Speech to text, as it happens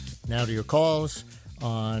Now to your calls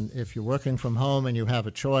on if you're working from home and you have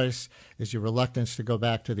a choice, is your reluctance to go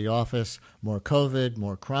back to the office more COVID,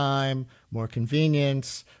 more crime, more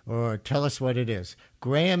convenience, or tell us what it is.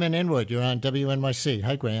 Graham in Inwood, you're on WNYC.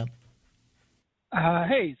 Hi, Graham.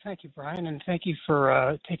 Hey, thank you, Brian, and thank you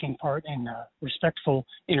for taking part in respectful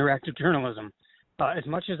interactive journalism. As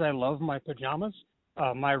much as I love my pajamas,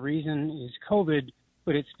 my reason is COVID,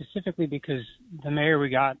 but it's specifically because the mayor we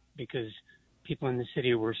got, because people in the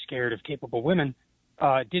city were scared of capable women,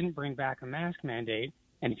 didn't bring back a mask mandate.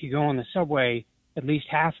 And if you go on the subway, at least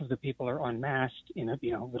half of the people are unmasked in a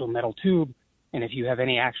little metal tube. And if you have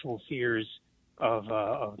any actual fears of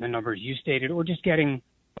the numbers you stated, or just getting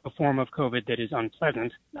a form of COVID that is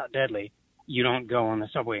unpleasant, not deadly, you don't go on the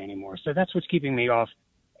subway anymore. So that's what's keeping me off,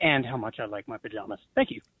 and how much I like my pajamas.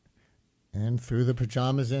 Thank you. And threw the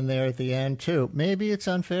pajamas in there at the end, too. Maybe it's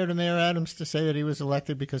unfair to Mayor Adams to say that he was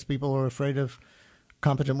elected because people were afraid of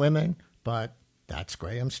competent women, but that's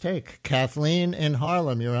Graham's take. Kathleen in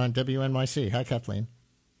Harlem, you're on WNYC. Hi, Kathleen.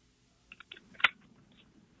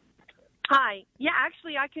 Hi. Yeah,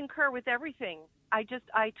 actually, I concur with everything.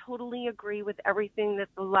 I totally agree with everything that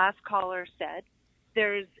the last caller said.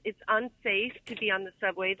 It's unsafe to be on the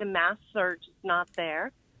subway. The masks are just not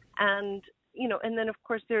there. And then of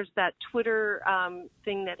course there's that Twitter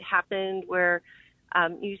thing that happened where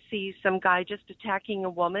you see some guy just attacking a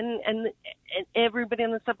woman, and everybody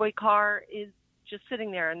in the subway car is just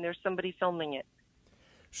sitting there, and there's somebody filming it.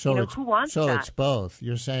 So who wants that? So it's both.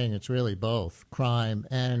 You're saying it's really both crime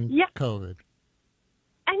and COVID.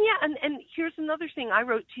 And here's another thing I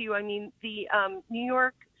wrote to you. I mean, the New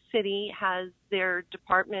York City has their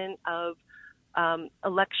Department of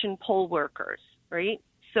Election Poll Workers, right?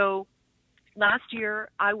 So last year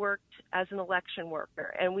I worked as an election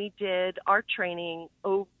worker, and we did our training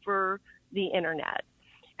over the internet.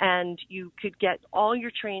 And you could get all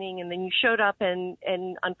your training, and then you showed up, and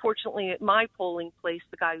unfortunately at my polling place,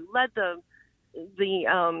 the guy who led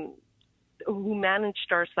who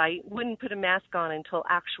managed our site wouldn't put a mask on until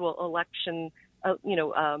actual election,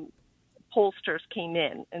 pollsters came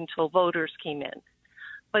in, until voters came in.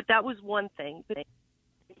 But that was one thing. But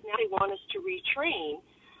now they want us to retrain,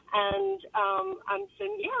 and I'm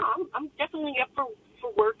saying, I'm definitely up for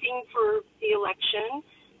working for the election.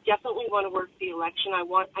 Definitely want to work the election. I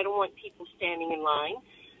don't want people standing in line.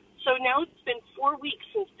 So now it's been 4 weeks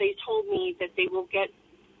since they told me that they will get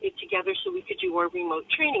it together so we could do our remote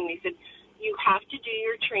training. They said, you have to do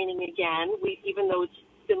your training again. Even though it's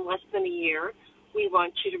been less than a year, we want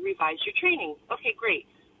you to revise your training. Okay, great.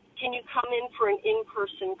 Can you come in for an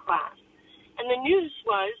in-person class? And the news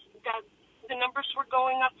was that the numbers were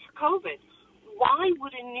going up for COVID. Why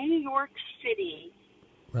would a New York City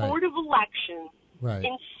Board of Elections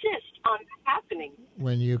insist on happening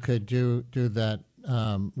when you could do that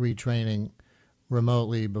retraining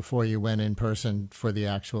remotely before you went in person for the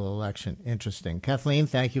actual election? Interesting. Kathleen,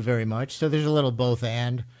 thank you very much. So there's a little both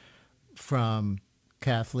and from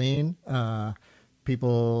Kathleen.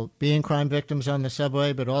 People being crime victims on the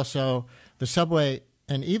subway, but also the subway.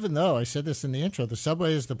 And even though I said this in the intro, the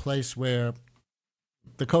subway is the place where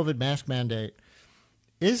the COVID mask mandate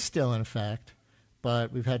is still in effect,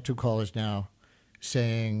 but we've had two callers now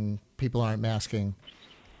saying people aren't masking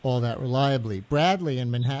all that reliably. Bradley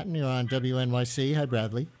in Manhattan, you're on WNYC. Hi,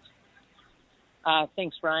 Bradley.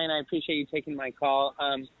 Thanks, Brian. I appreciate you taking my call.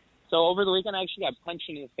 So over the weekend, I actually got punched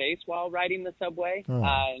in the face while riding the subway.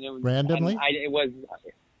 And it was, randomly? It was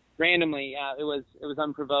randomly. It was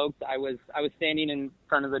unprovoked. I was standing in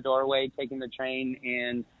front of the doorway taking the train,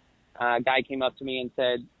 and a guy came up to me and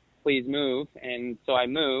said, "Please move." And so I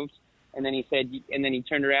moved. And then he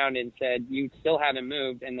turned around and said, "You still haven't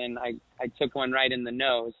moved." And then I took one right in the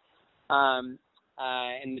nose. And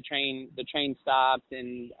the train stopped,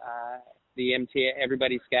 and the MTA,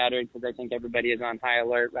 everybody scattered because I think everybody is on high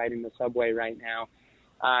alert riding the subway right now.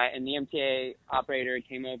 And the MTA operator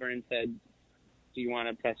came over and said, "Do you want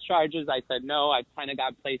to press charges?" I said, "No, I kind of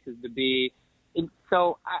got places to be."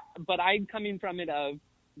 But I'm coming from it of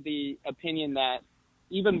the opinion that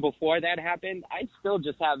even before that happened, I still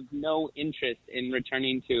just have no interest in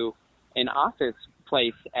returning to an office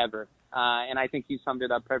place ever. And I think you summed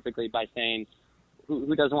it up perfectly by saying,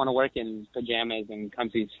 who doesn't want to work in pajamas and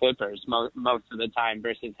comfy slippers most of the time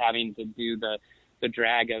versus having to do the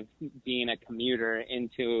drag of being a commuter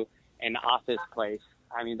into an office place?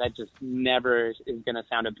 I mean, that just never is going to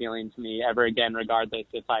sound appealing to me ever again, regardless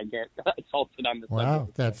if I get assaulted on the subway. Wow,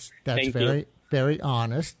 that's very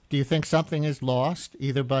honest. Do you think something is lost,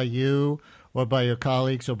 either by you or by your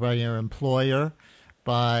colleagues or by your employer,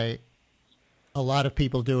 by a lot of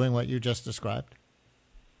people doing what you just described?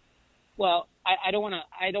 Well, I don't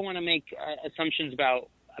want to make assumptions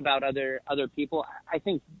about other people. I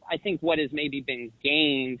think what has maybe been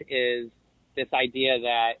gained is this idea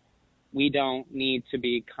that we don't need to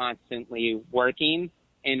be constantly working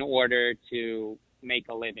in order to make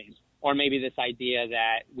a living, or maybe this idea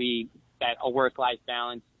that a work-life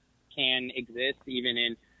balance can exist even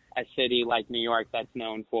in a city like New York that's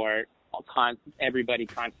known for everybody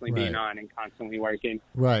constantly being on and constantly working.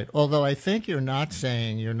 Right. Although I think you're not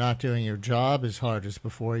saying you're not doing your job as hard as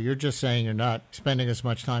before. You're just saying you're not spending as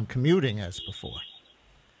much time commuting as before.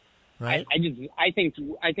 Right. I think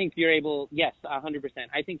you're able. Yes, 100%.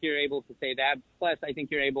 I think you're able to say that. Plus, I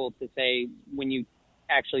think you're able to say when you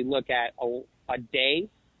actually look at a day,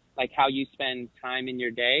 like how you spend time in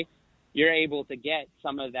your day, you're able to get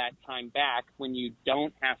some of that time back when you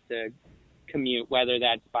don't have to commute, whether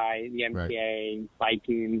that's by the MTA,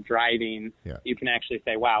 biking, driving. Yeah. You can actually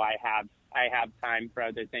say, wow, I have time for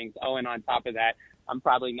other things. Oh, and on top of that, I'm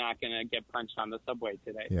probably not going to get punched on the subway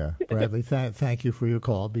today. Yeah. Bradley, thank you for your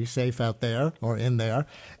call. Be safe out there or in there.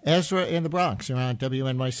 Ezra in the Bronx, you're on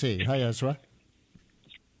WNYC. Hi, Ezra.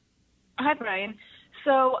 Hi, Brian.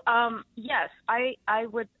 So, yes, I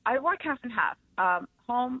work half and half.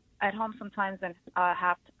 At home sometimes and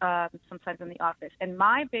half sometimes in the office. And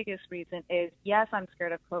my biggest reason is, yes, I'm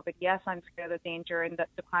scared of COVID. Yes, I'm scared of the danger and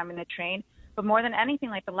the climbing the train. But more than anything,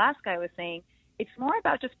 like the last guy was saying, it's more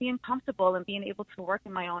about just being comfortable and being able to work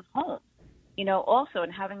in my own home, also,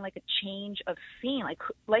 and having like a change of scene.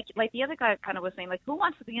 Like the other guy kind of was saying, like, who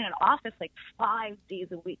wants to be in an office like 5 days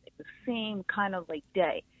a week, like the same kind of like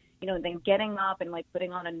day, and then getting up and like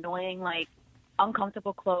putting on annoying, like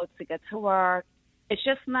uncomfortable clothes to get to work. It's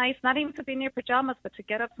just nice, not even to be in your pajamas, but to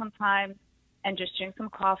get up sometimes and just drink some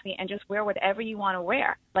coffee and just wear whatever you want to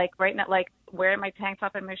wear. Like right now, like wearing my tank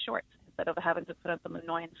top and my shorts instead of having to put on some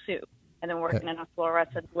annoying suit and then working in a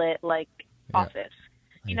fluorescent lit office.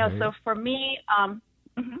 So for me,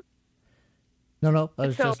 No, I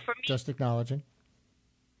was just acknowledging.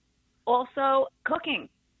 Also cooking.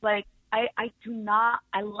 Like I don't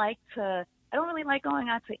really like going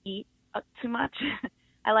out to eat too much.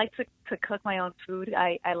 I like to cook my own food.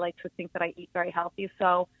 I like to think that I eat very healthy.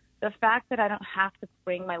 So the fact that I don't have to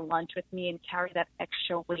bring my lunch with me and carry that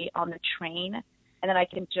extra weight on the train, and then I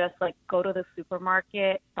can just like go to the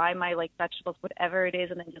supermarket, buy my like vegetables, whatever it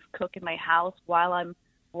is, and then just cook in my house while I'm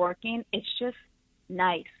working, it's just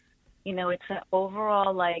nice. It's an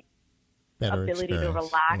overall like better ability experience. to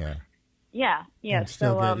relax. Yeah. And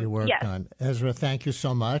still get your work done. Ezra, thank you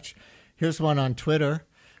so much. Here's one on Twitter.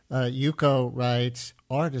 Yuko writes,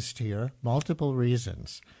 artist here, multiple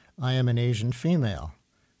reasons. I am an Asian female.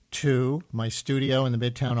 2, my studio in the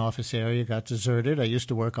Midtown office area got deserted. I used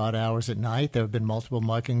to work odd hours at night. There have been multiple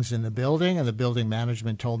muggings in the building, and the building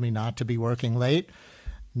management told me not to be working late.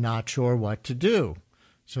 Not sure what to do.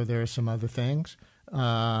 So there are some other things.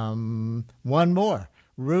 One more.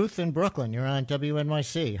 Ruth in Brooklyn, you're on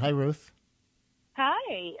WNYC. Hi, Ruth.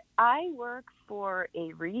 Hi, I work for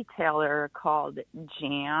a retailer called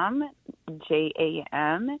JAM,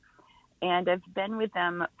 J-A-M, and I've been with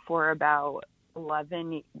them for about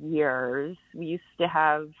 11 years. We used to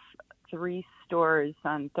have 3 stores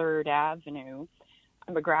on 3rd Avenue.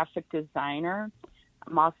 I'm a graphic designer.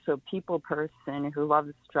 I'm also a people person who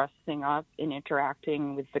loves dressing up and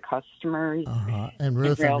interacting with the customers. And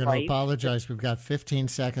Ruth, I'm going to apologize. We've got 15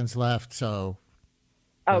 seconds left, so...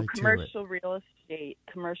 commercial real estate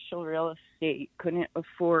couldn't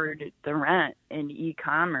afford the rent, and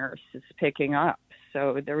e-commerce is picking up.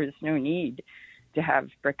 So there was no need to have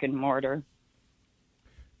brick and mortar.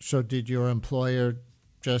 So did your employer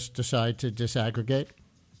just decide to disaggregate?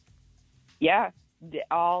 Yeah,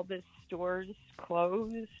 all the stores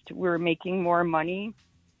closed. We're making more money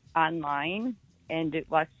online and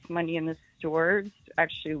less money in the stores,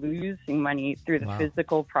 actually losing money through the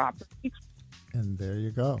physical property. And there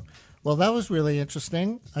you go. Well, that was really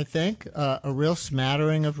interesting, I think. A real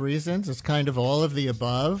smattering of reasons. It's kind of all of the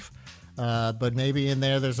above. But maybe in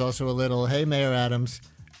there's also a little, hey, Mayor Adams,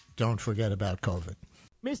 don't forget about COVID.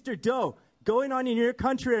 Mr. Doe, going on in your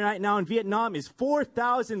country right now in Vietnam is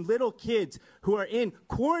 4,000 little kids who are in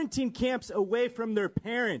quarantine camps away from their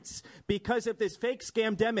parents because of this fake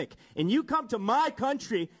scamdemic. And you come to my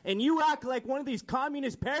country and you act like one of these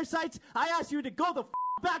communist parasites, I ask you to go the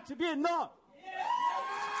back to Vietnam.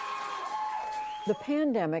 The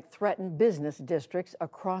pandemic threatened business districts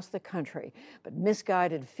across the country, but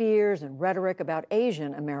misguided fears and rhetoric about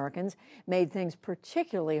Asian Americans made things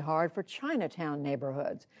particularly hard for Chinatown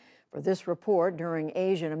neighborhoods. For this report during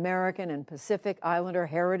Asian American and Pacific Islander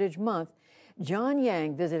Heritage Month, John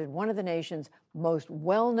Yang visited one of the nation's most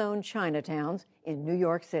well-known Chinatowns in New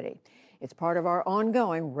York City. It's part of our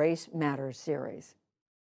ongoing Race Matters series.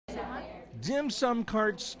 Dim sum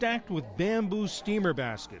carts stacked with bamboo steamer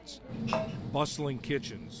baskets, bustling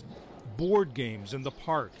kitchens, board games in the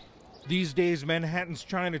park. These days, Manhattan's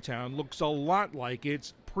Chinatown looks a lot like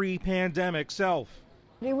its pre-pandemic self.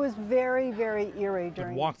 It was very, very eerie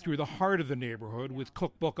during. Walk through the heart of the neighborhood with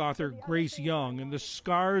cookbook author Grace Young, and the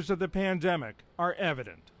scars of the pandemic are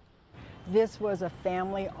evident. This was a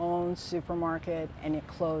family-owned supermarket, and it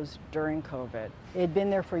closed during COVID. It had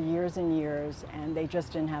been there for years and years, and they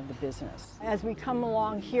just didn't have the business. As we come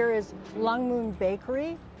along, here is Lung Moon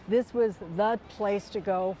Bakery. This was the place to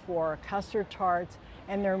go for custard tarts,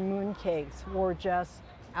 and their moon cakes were just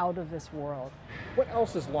out of this world. What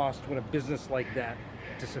else is lost when a business like that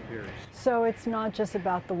disappears? So it's not just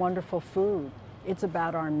about the wonderful food, it's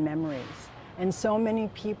about our memories. And so many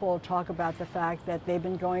people talk about the fact that they've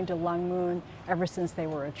been going to Lung Moon ever since they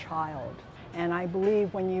were a child. And I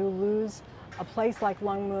believe when you lose a place like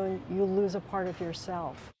Lung Moon, you lose a part of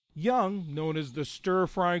yourself. Young, known as the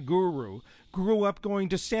stir-fry guru, grew up going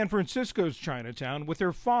to San Francisco's Chinatown with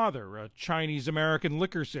her father, a Chinese-American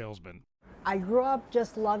liquor salesman. I grew up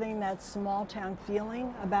just loving that small-town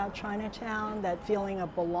feeling about Chinatown, that feeling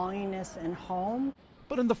of belongingness and home.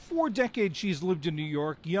 But in the 4 decades she's lived in New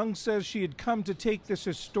York, Young says she had come to take this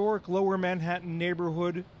historic Lower Manhattan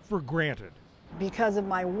neighborhood for granted. Because of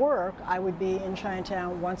my work, I would be in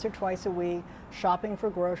Chinatown once or twice a week, shopping for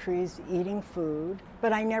groceries, eating food,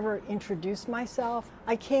 but I never introduced myself.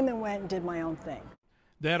 I came and went and did my own thing.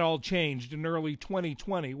 That all changed in early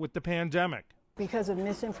 2020 with the pandemic. Because of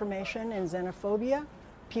misinformation and xenophobia,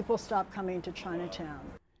 people stopped coming to Chinatown.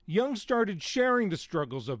 Young started sharing the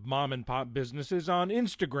struggles of mom-and-pop businesses on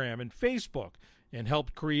Instagram and Facebook and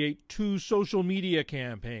helped create 2 social media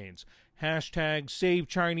campaigns, hashtag Save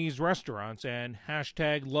Chinese Restaurants and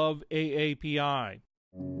hashtag Love AAPI.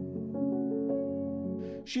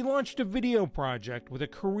 She launched a video project with a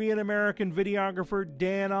Korean-American videographer,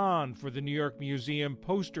 Dan On, for the New York Museum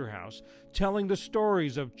Poster House, telling the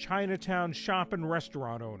stories of Chinatown shop and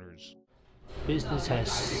restaurant owners. Business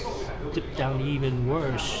has dipped down even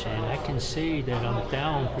worse, and I can say that I'm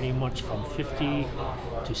down pretty much from 50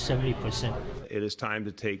 to 70%. It is time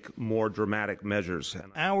to take more dramatic measures.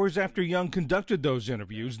 Hours after Young conducted those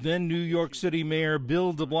interviews, then New York City Mayor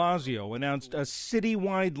Bill de Blasio announced a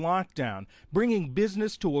citywide lockdown, bringing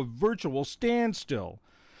business to a virtual standstill.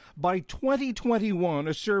 By 2021,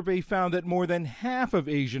 a survey found that more than half of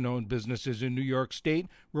Asian-owned businesses in New York State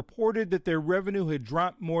reported that their revenue had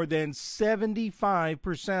dropped more than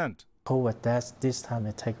 75%. COVID, this time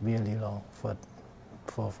it take really long for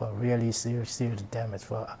really serious damage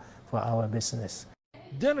for our business.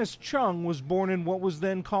 Dennis Chung was born in what was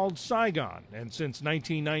then called Saigon, and since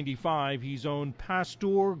 1995 he's owned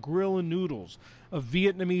Pasteur Grill and Noodles, a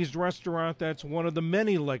Vietnamese restaurant that's one of the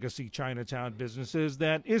many legacy Chinatown businesses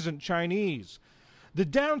that isn't Chinese. The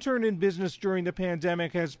downturn in business during the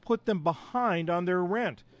pandemic has put them behind on their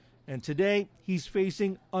rent, and today he's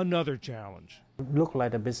facing another challenge. Look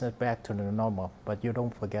like the business back to the normal, but you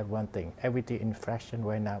don't forget one thing, everything inflation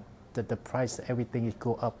right now, the price, everything is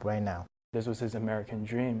go up right now. This was his American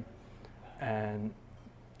dream, and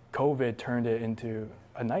COVID turned it into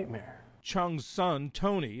a nightmare. Chung's son,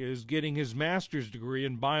 Tony, is getting his master's degree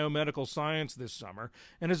in biomedical science this summer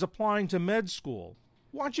and is applying to med school.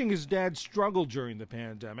 Watching his dad struggle during the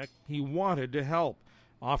pandemic, he wanted to help,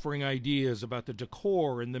 offering ideas about the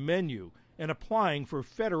decor and the menu and applying for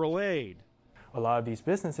federal aid. A lot of these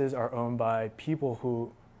businesses are owned by people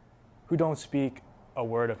who don't speak a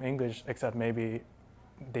word of English, except maybe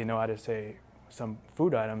they know how to say some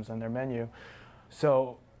food items on their menu.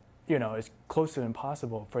 So, you know, it's close to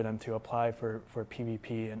impossible for them to apply for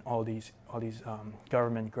PPP and all these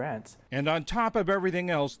government grants. And on top of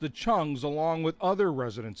everything else, the Chungs, along with other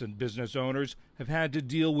residents and business owners, have had to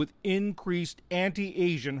deal with increased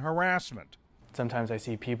anti-Asian harassment. Sometimes I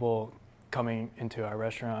see people coming into our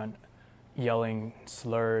restaurant yelling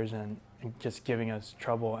slurs and just giving us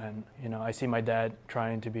trouble, and you know, I see my dad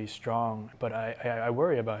trying to be strong, but I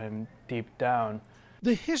worry about him deep down.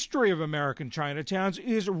 The history of American Chinatowns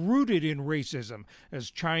is rooted in racism,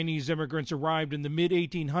 as Chinese immigrants arrived in the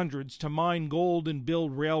mid-1800s to mine gold and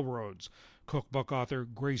build railroads. Cookbook author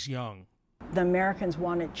Grace Young. The Americans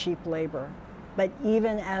wanted cheap labor, but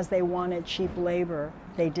even as they wanted cheap labor,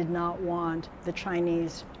 they did not want the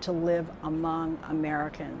Chinese to live among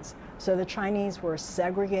Americans. So the Chinese were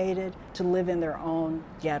segregated to live in their own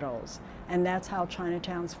ghettos, and that's how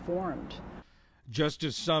Chinatowns formed. Just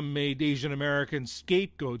as some made Asian Americans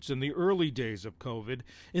scapegoats in the early days of COVID,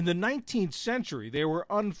 in the 19th century they were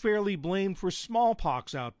unfairly blamed for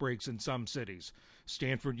smallpox outbreaks in some cities.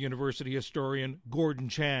 Stanford University historian Gordon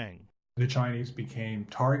Chang. The Chinese became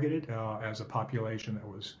targeted as a population that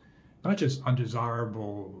was not just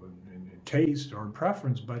undesirable in taste or in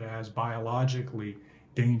preference, but as biologically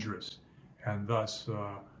dangerous, and thus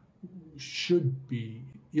should be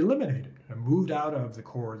eliminated and moved out of the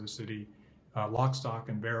core of the city, lock, stock,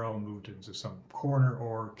 and barrel, moved into some corner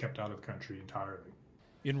or kept out of the country entirely.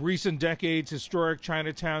 In recent decades, historic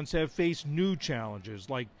Chinatowns have faced new challenges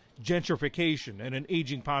like gentrification and an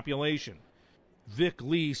aging population. Vic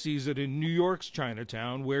Lee sees it in New York's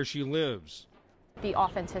Chinatown, where she lives. The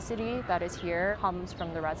authenticity that is here comes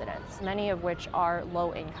from the residents, many of which are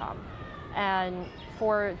low income. And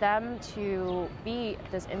for them to be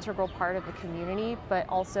this integral part of the community, but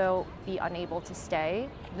also be unable to stay,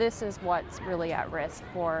 this is what's really at risk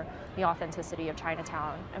for the authenticity of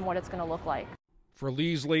Chinatown and what it's going to look like. For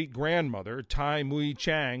Lee's late grandmother, Tai Mui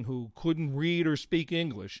Chang, who couldn't read or speak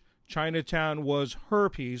English, Chinatown was her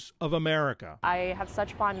piece of America. I have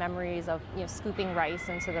such fond memories of scooping rice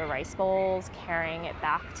into the rice bowls, carrying it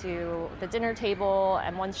back to the dinner table,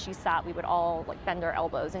 and once she sat, we would all bend our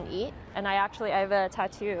elbows and eat. And I have a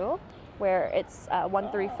tattoo where it's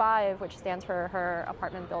 135, which stands for her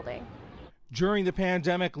apartment building. During the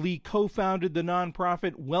pandemic, Lee co-founded the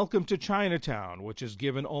nonprofit Welcome to Chinatown, which has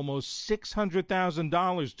given almost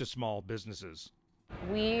 $600,000 to small businesses.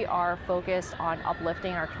 We are focused on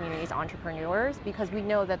uplifting our community's entrepreneurs because we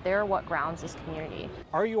know that they're what grounds this community.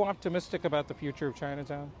 Are you optimistic about the future of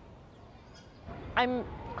Chinatown? I'm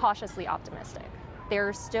cautiously optimistic.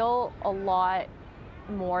 There's still a lot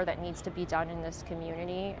more that needs to be done in this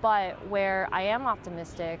community, but where I am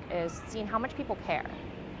optimistic is seeing how much people care.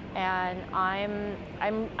 And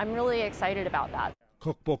I'm really excited about that.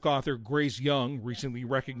 Cookbook author Grace Young, recently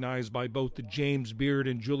recognized by both the James Beard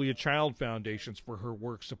and Julia Child Foundations for her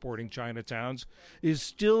work supporting Chinatowns, is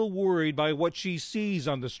still worried by what she sees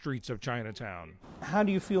on the streets of Chinatown. How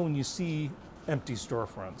do you feel when you see empty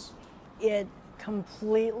storefronts? It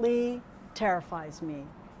completely terrifies me,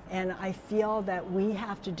 and I feel that we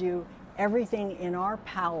have to do everything in our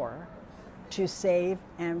power to save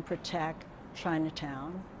and protect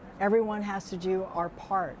Chinatown. Everyone has to do our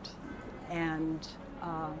part, and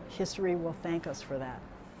history will thank us for that.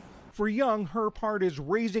 For Young, her part is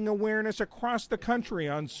raising awareness across the country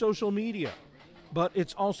on social media, but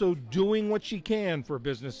it's also doing what she can for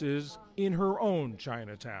businesses in her own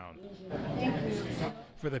Chinatown.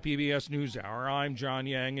 For the PBS NewsHour, I'm John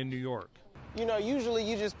Yang in New York. Usually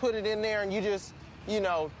you just put it in there and you just,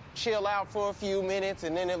 chill out for a few minutes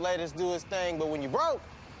and then it let us do its thing. But when you're broke,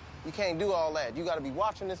 you can't do all that. You got to be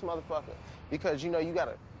watching this motherfucker because, you got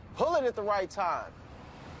to pull it at the right time.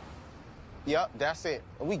 Yep, that's it.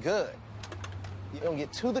 We good. You don't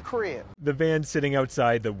get to the crib. The van sitting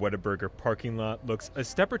outside the Whataburger parking lot looks a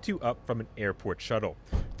step or two up from an airport shuttle.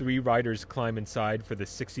 3 riders climb inside for the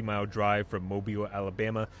 60-mile drive from Mobile,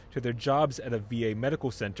 Alabama to their jobs at a VA medical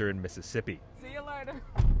center in Mississippi. See you later.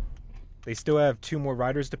 They still have 2 more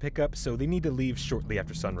riders to pick up, so they need to leave shortly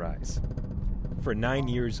after sunrise. For 9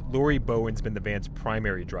 years, Lori Bowen's been the van's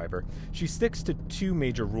primary driver. She sticks to 2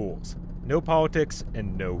 major rules: no politics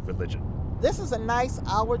and no religion. This is a nice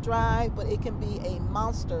hour drive, but it can be a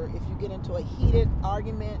monster if you get into a heated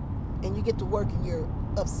argument and you get to work and you're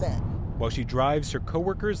upset. While she drives, her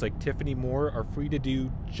coworkers like Tiffany Moore are free to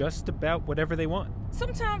do just about whatever they want.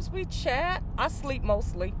 Sometimes we chat. I sleep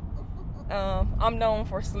mostly. I'm known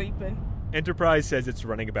for sleeping. Enterprise says it's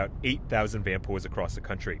running about 8,000 van pools across the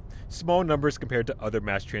country. Small numbers compared to other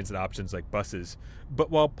mass transit options like buses. But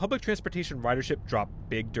while public transportation ridership dropped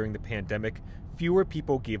big during the pandemic, fewer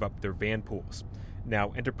people gave up their van pools.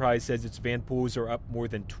 Now, Enterprise says its van pools are up more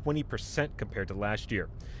than 20% compared to last year.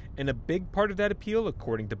 And a big part of that appeal,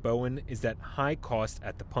 according to Bowen, is that high cost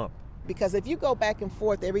at the pump. Because if you go back and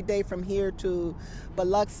forth every day from here to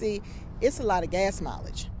Biloxi, it's a lot of gas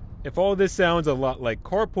mileage. If all this sounds a lot like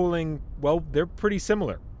carpooling, well, they're pretty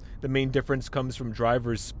similar. The main difference comes from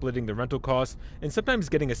drivers splitting the rental costs and sometimes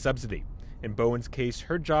getting a subsidy. In Bowen's case,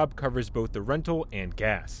 her job covers both the rental and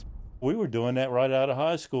gas. We were doing that right out of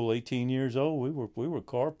high school, 18 years old. We were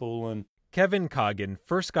carpooling. Kevin Coggin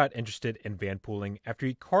first got interested in van pooling after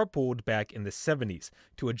he carpooled back in the 70s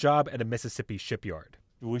to a job at a Mississippi shipyard.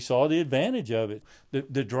 We saw the advantage of it,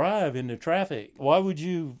 the drive in the traffic. Why would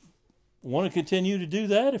you want to continue to do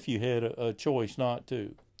that if you had a choice not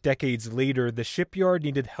to? Decades later, the shipyard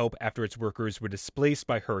needed help after its workers were displaced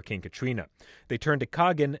by Hurricane Katrina. They turned to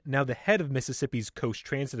Coggin, now the head of Mississippi's Coast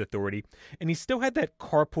Transit Authority, and he still had that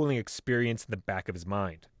carpooling experience in the back of his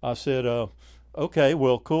mind. I said, okay,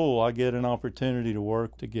 well, cool. I get an opportunity to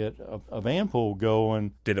work to get a van pool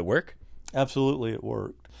going. Did it work? Absolutely, it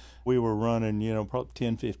worked. We were running, probably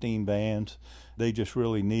 10, 15 vans. They just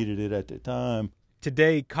really needed it at the time.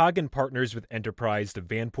 Today, Coggin partners with Enterprise to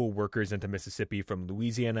van pool workers into Mississippi from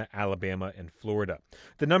Louisiana, Alabama, and Florida.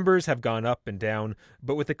 The numbers have gone up and down,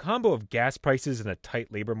 but with a combo of gas prices and a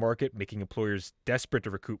tight labor market making employers desperate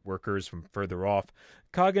to recruit workers from further off,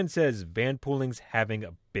 Coggin says van pooling's having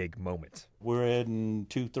a big moment. We're adding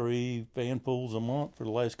 2-3 van pools a month for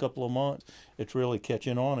the last couple of months. It's really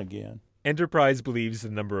catching on again. Enterprise believes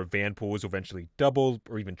the number of van pools will eventually double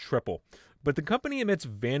or even triple. But the company admits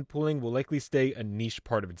van pooling will likely stay a niche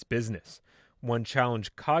part of its business. One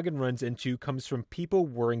challenge Coggin runs into comes from people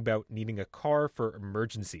worrying about needing a car for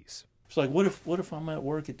emergencies. It's like, what if I'm at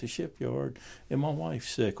work at the shipyard and my wife's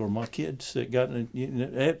sick or my kid's sick, got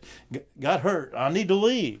hurt, I need to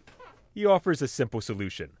leave. He offers a simple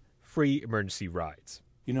solution: free emergency rides.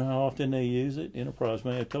 You know how often they use it? Enterprise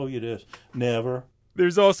may have told you this. Never.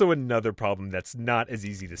 There's also another problem that's not as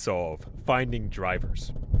easy to solve: finding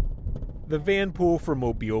drivers. The van pool for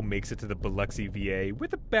Mobile makes it to the Biloxi VA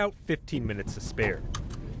with about 15 minutes to spare.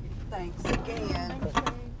 Thanks again.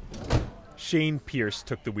 Shane Pierce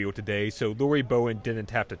took the wheel today, so Lori Bowen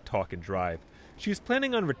didn't have to talk and drive. She's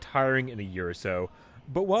planning on retiring in a year or so,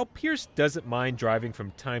 but while Pierce doesn't mind driving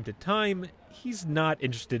from time to time, he's not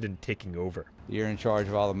interested in taking over. You're in charge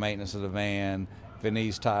of all the maintenance of the van, if it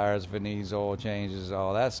needs tires, if it needs oil changes,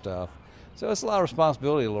 all that stuff. So it's a lot of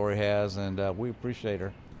responsibility Lori has, and we appreciate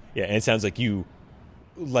her. Yeah, and it sounds like you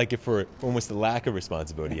like it for almost the lack of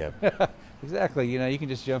responsibility you have. Exactly. You can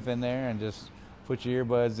just jump in there and just put your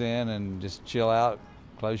earbuds in and just chill out,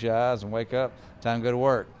 close your eyes and wake up. Time to go to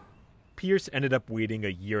work. Pierce ended up waiting a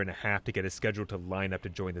year and a half to get his schedule to line up to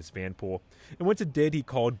join this van pool, and once it did, he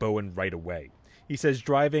called Bowen right away. He says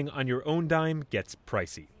driving on your own dime gets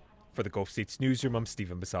pricey. For the Gulf States Newsroom, I'm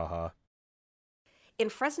Stephen Basaha. In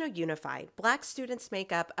Fresno Unified, Black students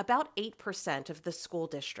make up about 8% of the school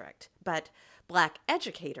district, but Black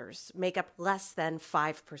educators make up less than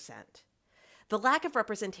 5%. The lack of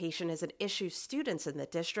representation is an issue students in the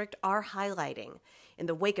district are highlighting in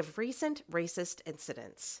the wake of recent racist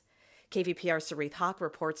incidents. KVPR's Sarith Hawk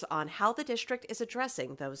reports on how the district is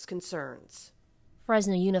addressing those concerns.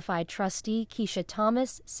 Fresno Unified trustee Keisha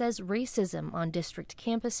Thomas says racism on district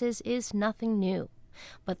campuses is nothing new.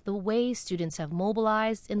 But the way students have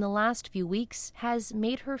mobilized in the last few weeks has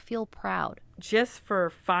made her feel proud. Just for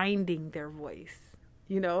finding their voice,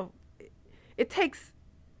 it takes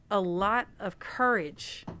a lot of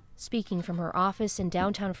courage. Speaking from her office in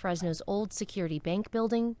downtown Fresno's old Security Bank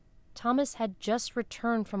building, Thomas had just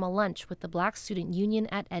returned from a lunch with the Black Student Union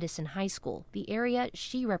at Edison High School, the area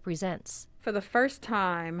she represents. For the first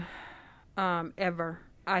time ever,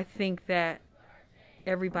 I think that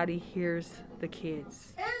everybody hears the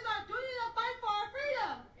kids. It is our duty to fight for our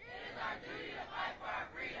freedom. It is our duty to fight for our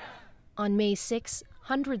freedom. On May 6,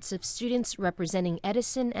 hundreds of students representing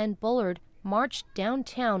Edison and Bullard marched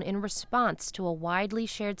downtown in response to a widely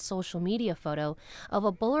shared social media photo of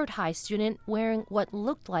a Bullard High student wearing what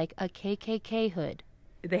looked like a KKK hood.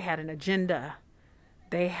 They had an agenda.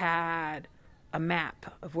 They had a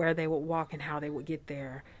map of where they would walk and how they would get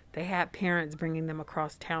there. They had parents bringing them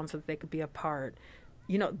across town so that they could be a part.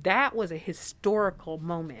 That was a historical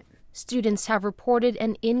moment. Students have reported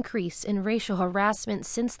an increase in racial harassment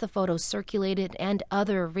since the photos circulated, and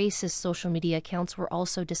other racist social media accounts were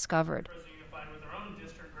also discovered.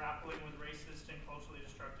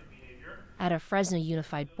 At a Fresno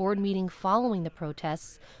Unified board meeting following the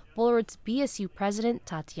protests, Bullard's BSU president,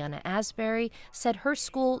 Tatiana Asbury, said her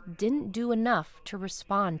school didn't do enough to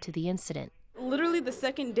respond to the incident. Literally the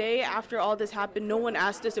second day after all this happened, no one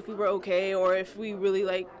asked us if we were okay or if we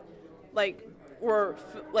really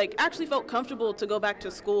actually felt comfortable to go back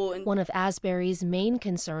to school. One of Asbury's main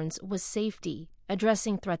concerns was safety,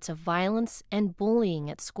 addressing threats of violence and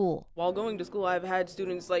bullying at school. While going to school, I've had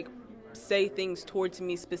students say things towards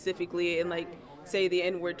me specifically and say the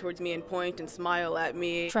N-word towards me and point and smile at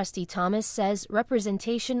me. Trustee Thomas says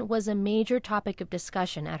representation was a major topic of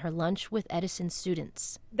discussion at her lunch with Edison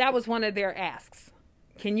students. That was one of their asks.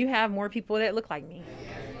 Can you have more people that look like me?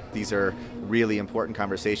 These are really important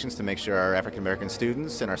conversations to make sure our African American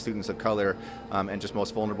students and our students of color and just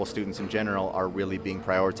most vulnerable students in general are really being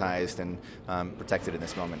prioritized and protected in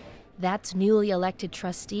this moment. That's newly elected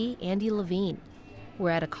trustee Andy Levine. We're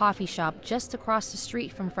at a coffee shop just across the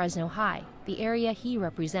street from Fresno High, the area he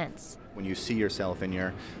represents. When you see yourself in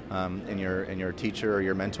your teacher or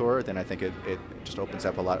your mentor, then I think it just opens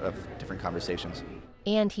up a lot of different conversations.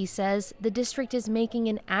 And he says the district is making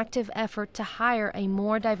an active effort to hire a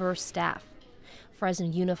more diverse staff. Fresno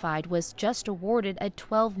Unified was just awarded a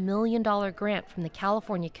 $12 million grant from the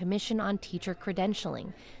California Commission on Teacher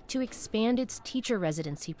Credentialing to expand its teacher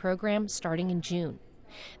residency program starting in June.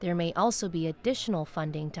 There may also be additional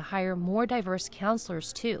funding to hire more diverse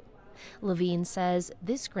counselors, too. Levine says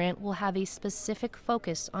this grant will have a specific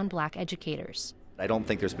focus on Black educators. I don't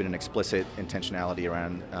think there's been an explicit intentionality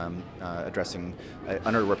around addressing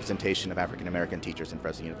underrepresentation of African American teachers in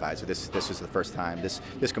Fresno Unified. So this is the first time.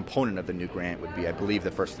 This component of the new grant would be, I believe,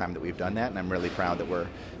 the first time that we've done that, and I'm really proud that we're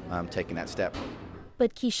taking that step.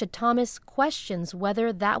 But Keisha Thomas questions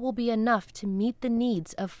whether that will be enough to meet the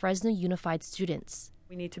needs of Fresno Unified students.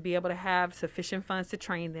 We need to be able to have sufficient funds to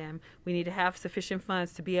train them. We need to have sufficient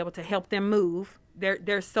funds to be able to help them move.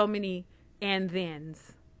 There's so many and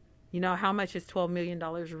thens. You know, how much is $12 million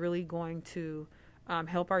really going to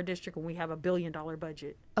help our district when we have $1 billion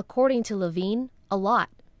budget? According to Levine, a lot.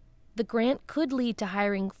 The grant could lead to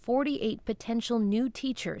hiring 48 potential new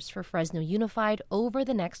teachers for Fresno Unified over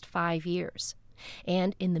the next 5 years.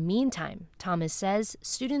 And in the meantime, Thomas says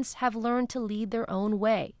students have learned to lead their own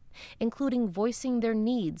way, including voicing their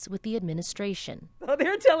needs with the administration. So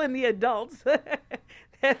they're telling the adults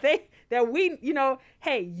that we, you know,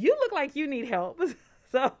 hey, you look like you need help.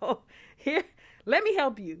 So here, let me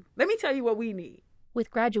help you. Let me tell you what we need.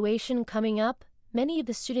 With graduation coming up, many of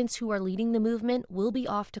the students who are leading the movement will be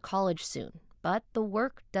off to college soon, but the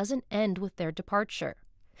work doesn't end with their departure.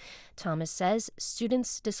 Thomas says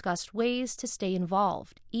students discussed ways to stay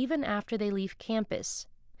involved even after they leave campus.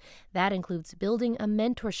 That includes building a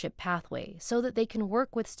mentorship pathway so that they can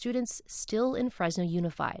work with students still in Fresno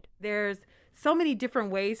Unified. There's so many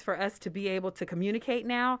different ways for us to be able to communicate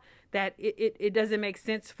now that it doesn't make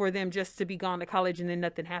sense for them just to be gone to college and then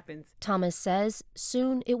nothing happens. Thomas says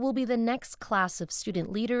soon it will be the next class of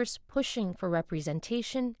student leaders pushing for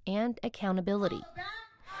representation and accountability.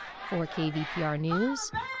 For KVPR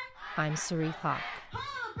News, I'm Sarif Haq.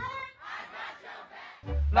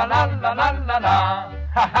 La la la la la la, ha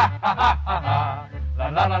ha ha ha ha, la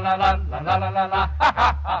la la la la la la la la la, ha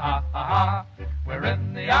ha ha ha ha. We're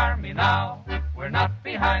in the army now, we're not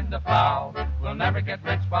behind the plow. We'll never get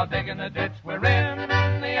rich while digging a ditch. We're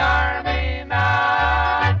in the army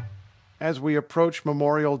now. As we approach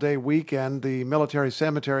Memorial Day weekend, the military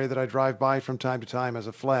cemetery that I drive by from time to time has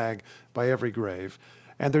a flag by every grave.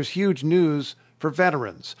 And there's huge news for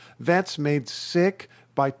veterans. Vets made sick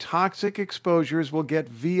by toxic exposures will get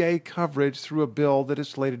VA coverage through a bill that is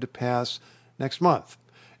slated to pass next month.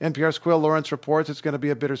 NPR's Quill Lawrence reports it's going to be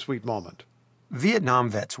a bittersweet moment. Vietnam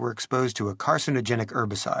vets were exposed to a carcinogenic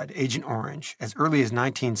herbicide, Agent Orange, as early as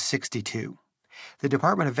 1962. The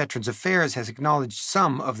Department of Veterans Affairs has acknowledged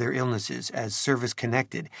some of their illnesses as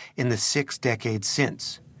service-connected in the 6 decades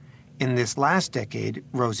since. In this last decade,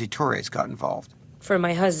 Rosie Torres got involved. For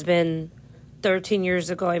my husband, 13 years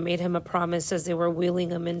ago, I made him a promise as they were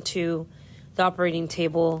wheeling him into the operating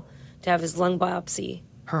table to have his lung biopsy.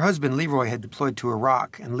 Her husband, Leroy, had deployed to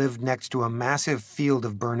Iraq and lived next to a massive field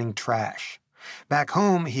of burning trash. Back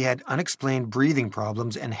home, he had unexplained breathing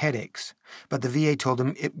problems and headaches, but the VA told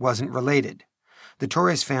him it wasn't related. The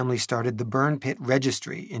Torres family started the Burn Pit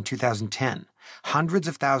Registry in 2010. Hundreds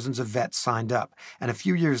of thousands of vets signed up, and a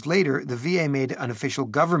few years later, the VA made an official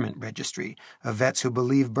government registry of vets who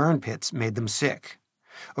believe burn pits made them sick.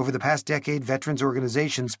 Over the past decade, veterans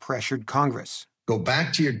organizations pressured Congress. Go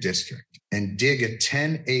back to your district and dig a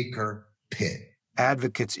 10-acre pit.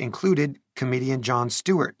 Advocates included comedian Jon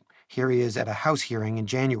Stewart. Here he is at a House hearing in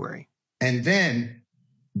January. And then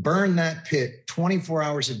burn that pit 24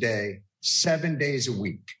 hours a day, 7 days a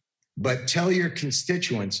week. But tell your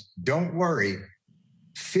constituents, don't worry,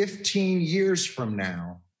 15 years from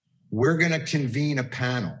now, we're going to convene a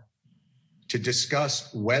panel to discuss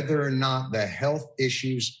whether or not the health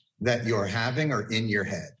issues that you're having are in your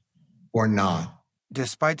head or not.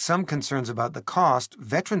 Despite some concerns about the cost,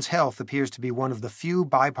 veterans' health appears to be one of the few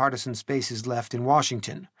bipartisan spaces left in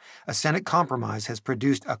Washington. A Senate compromise has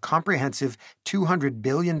produced a comprehensive $200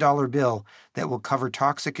 billion bill that will cover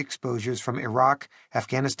toxic exposures from Iraq,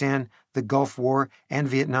 Afghanistan, the Gulf War, and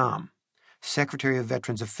Vietnam. Secretary of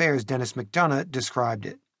Veterans Affairs Dennis McDonough described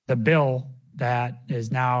it. The bill that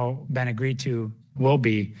has now been agreed to will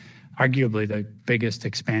be arguably the biggest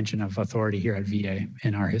expansion of authority here at VA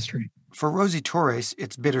in our history. For Rosie Torres,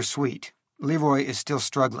 it's bittersweet. Leroy is still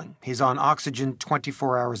struggling. He's on oxygen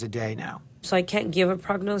 24 hours a day now. So I can't give a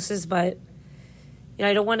prognosis, but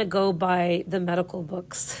I don't want to go by the medical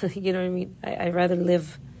books. You know what I mean? I'd rather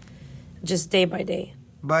live just day by day.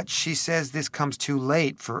 But she says this comes too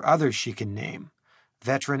late for others she can name.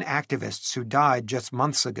 Veteran activists who died just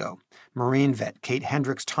months ago. Marine vet Kate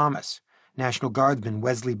Hendricks Thomas, National Guardsman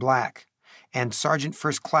Wesley Black, and Sergeant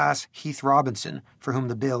First Class Heath Robinson, for whom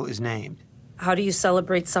the bill is named. How do you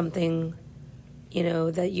celebrate something,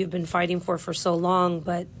 that you've been fighting for so long,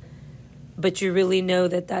 but you really know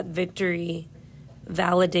that victory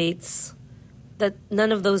validates that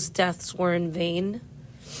none of those deaths were in vain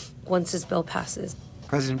once this bill passes?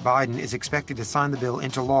 President Biden is expected to sign the bill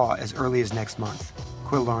into law as early as next month.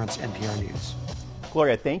 Quill Lawrence, NPR News.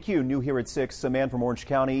 Gloria, thank you. New here at 6, a man from Orange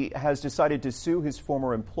County has decided to sue his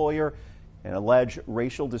former employer and allege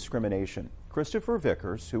racial discrimination. Christopher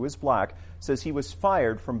Vickers, who is black, says he was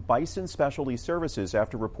fired from Bison Specialty Services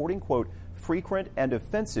after reporting, quote, frequent and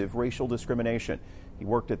offensive racial discrimination. He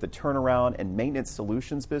worked at the turnaround and maintenance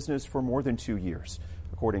solutions business for more than 2 years.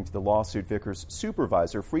 According to the lawsuit, Vickers'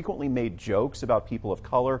 supervisor frequently made jokes about people of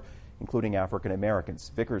color, including African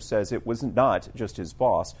Americans. Vickers says it was not just his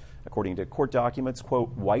boss. According to court documents, quote,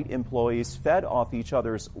 white employees fed off each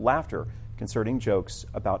other's laughter concerning jokes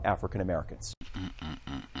about African Americans.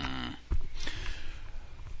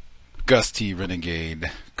 Gus T.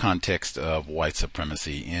 Renegade, context of white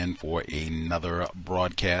supremacy, in for another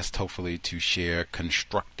broadcast, hopefully to share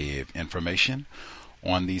constructive information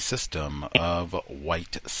on the system of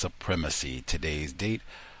white supremacy. Today's date,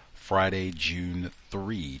 Friday, June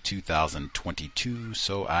 3, 2022.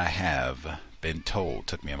 So I have been told.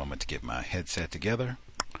 Took me a moment to get my headset together.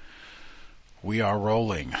 We are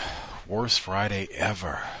rolling. Worst Friday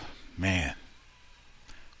ever. Man.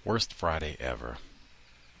 Worst Friday ever.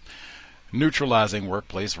 Neutralizing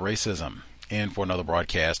workplace racism. In for another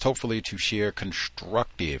broadcast, hopefully to share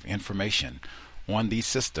constructive information on the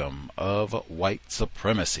system of white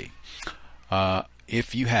supremacy.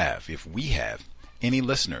 If we have any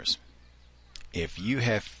listeners, if you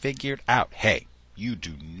have figured out, hey, you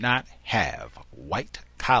do not have white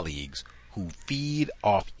colleagues who feed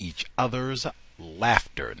off each other's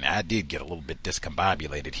laughter. Now, I did get a little bit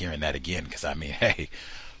discombobulated hearing that again, because hey,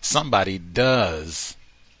 somebody does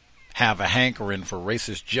have a hankering for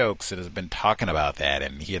racist jokes and has been talking about that,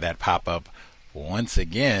 and hear that pop up once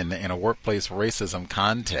again in a workplace racism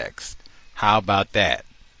context. How about that?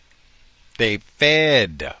 They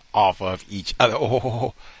fed off of each other.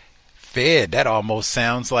 Oh, fed. That almost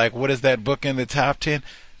sounds like, what is that book in the top 10?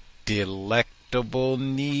 Delectable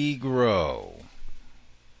Negro.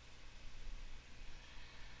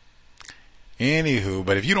 Anywho,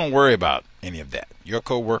 but if you don't worry about any of that, your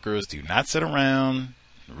coworkers do not sit around,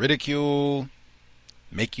 ridicule,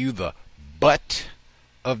 make you the butt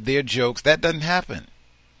of their jokes. That doesn't happen.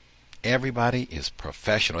 Everybody is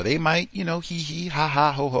professional. They might, hee hee, ha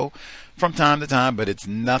ha, ho ho from time to time, but it's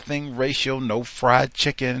nothing racial, no fried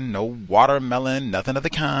chicken, no watermelon, nothing of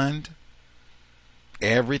the kind.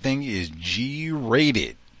 Everything is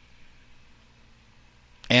G-rated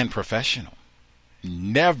and professional. You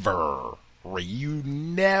never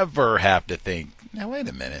have to think, now wait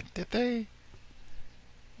a minute,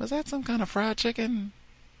 was that some kind of fried chicken?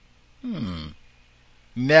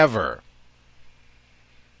 Never.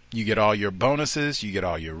 You get all your bonuses, you get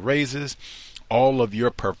all your raises, all of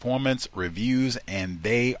your performance reviews, and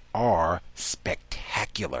they are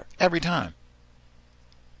spectacular every time.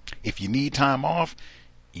 If you need time off,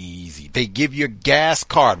 easy. They give you a gas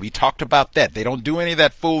card. We talked about that. They don't do any of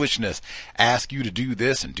that foolishness. Ask you to do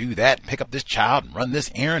this and do that, and pick up this child and run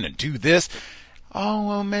this errand and do this. Oh,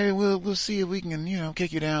 well, maybe we'll see if we can,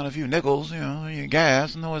 kick you down a few nickels, your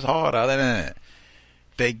gas. No, it's hard out there.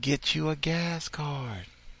 They get you a gas card.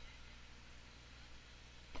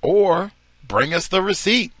 Or bring us the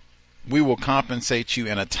receipt. We will compensate you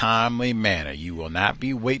in a timely manner. You will not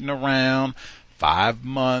be waiting around 5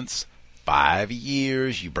 months, 5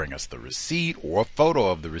 years. You bring us the receipt or a photo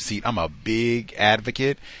of the receipt. I'm a big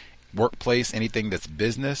advocate. Workplace, anything that's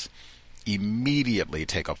business, immediately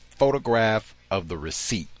take a photograph of the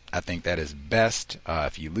receipt. I think that is best.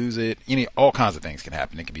 If you lose it, all kinds of things can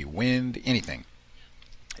happen. It can be wind, anything.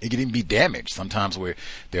 It can even be damaged sometimes where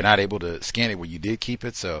they're not able to scan it where you did keep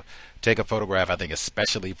it. So take a photograph, I think,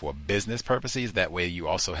 especially for business purposes. That way you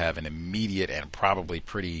also have an immediate and probably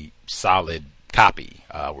pretty solid copy,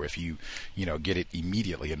 where if you get it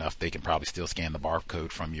immediately enough, they can probably still scan the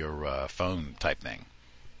barcode from your phone type thing.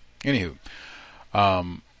 Anywho,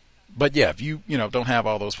 but yeah, if you don't have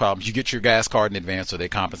all those problems, you get your gas card in advance, so they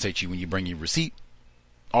compensate you when you bring your receipt.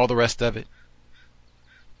 All the rest of it,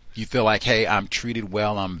 you feel like, hey, I'm treated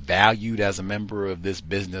well, I'm valued as a member of this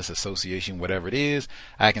business association, whatever it is.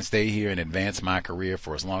 I can stay here and advance my career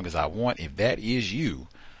for as long as I want. If that is you,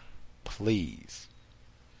 please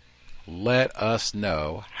let us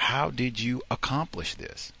know, how did you accomplish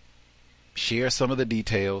this? Share some of the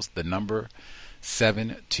details. The number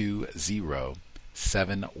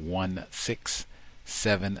 720-716-6666.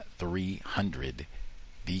 7300.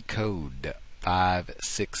 The code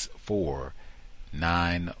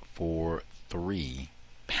 564943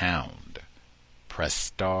 pound. Press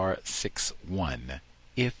star 61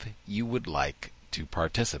 if you would like to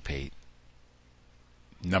participate.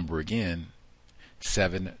 Number again,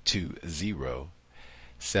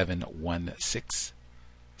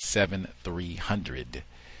 720-716-7300.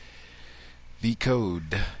 The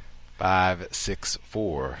code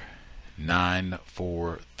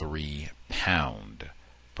 564943 pound.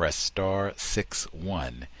 Press star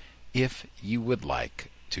 61 if you would like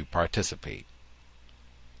to participate.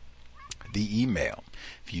 The email,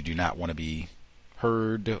 if you do not want to be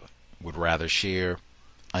heard, would rather share,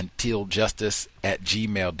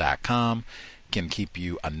 untiljustice@gmail.com, can keep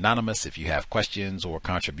you anonymous if you have questions or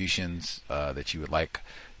contributions that you would like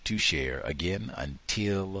to share. Again,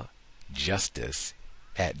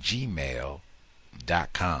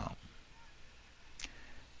 untiljustice@gmail.com.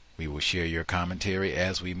 We will share your commentary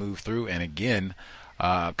as we move through. And again,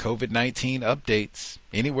 COVID-19 updates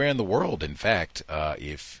anywhere in the world. In fact,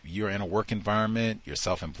 if you're in a work environment, you're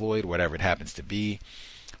self-employed, whatever it happens to be,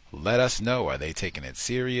 let us know. Are they taking it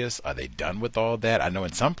serious? Are they done with all that? I know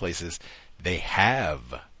in some places they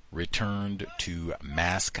have returned to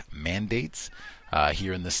mask mandates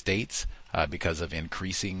here in the States because of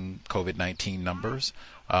increasing COVID-19 numbers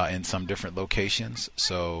in some different locations.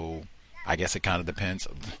 So I guess it kind of depends,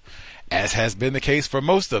 as has been the case for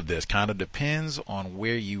most of this, kind of depends on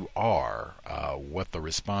where you are, what the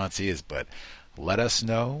response is. But let us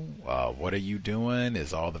know. What are you doing?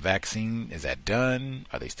 Is all the vaccine, is that done?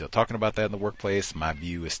 Are they still talking about that in the workplace? My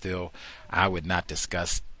view is still, I would not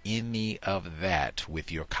discuss any of that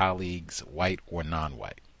with your colleagues, white or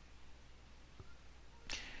non-white.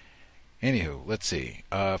 Anywho, let's see.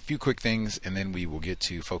 A few quick things, and then we will get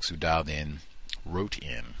to folks who dialed in, wrote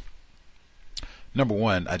in. Number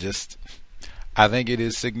one, I think it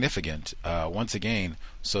is significant. Once again,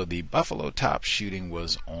 so the Buffalo Top shooting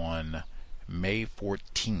was on May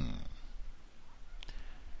 14.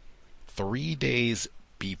 3 days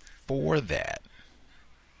before that,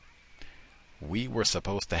 we were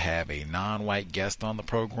supposed to have a non-white guest on the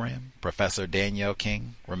program, Professor Danielle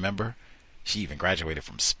King. Remember? She even graduated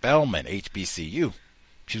from Spelman, HBCU.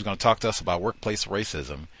 She was going to talk to us about workplace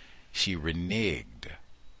racism. She reneged,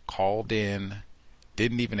 called in,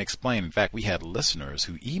 didn't even explain. In fact, we had listeners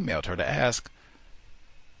who emailed her to ask,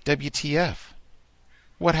 WTF?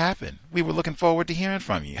 What happened? We were looking forward to hearing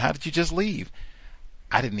from you. How did you just leave?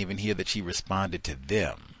 I didn't even hear that she responded to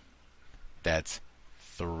them. That's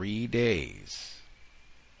 3 days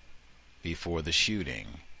before the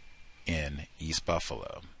shooting in East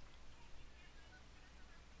Buffalo.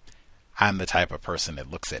 I'm the type of person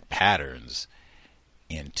that looks at patterns.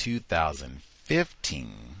 In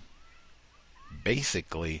 2015,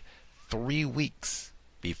 basically 3 weeks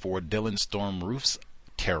before Dylan Storm Roof's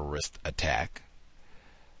terrorist attack,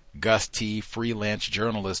 Gus T., freelance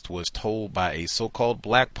journalist, was told by a so-called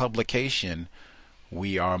black publication,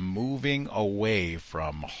 we are moving away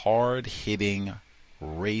from hard-hitting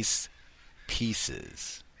race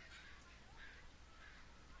pieces.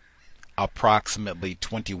 Approximately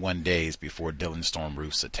 21 days before Dylan Storm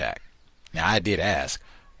Roof's attack. Now, I did ask,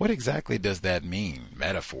 what exactly does that mean?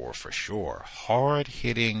 Metaphor for sure.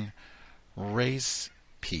 Hard-hitting race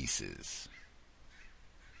pieces.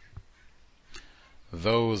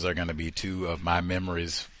 Those are going to be two of my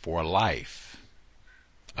memories for life.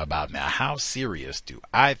 About now, how serious do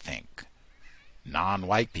I think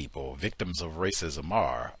non-white people, victims of racism,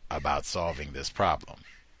 are about solving this problem?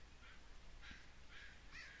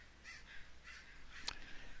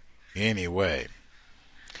 Anyway,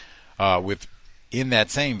 in that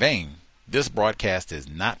same vein, this broadcast is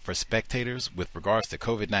not for spectators with regards to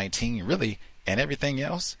COVID-19, really, and everything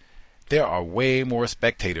else. There are way more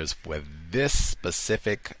spectators for this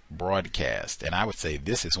specific broadcast, and I would say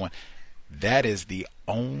this is one. That is the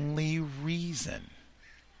only reason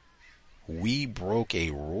we broke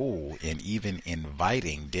a rule in even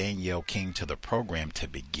inviting Danielle King to the program to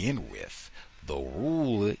begin with. The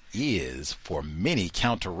rule is, for many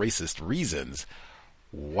counter-racist reasons,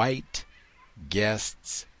 white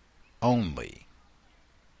guests only.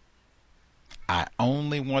 I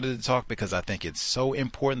only wanted to talk because I think it's so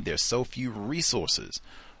important. There's so few resources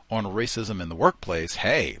on racism in the workplace.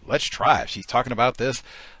 Hey, let's try. If she's talking about this,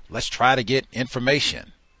 let's try to get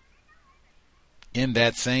information. In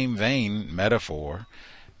that same vein, metaphor,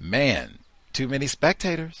 man, too many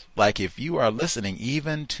spectators. Like, if you are listening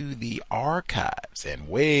even to the archives, and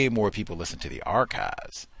way more people listen to the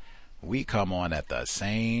archives, we come on at the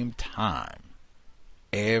same time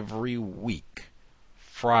every week,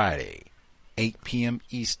 Friday, 8 p.m.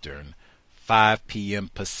 Eastern, 5 p.m.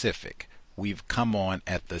 Pacific. We've come on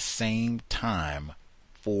at the same time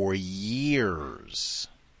for years.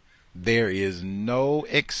 There is no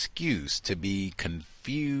excuse to be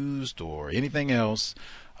confused or anything else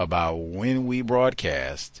about when we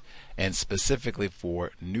broadcast, and specifically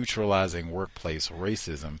for Neutralizing Workplace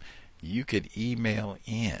Racism, you could email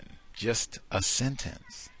in just a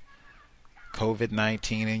sentence.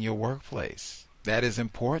 COVID-19 in your workplace. That is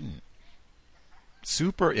important.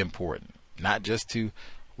 Super important. Not just to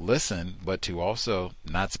listen, but to also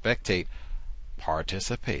not spectate,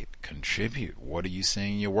 participate, contribute. What are you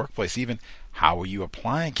seeing in your workplace? Even how are you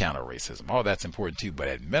applying counter racism? Oh, that's important too. But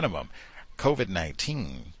at minimum,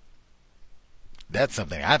 COVID-19, that's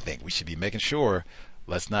something I think we should be making sure.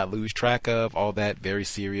 Let's not lose track of all that. Very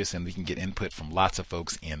serious, and we can get input from lots of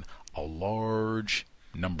folks in a large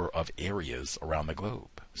number of areas around the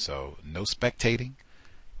globe. So no spectating.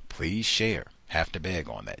 Please share. Have to beg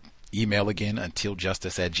on that. Email again,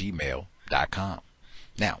 untiljustice@gmail.com.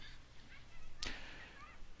 Now,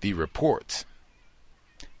 the reports.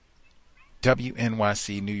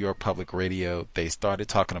 WNYC, New York Public Radio, they started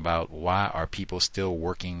talking about why are people still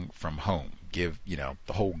working from home. Give,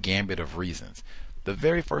 the whole gambit of reasons. The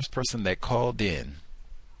very first person that called in,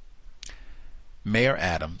 Mayor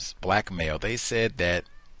Adams, black male, they said that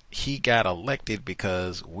he got elected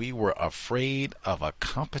because we were afraid of a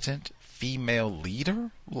competent female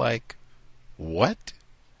leader? Like, what?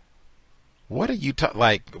 What are you talking,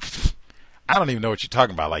 like, I don't even know what you're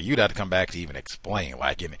talking about. Like, you'd have to come back to even explain,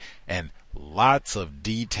 like, and lots of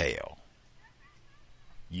detail.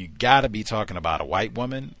 You gotta be talking about a white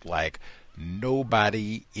woman. Like,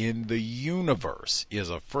 nobody in the universe is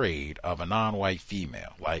afraid of a non-white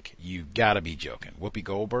female. Like, you gotta be joking. Whoopi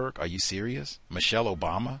Goldberg, are you serious? Michelle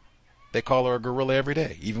Obama, they call her a gorilla every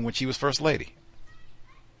day, even when she was first lady.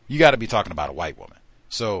 You gotta be talking about a white woman.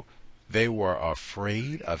 So they were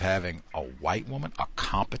afraid of having a white woman, a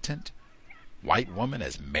competent white woman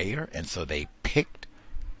as mayor, and so they picked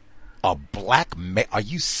a black mayor. Are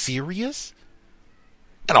you serious?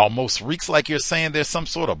 It almost reeks like you're saying there's some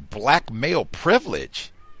sort of black male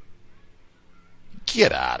privilege.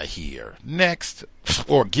 Get out of here. Next.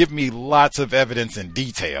 Or give me lots of evidence in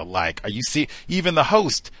detail. Like, are you see? Even the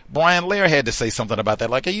host, Brian Lair, had to say something about that.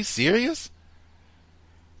 Like, are you serious?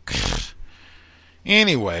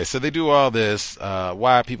 Anyway, so they do all this.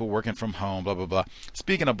 Why are people working from home? Blah, blah, blah.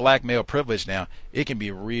 Speaking of black male privilege now, it can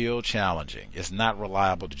be real challenging. It's not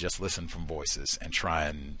reliable to just listen from voices and try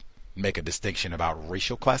and make a distinction about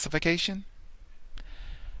racial classification.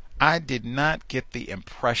 I did not get the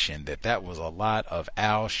impression that that was a lot of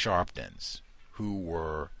Al Sharptons who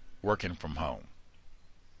were working from home.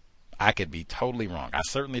 I could be totally wrong. I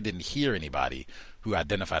certainly didn't hear anybody who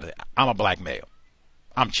identified as, I'm a black male.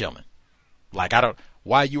 I'm chilling. Like,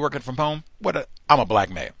 why are you working from home? I'm a black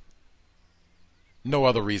male. No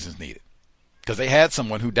other reasons needed. Because they had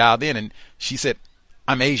someone who dialed in and she said,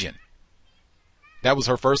 I'm Asian. That was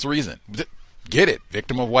her first reason. Get it.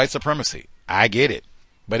 Victim of white supremacy. I get it.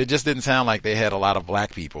 But it just didn't sound like they had a lot of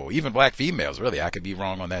black people, even black females, really. I could be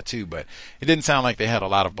wrong on that too, but it didn't sound like they had a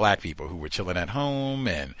lot of black people who were chilling at home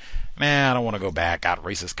and, man, I don't want to go back, got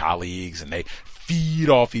racist colleagues, and they feed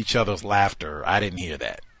off each other's laughter. I didn't hear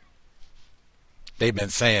that. They've been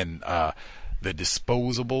saying the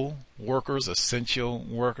disposable workers, essential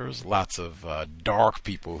workers, lots of dark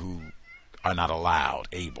people who are not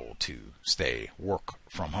able to work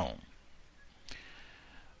from home.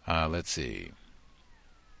 Let's see.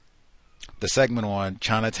 The segment on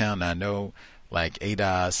Chinatown, now I know like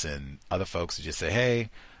ADOS and other folks just say, hey,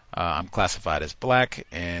 I'm classified as black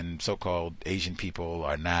and so-called Asian people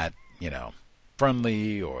are not,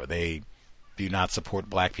 friendly, or they do not support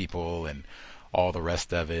black people and all the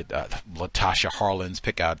rest of it. Latasha Harlins,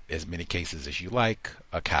 pick out as many cases as you like.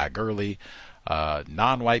 Akai Gurley.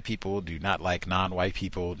 Non-white people do not like non-white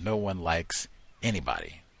people. No one likes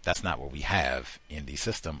anybody. That's not what we have in the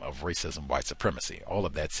system of racism, white supremacy. All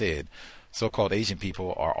of that said, so-called Asian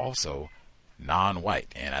people are also non-white.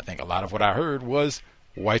 And I think a lot of what I heard was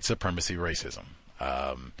white supremacy racism.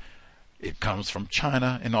 It comes from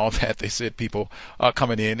China and all that. They said people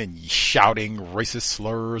coming in and shouting racist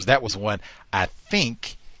slurs. That was one. I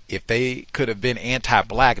think if they could have been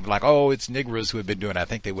anti-black and be like, oh, it's Negroes who have been doing it, I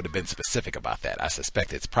think they would have been specific about that. I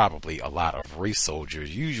suspect it's probably a lot of race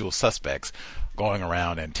soldiers, usual suspects, going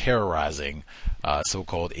around and terrorizing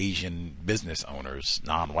so-called Asian business owners,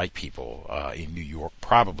 non-white people in New York,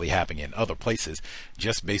 probably happening in other places,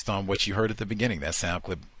 just based on what you heard at the beginning. That sound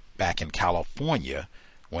clip back in California,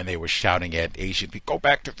 when they were shouting at Asian people, go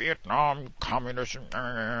back to Vietnam, communism,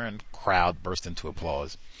 and crowd burst into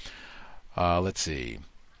applause. Let's see.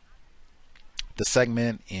 The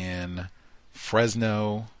segment in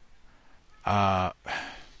Fresno, I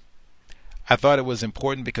thought it was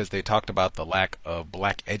important because they talked about the lack of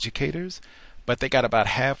black educators, but they got about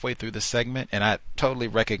halfway through the segment, and I totally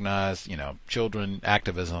recognize, children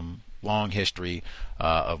activism, long history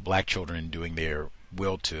of black children doing their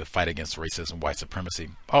will to fight against racism, white supremacy.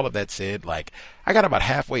 All of that said, I got about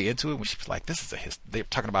halfway into it when she was like, they're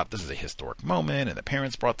talking about this is a historic moment, and the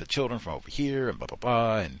parents brought the children from over here, and blah, blah,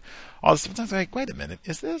 blah, and all this. Sometimes I'm like, wait a minute,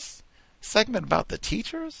 is this segment about the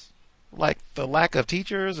teachers? Like the lack of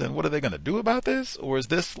teachers, and what are they going to do about this? Or is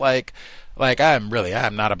this like I'm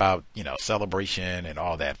not about, celebration and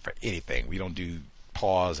all that for anything. We don't do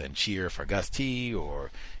pause and cheer for Gus T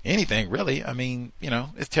or anything really. I mean,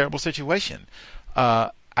 it's a terrible situation.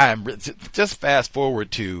 Just fast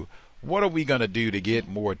forward to what are we going to do to get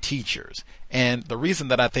more teachers? And the reason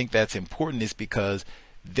that I think that's important is because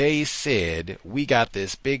they said we got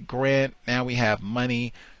this big grant. Now we have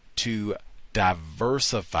money to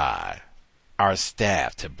diversify our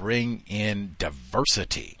staff, to bring in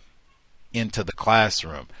diversity into the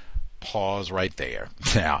classroom. Pause right there.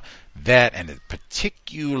 Now, that, and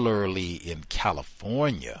particularly in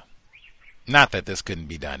California, not that this couldn't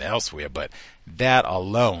be done elsewhere, but that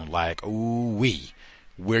alone,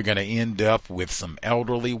 we're going to end up with some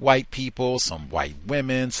elderly white people, some white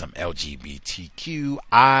women, some LGBTQI,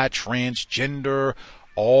 transgender,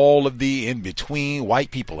 all of the in between,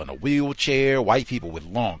 white people in a wheelchair, white people with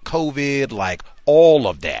long COVID, all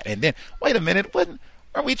of that. And then, wait a minute,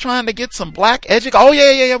 are we trying to get some black educators? Oh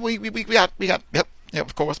yeah, we got, yep,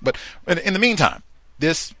 of course. But in the meantime,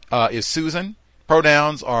 this is Susan.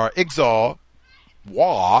 Pronouns are exalt,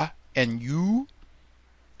 wa, and you,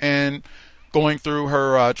 and going through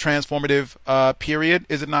her transformative period.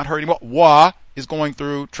 Is it not her anymore? Wa is going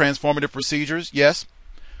through transformative procedures. Yes.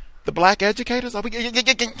 The black educators, got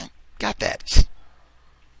that.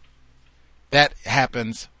 That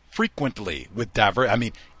happens frequently with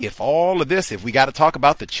if we got to talk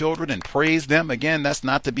about the children and praise them, again, that's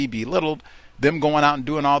not to be belittled. Them going out and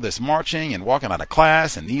doing all this marching and walking out of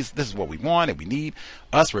class, and this is what we want, and we need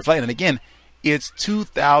us reflecting. And again, it's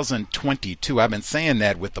 2022. I've been saying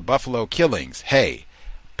that with the Buffalo killings. Hey,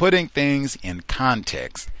 putting things in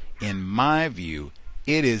context, in my view,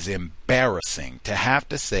 it is embarrassing to have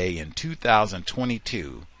to say in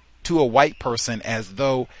 2022 to a white person as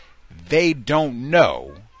though they don't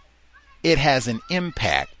know it has an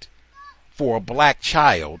impact for a black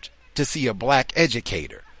child to see a black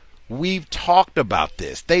educator. We've talked about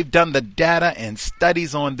this. They've done the data and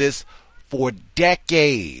studies on this for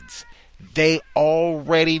decades. They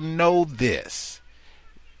already know this.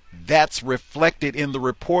 That's reflected in the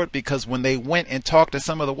report because when they went and talked to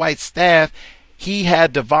some of the white staff, he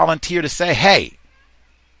had to volunteer to say, hey,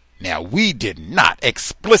 now we did not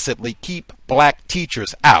explicitly keep black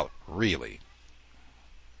teachers out. Really?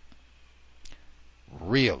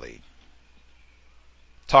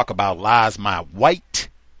 Talk about lies. My white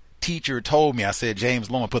teacher told me. I said James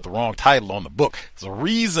Lowen put the wrong title on the book. There's a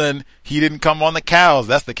reason he didn't come on the cows.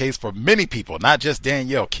 That's the case for many people, not just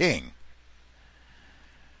Danielle King.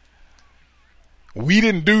 We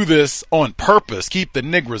didn't do this on purpose, keep the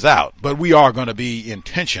niggers out, but we are going to be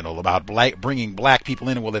intentional about bringing black people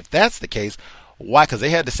in. Well, if that's the case, why? Because they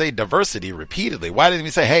had to say diversity repeatedly. Why didn't we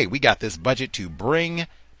say, hey, we got this budget to bring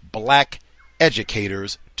black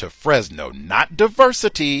educators to Fresno? Not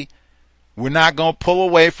diversity. We're not going to pull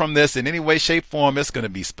away from this in any way, shape, form. It's going to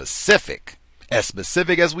be specific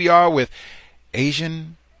as we are with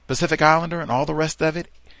Asian Pacific Islander and all the rest of it.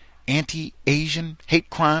 Anti-Asian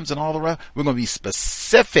hate crimes and all the rest. We're going to be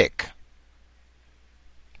specific.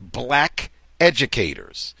 Black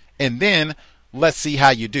educators. And then let's see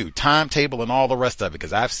how you do. Timetable and all the rest of it.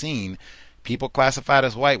 Because I've seen people classified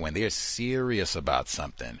as white when they're serious about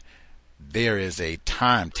something. There is a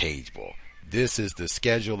timetable. This is the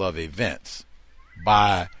schedule of events.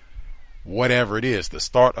 By whatever it is, the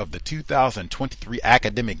start of the 2023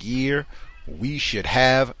 academic year, we should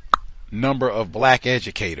have number of black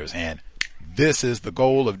educators, and this is the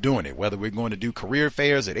goal of doing it, whether we're going to do career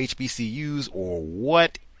fairs at HBCUs or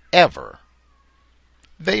whatever.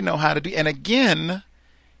 They know how to do. And again,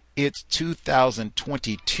 it's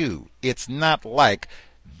 2022. It's not like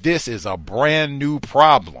this is a brand new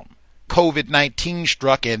problem. COVID-19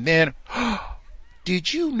 struck, and then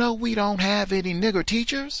did you know we don't have any nigger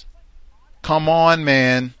teachers? Come on,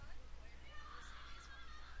 man.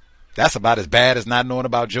 That's about as bad as not knowing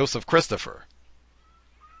about Joseph Christopher.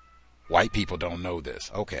 White people don't know this.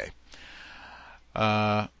 Okay.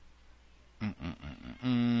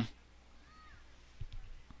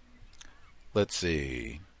 Let's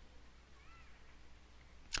see.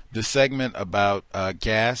 The segment about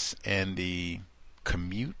gas and the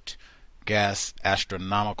commute. Gas,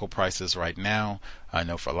 astronomical prices right now. I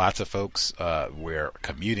know for lots of folks where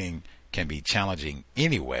commuting can be challenging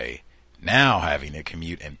anyway, now having to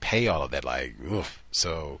commute and pay all of that, like, oof.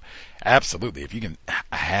 So absolutely, if you can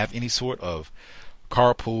have any sort of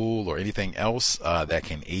carpool or anything else that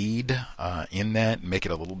can aid in that, make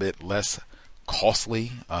it a little bit less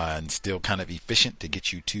costly and still kind of efficient to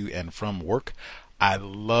get you to and from work. I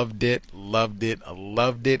loved it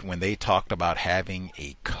when they talked about having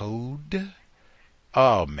a code.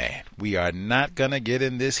 Oh man, we are not gonna get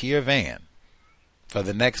in this here van for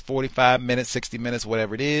the next 45 minutes, 60 minutes,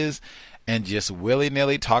 whatever it is, and just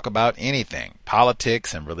willy-nilly talk about anything,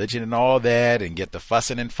 politics and religion and all that, and get to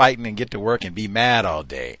fussing and fighting and get to work and be mad all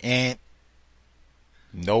day. And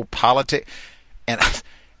no politics. And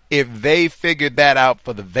if they figured that out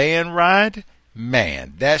for the van ride,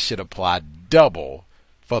 man, that should apply double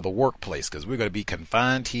for the workplace, because we're going to be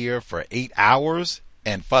confined here for 8 hours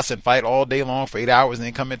and fuss and fight all day long for 8 hours and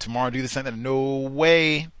then come in tomorrow and do the same thing. No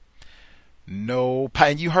way. No.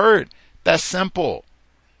 And you heard, that's simple.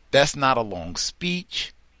 That's not a long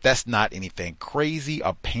speech. That's not anything crazy.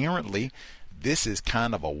 Apparently, this is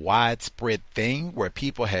kind of a widespread thing where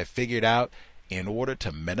people have figured out, in order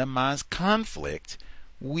to minimize conflict,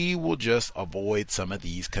 we will just avoid some of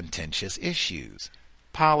these contentious issues.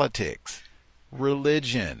 Politics,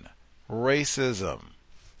 religion, racism.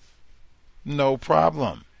 No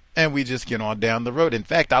problem. And we just get on down the road. In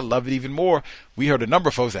fact, I love it even more. We heard a number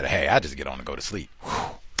of folks that, hey, I just get on and go to sleep.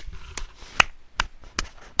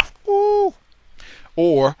 Woo.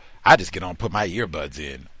 Or I just get on and put my earbuds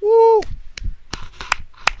in. Woo.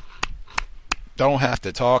 Don't have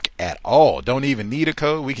to talk at all. Don't even need a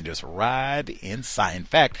code. We can just ride inside. In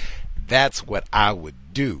fact, that's what I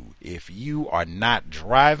would do. If you are not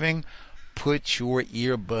driving, put your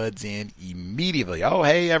earbuds in immediately. Oh,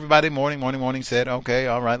 hey, everybody, morning said, okay,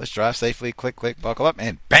 all right, let's drive safely. Click, click, buckle up,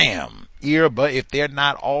 and bam, earbud, if they're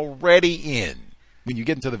not already in when you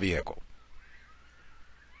get into the vehicle.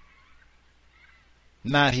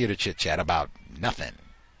 Not here to chit-chat about nothing.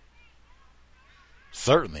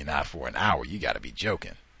 Certainly not for an hour. You got to be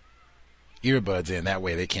joking. Earbuds in, that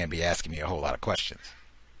way they can't be asking me a whole lot of questions.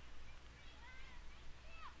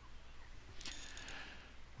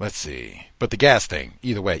 Let's see. But the gas thing,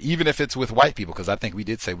 either way, even if it's with white people, because I think we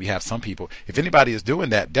did say we have some people. If anybody is doing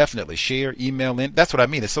that, definitely share, email in. That's what I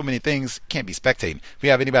mean. There's so many things, can't be spectating. If we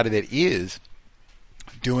have anybody that is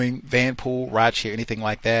doing van pool, ride share, anything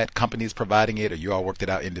like that, companies providing it, or you all worked it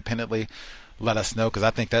out independently, let us know, because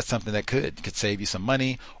I think that's something that could save you some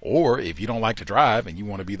money. Or if you don't like to drive and you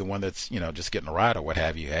want to be the one that's, just getting a ride or what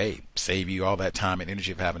have you, hey, save you all that time and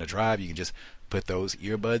energy of having to drive. You can just put those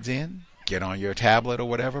earbuds in, get on your tablet or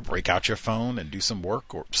whatever, break out your phone and do some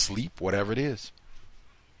work or sleep, whatever it is.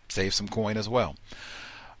 Save some coin as well.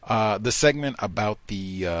 The segment about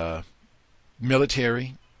the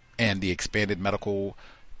military and the expanded medical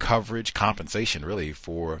coverage, compensation really,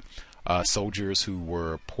 for soldiers who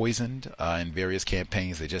were poisoned in various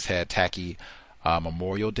campaigns. They just had tacky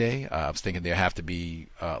Memorial Day. I was thinking there have to be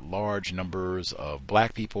large numbers of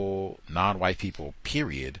black people, non-white people,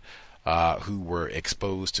 period, who were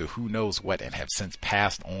exposed to who knows what and have since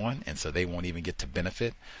passed on, and so they won't even get to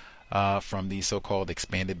benefit from these so-called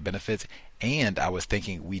expanded benefits. And I was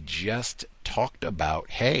thinking, we just talked about,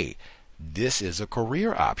 hey, this is a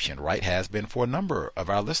career option, right? Has been for a number of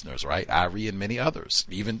our listeners, right? Irie and many others,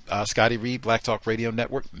 even Scotty Reed, Black Talk Radio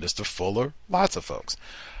Network, Mr. Fuller, lots of folks.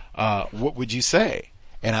 What would you say?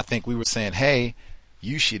 And I think we were saying, hey,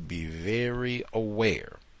 you should be very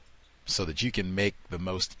aware so that you can make the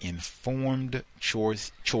most informed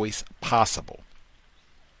choice possible.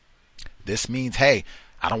 This means, hey,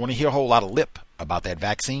 I don't want to hear a whole lot of lip about that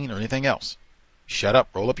vaccine or anything else. Shut up,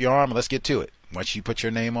 roll up your arm, and let's get to it. Once you put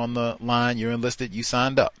your name on the line, you're enlisted, you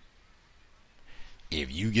signed up. If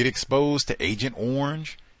you get exposed to Agent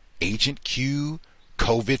Orange, Agent Q,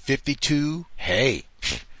 COVID-52, hey,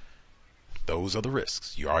 those are the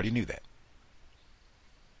risks. You already knew that.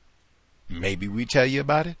 Maybe we tell you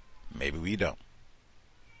about it. Maybe we don't.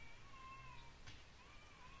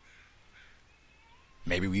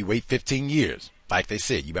 Maybe we wait 15 years. Like they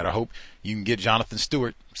said, you better hope you can get Jonathan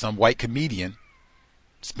Stewart, some white comedian,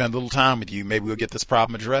 spend a little time with you. Maybe we'll get this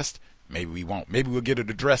problem addressed. Maybe we won't. Maybe we'll get it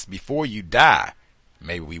addressed before you die.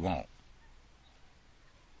 Maybe we won't.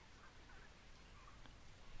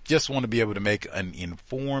 Just want to be able to make an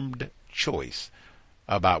informed choice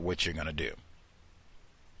about what you're going to do.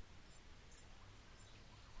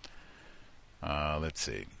 Let's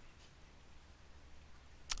see.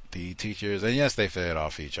 The teachers, and yes, they fed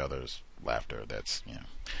off each other's laughter. That's,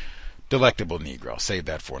 delectable Negro. Save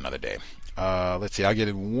that for another day. Let's see. I'll get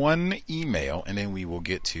in one email, and then we will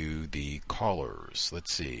get to the callers.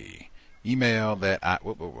 Let's see. Email that I...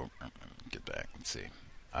 Get back. Let's see.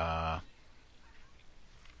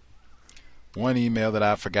 One email that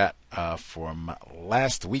I forgot from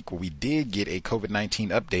last week, where we did get a COVID-19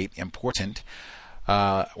 update. Important.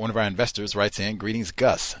 One of our investors writes in, greetings,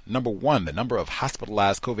 Gus. Number one, the number of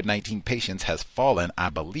hospitalized COVID-19 patients has fallen, I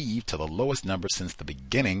believe, to the lowest number since the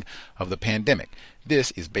beginning of the pandemic.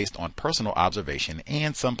 This is based on personal observation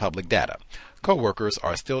and some public data. Coworkers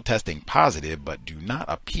are still testing positive, but do not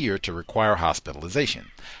appear to require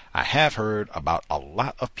hospitalization. I have heard about a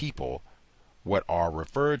lot of people what are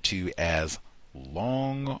referred to as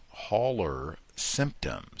long hauler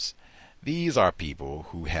symptoms. These are people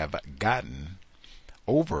who have gotten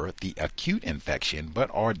over the acute infection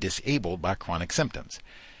but are disabled by chronic symptoms.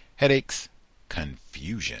 Headaches,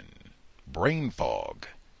 confusion, brain fog,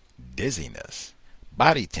 dizziness,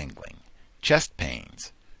 body tingling, chest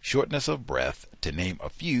pains, shortness of breath, to name a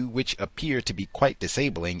few, which appear to be quite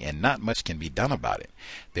disabling and not much can be done about it.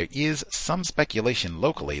 There is some speculation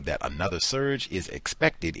locally that another surge is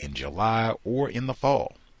expected in July or in the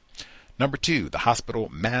fall. Number two, the hospital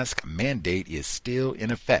mask mandate is still in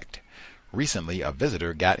effect. Recently, a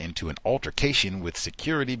visitor got into an altercation with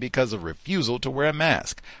security because of refusal to wear a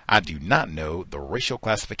mask. I do not know the racial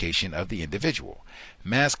classification of the individual.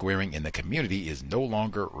 Mask wearing in the community is no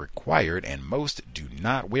longer required, and most do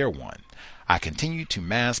not wear one. I continue to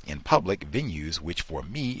mask in public venues, which for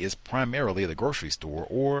me is primarily the grocery store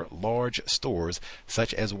or large stores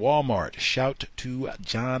such as Walmart. Shout to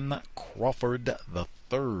John Crawford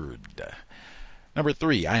III. Number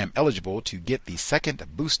three, I am eligible to get the second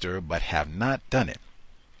booster but have not done it.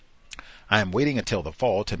 I am waiting until the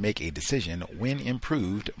fall to make a decision when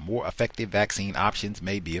improved, more effective vaccine options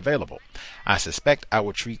may be available. I suspect I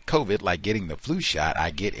will treat COVID like getting the flu shot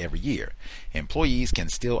I get every year. Employees can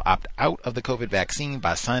still opt out of the COVID vaccine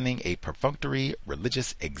by signing a perfunctory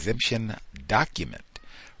religious exemption document.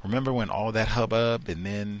 Remember when all that hubbub and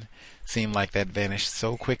then seemed like that vanished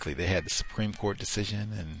so quickly? They had the Supreme Court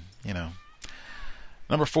decision and,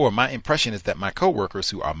 Number four, my impression is that my coworkers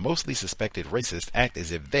who are mostly suspected racist act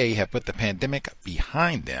as if they have put the pandemic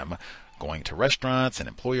behind them, going to restaurants and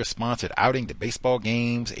employer-sponsored outing to baseball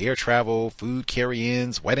games, air travel, food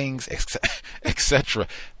carry-ins, weddings, etc.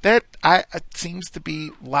 That seems to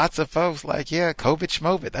be lots of folks like, yeah, COVID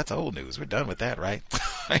schmovid, that's old news. We're done with that, right?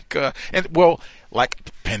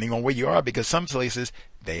 Depending on where you are, because some places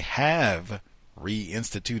they have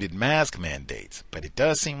reinstituted mask mandates, but it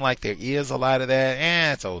does seem like there is a lot of that.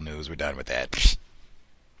 It's old news. We're done with that.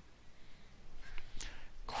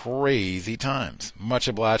 Crazy times. Much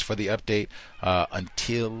obliged for the update.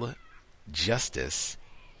 Until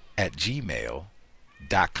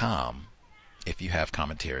justice@gmail.com if you have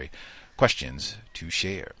commentary, questions to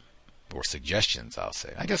share, or suggestions, I'll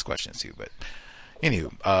say. I guess questions too, but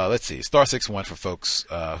anywho, let's see. *61 for folks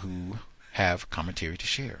who have commentary to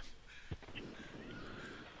share.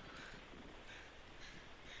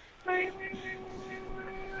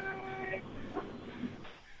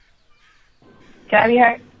 Can I be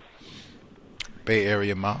heard? Bay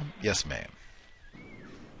Area Mom? Yes, ma'am.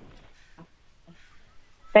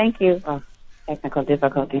 Thank you. Technical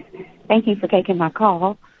difficulties. Thank you for taking my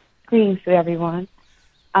call. Greetings to everyone.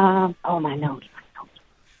 My notes.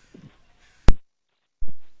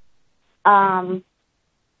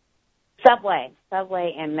 Subway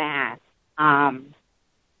and Mass.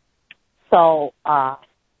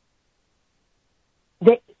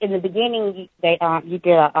 In the beginning, you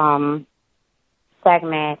did a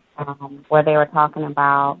segment where they were talking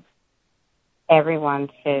about everyone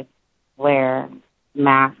should wear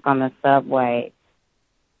masks on the subway,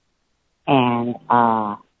 and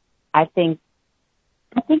I think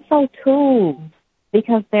so too,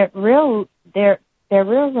 because they're real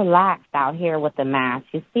relaxed out here with the masks.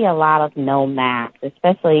 You see a lot of no masks,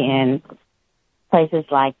 especially in places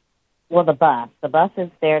like the bus. The buses,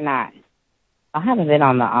 they're not. I haven't been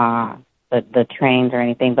on the trains or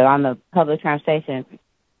anything, but on the public transportation,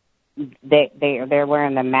 they're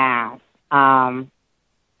wearing the mask.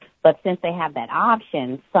 But since they have that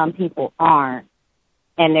option, some people aren't,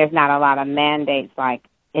 and there's not a lot of mandates like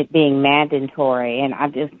it being mandatory. And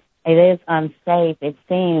it is unsafe, it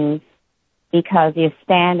seems, because you're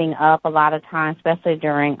standing up a lot of times, especially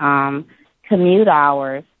during commute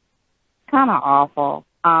hours. Kind of awful.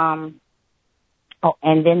 And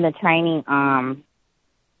then the training for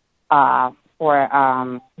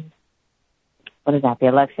the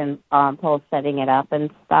election polls, setting it up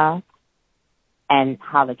and stuff. and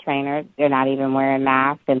how the trainers, they're not even wearing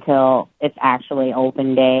masks until it's actually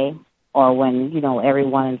open day or when,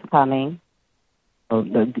 everyone is coming, or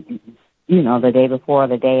the day before,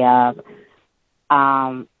 the day of.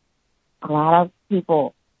 A lot of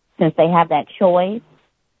people, since they have that choice,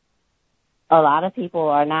 a lot of people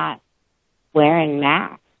are not wearing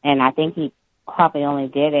masks. And I think he probably only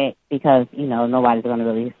did it because, nobody's going to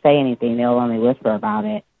really say anything. They'll only whisper about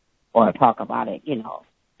it or talk about it, in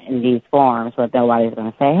these forums, but nobody's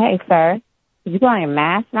going to say, hey, sir, if you're wearing a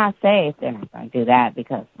mask, not safe. They're not going to do that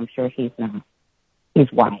because I'm sure he's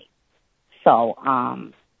white. So, I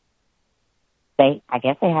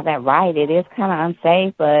guess they have that right. It is kind of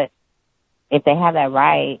unsafe, but if they have that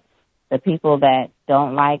right, the people that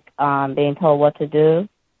don't like being told what to do,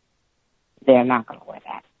 they're not going to wear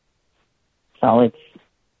that. So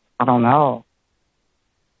I don't know.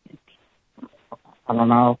 I don't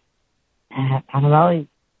know. They're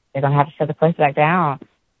going to have to shut the place back down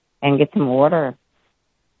and get some order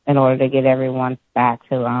in order to get everyone back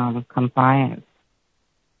to compliance.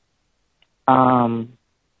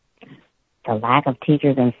 The lack of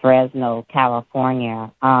teachers in Fresno,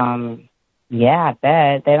 California. Yeah, I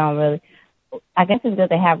bet. They don't really. I guess it's good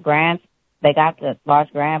they have grants. They got the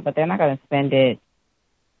large grant, but they're not going to spend it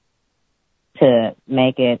to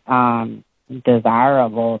make it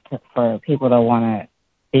desirable for people to want to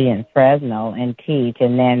be in Fresno and teach.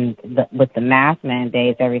 And then with the mask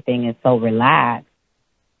mandates, everything is so relaxed.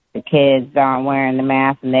 The kids aren't wearing the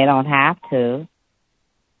mask and they don't have to.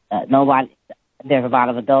 There's a lot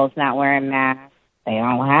of adults not wearing masks. They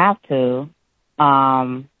don't have to.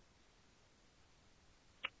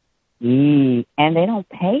 And they don't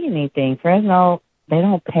pay anything. Fresno, they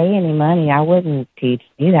don't pay any money. I wouldn't teach.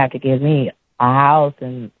 You'd have to give me a house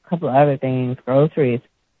and a couple of other things, groceries,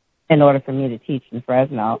 in order for me to teach in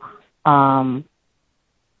Fresno. And,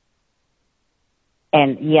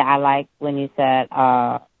 yeah, I like when you said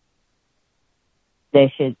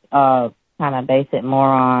they should kind of base it more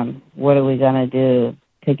on what are we going to do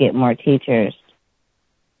to get more teachers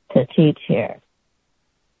to teach here.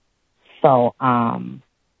 So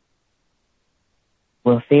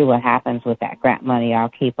we'll see what happens with that grant money. I'll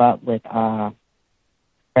keep up with Fresno.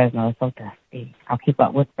 It's so dusty. I'll keep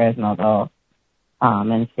up with Fresno, though,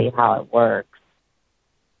 and see how it works.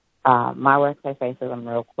 My workplace racism,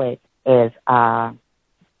 real quick, is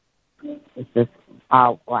it's just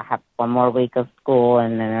I have one more week of school,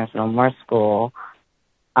 and then there's no more school.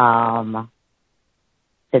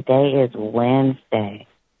 Today is Wednesday.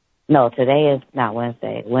 No, today is not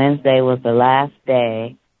Wednesday. Wednesday was the last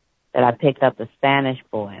day that I picked up the Spanish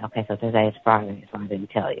boy. Okay, so today is Friday, so I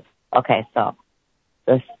didn't tell you. Okay, so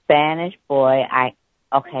the Spanish boy, I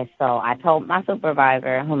told my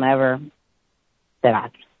supervisor, whomever that I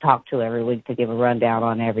talk to every week, to give a rundown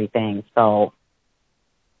on everything. So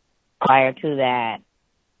prior to that,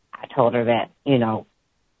 I told her that,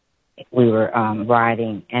 we were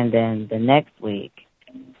riding. And then the next week,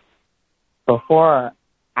 before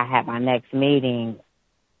I had my next meeting,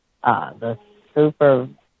 the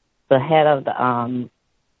head of the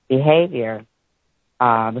behavior,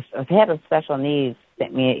 the head of special needs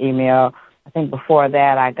sent me an email. I think before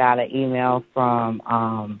that I got an email from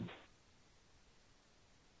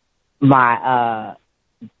the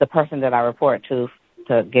person that I report to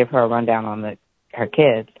give her a rundown on her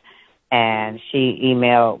kids. And she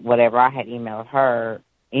emailed whatever I had emailed her.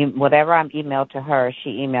 Whatever I emailed to her, she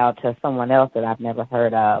emailed to someone else that I've never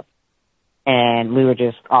heard of. And we were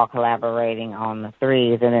just all collaborating on the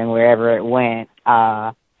threes, and then wherever it went,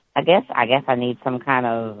 I guess I need some kind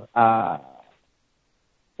of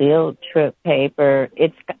field trip paper.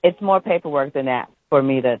 It's more paperwork than that for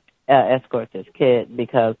me to escort this kid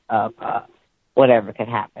because of whatever could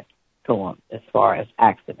happen to him as far as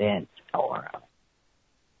accidents or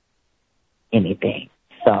anything.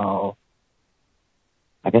 So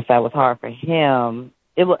I guess that was hard for him.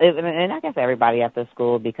 And I guess everybody at the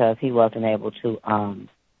school, because he wasn't able to,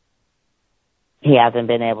 he hasn't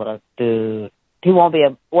been able to he won't be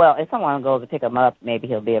if someone goes to pick him up, maybe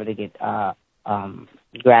he'll be able to get,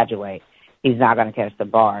 graduate. He's not going to catch the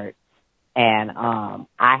BART. And, I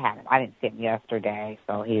didn't see him yesterday,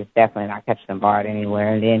 so he's definitely not catching the BART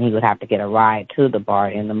anywhere. And then he would have to get a ride to the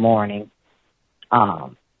BART in the morning.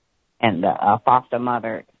 And the foster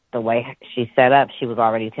mother, the way she set up, she was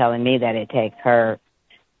already telling me that it takes her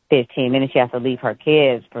 15 minutes. She has to leave her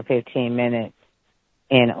kids for 15 minutes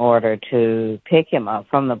in order to pick him up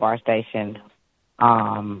from the BART station,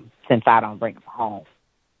 since I don't bring him home.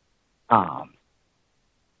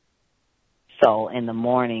 So in the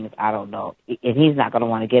mornings, I don't know. And he's not going to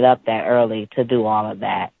want to get up that early to do all of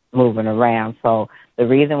that. moving around. So the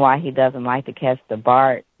reason why he doesn't like to catch the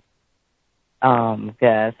BART,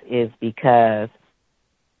 Gus, is because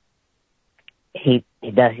he's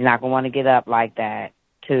not going to want to get up like that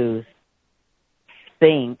to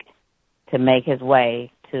think to make his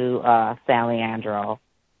way to San Leandro.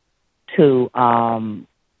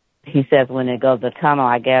 He says when it goes the tunnel,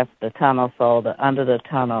 I guess the tunnel, so under the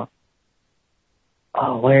tunnel.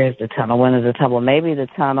 Oh, where is the tunnel? When is the tunnel? Maybe the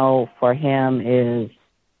tunnel for him is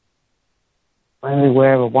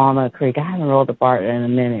where Walnut Creek. I haven't rolled the BART in a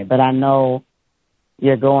minute, but I know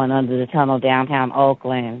you're going under the tunnel downtown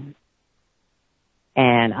Oakland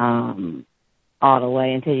and all the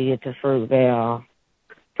way until you get to Fruitvale.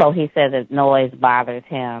 So he says that noise bothers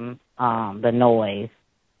him, the noise.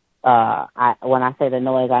 When I say the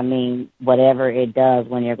noise, I mean whatever it does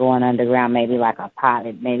when you're going underground, maybe like a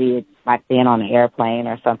pilot, maybe it's like being on an airplane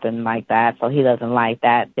or something like that. So he doesn't like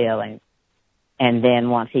that feeling. And then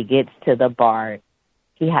once he gets to the BART,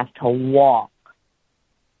 he has to walk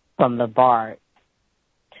from the BART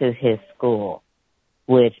to his school,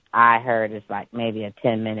 which I heard is like maybe a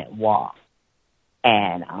 10-minute walk.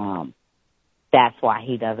 And that's why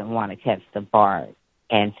he doesn't want to catch the BART.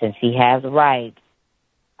 And since he has rights,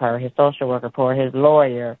 per his social worker, per his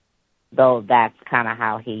lawyer, though that's kind of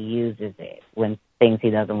how he uses it when things he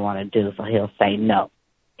doesn't want to do, so he'll say no.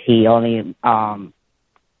 He only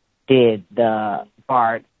did the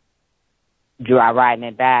BART, riding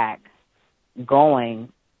it back, going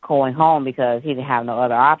home because he didn't have no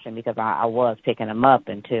other option because I was picking him up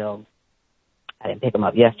until I didn't pick him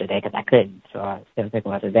up yesterday because I couldn't, so I couldn't pick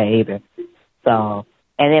him up today either. So,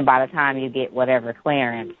 and then by the time you get whatever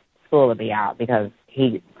clearance, school will be out because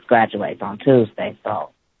he graduates on Tuesday,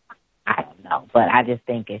 so I don't know. But I just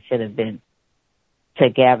think it should have been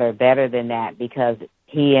together better than that because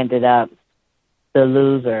he ended up the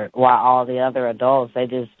loser while all the other adults, they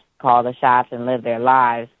just call the shots and live their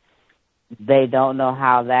lives. They don't know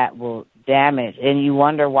how that will damage. And you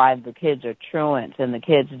wonder why the kids are truants and the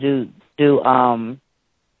kids do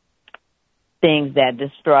things that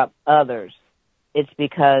disrupt others. It's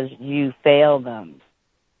because you fail them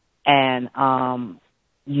and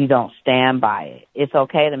you don't stand by it. It's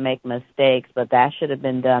okay to make mistakes, but that should have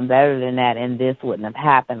been done better than that, and this wouldn't have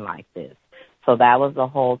happened like this. So that was the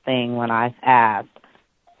whole thing when I asked,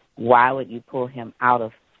 why would you pull him out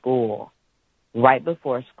of school right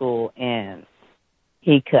before school ends?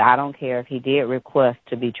 I don't care if he did request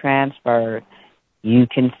to be transferred. You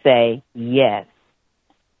can say, yes,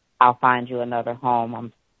 I'll find you another home.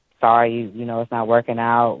 I'm sorry, it's not working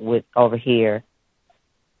out over here.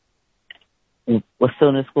 As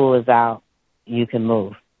soon as school is out, you can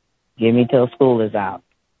move. Give me till school is out.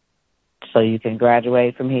 So you can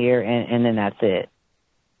graduate from here, and then that's it.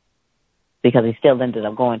 Because he still ended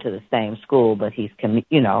up going to the same school, but he's,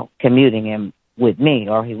 commuting him with me,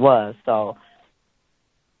 or he was. So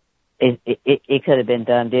it could have been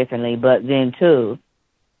done differently. But then, too,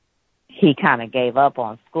 he kind of gave up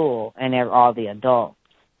on school and all the adults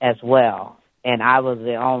as well. And I was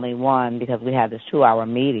the only one because we had this 2-hour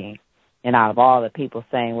meeting. And out of all the people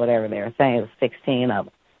saying whatever they were saying, it was 16 of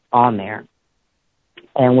them on there.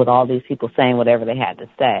 And with all these people saying whatever they had to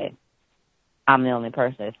say, I'm the only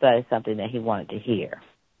person that said something that he wanted to hear.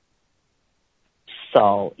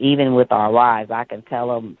 So even with our wives, I can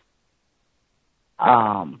tell him,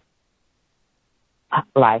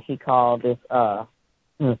 like he called this, I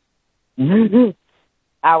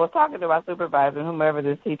was talking to my supervisor, whomever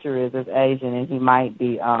this teacher is Asian, and he might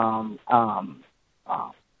be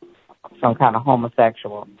some kind of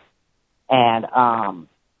homosexual. And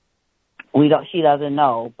she doesn't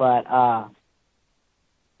know, but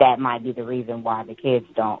that might be the reason why the kids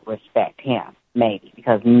don't respect him, maybe,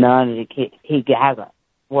 because none of the kids,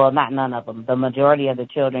 not none of them, the majority of the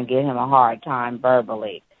children give him a hard time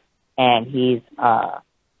verbally, and he's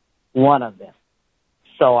one of them.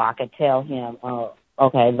 So I could tell him,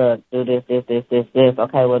 okay, look, do this.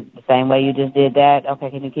 Okay, well, the same way you just did that, okay,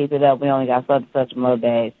 can you keep it up? We only got such more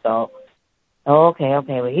days, so, okay,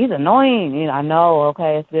 well, he's annoying, I know,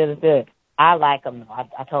 okay, it's good. I like him, though.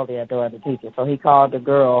 I totally adore the teacher. So he called the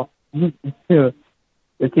girl. The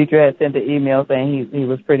teacher had sent the email saying he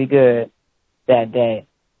was pretty good that day.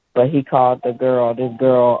 But he called this girl,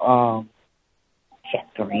 she has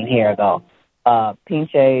green hair, though,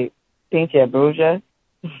 Pinche Bruja.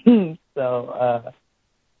 So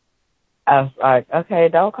I was like,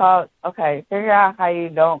 figure out how you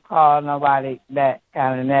don't call nobody that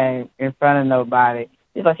kind of name in front of nobody.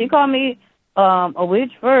 She's like, she called me a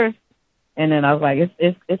witch first. And then I was like,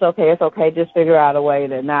 it's okay. Just figure out a way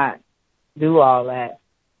to not do all that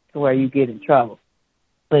to where you get in trouble,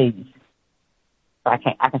 please. So I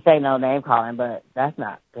can say no name calling, but that's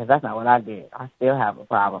not what I did. I still have a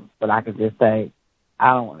problem, but I could just say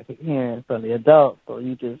I don't want to keep hearing from the adults, so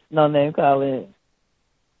you just no name calling,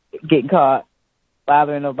 getting caught,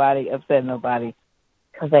 bothering nobody, upsetting nobody,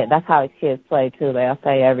 because that's how the kids play too. They'll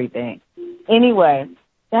say everything. Anyway,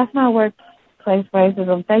 that's my workplace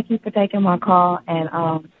racism. Thank you for taking my call, and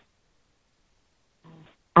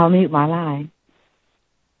I'll mute my line.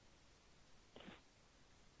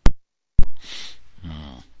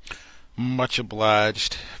 Much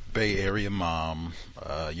obliged, Bay Area mom.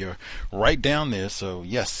 You're right down there, so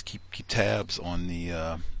yes, keep tabs on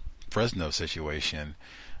the Fresno situation.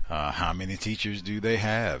 How many teachers do they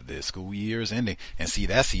have? The school year is ending, and see,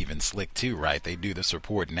 that's even slick too, right? They do this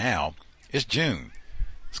report now. It's June.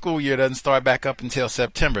 School year doesn't start back up until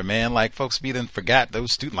September, man. Like, folks be then forgot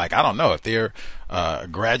those students. Like, I don't know if they're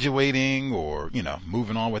graduating or,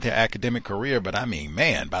 moving on with their academic career, but I mean,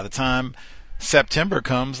 man, by the time September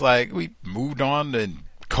comes, like, we moved on and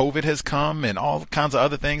COVID has come and all kinds of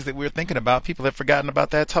other things that we were thinking about. People have forgotten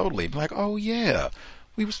about that totally. Like, oh yeah,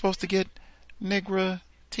 we were supposed to get Negro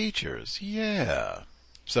teachers. Yeah.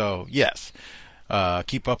 So yes,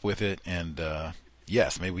 keep up with it. And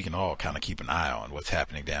yes, maybe we can all kind of keep an eye on what's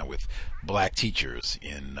happening down with black teachers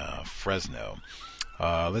in Fresno.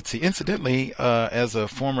 Let's see. Incidentally, as a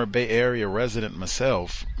former Bay Area resident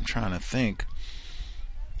myself, I'm trying to think.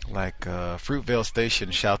 Like Fruitvale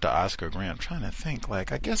Station, shout to Oscar Grant. I'm trying to think.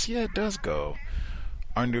 Like, I guess, yeah, it does go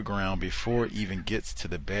underground before it even gets to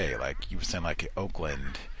the Bay. Like you were saying, like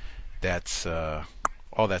Oakland, that's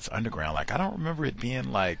all that's underground. Like, I don't remember it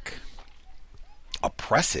being like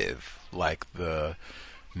oppressive, like the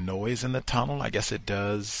noise in the tunnel. I guess it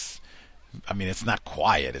does. I mean, it's not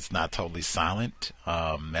quiet. It's not totally silent.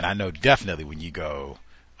 And I know definitely when you go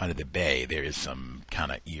under the Bay, there is some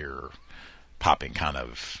kind of ear popping kind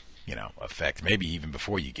of, effect, maybe even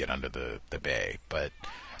before you get under the Bay. But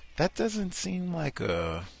that doesn't seem like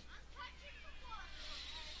a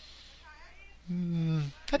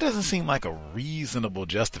reasonable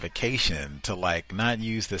justification to like not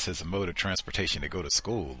use this as a mode of transportation to go to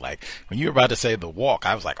school. Like when you were about to say the walk,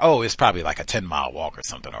 I was like, oh, it's probably like a 10-mile walk or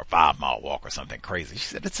something, or a 5-mile walk or something crazy. She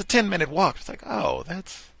said it's a 10-minute walk. It's like, oh,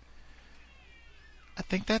 I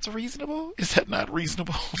think that's reasonable. Is that not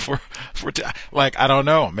reasonable for like, I don't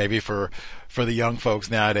know, maybe for the young folks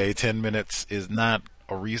nowadays, 10 minutes is not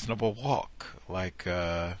a reasonable walk. Like,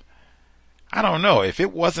 I don't know, if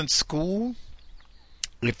it wasn't school,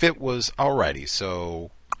 if it was, alrighty, so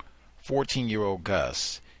 14-year-old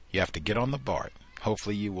Gus, you have to get on the BART.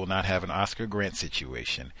 Hopefully you will not have an Oscar Grant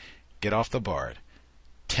situation. Get off the BART,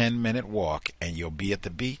 10-minute walk, and you'll be at the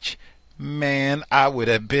beach. Man, I would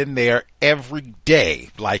have been there every day.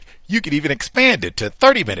 Like, you could even expand it to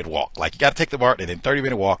 30-minute walk. Like, you got to take the BART and then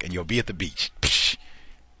 30-minute walk and you'll be at the beach. Psh,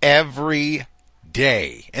 every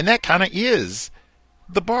day. And that kind of is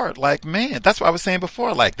the BART. Like, man, that's what I was saying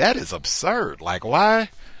before. Like, that is absurd. Like,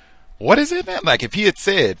 why? What is it, man? Like, if he had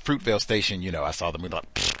said Fruitvale Station, I saw the movie,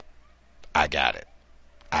 like, I got it.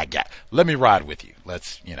 Let me ride with you.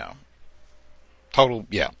 Let's, total,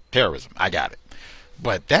 terrorism. I got it.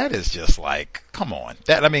 But that is just like, come on.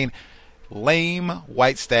 Lame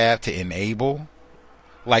white staff to enable,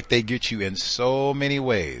 like they get you in so many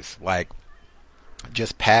ways. Like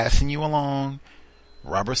just passing you along,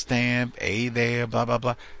 rubber stamp, A there, blah, blah,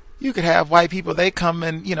 blah. You could have white people, they come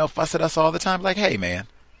and, fuss at us all the time. Like, hey, man,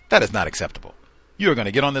 that is not acceptable. You're going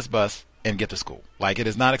to get on this bus and get to school. Like, it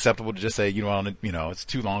is not acceptable to just say, it's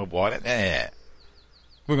too long of walk. We're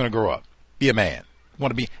going to grow up. Be a man.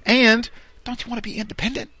 And don't you want to be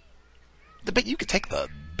independent? You could take the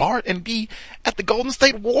BART and be at the Golden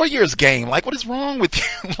State Warriors game. Like, what is wrong with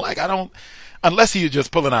you? Like, unless he's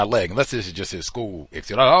just pulling our leg, unless this is just his school.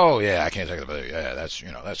 Oh, yeah, I can't take it. Yeah,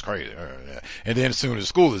 that's crazy. Yeah. And then as soon as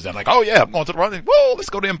school is done, like, oh, yeah, I'm going to the run. Whoa, let's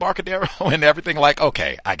go to Embarcadero and everything. Like,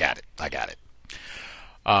 okay, I got it.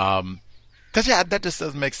 Because, that just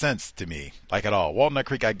doesn't make sense to me, like, at all. Walnut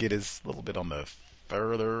Creek, I get, is a little bit on the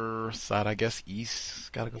further side, I guess,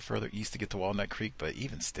 east. Got to go further east to get to Walnut Creek, but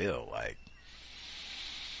even still, like,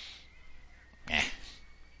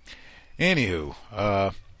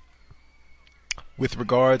 Anywho, with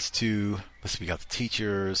regards to, we got the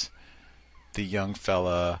teachers, the young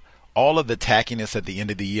fella, all of the tackiness at the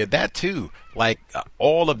end of the year, that too, like,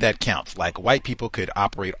 all of that counts. Like, white people could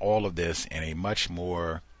operate all of this in a much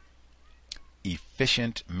more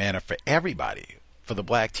efficient manner for everybody. For the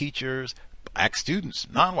black teachers, black students,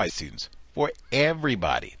 non-white students, for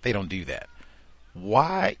everybody. They don't do that.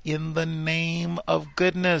 Why in the name of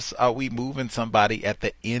goodness are we moving somebody at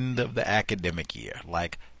the end of the academic year?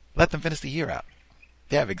 Like, let them finish the year out.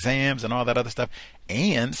 They have exams and all that other stuff.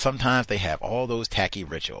 And sometimes they have all those tacky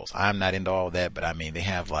rituals. I'm not into all that, but I mean, they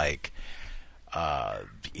have like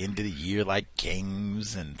end of the year like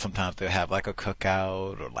games, and sometimes they'll have like a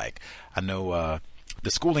cookout, or like I know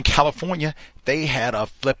the school in California, they had a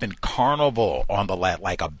flipping carnival on the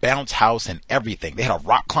like a bounce house and everything. They had a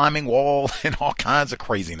rock climbing wall and all kinds of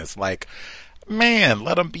craziness. Like, man,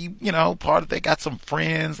 let them be, part of. They got some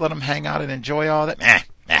friends. Let them hang out and enjoy all that. Nah.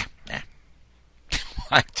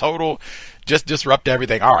 Like total, just disrupt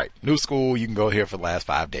everything. All right, new school. You can go here for the last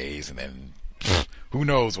 5 days, and then who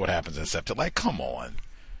knows what happens in September. Like, come on.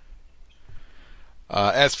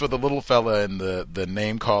 As for the little fella and the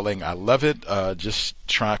name calling, I love it. Just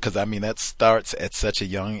try, because I mean that starts at such a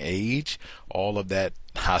young age. All of that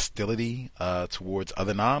hostility towards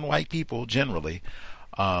other non-white people generally.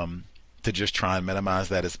 To just try and minimize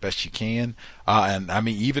that as best you can. And I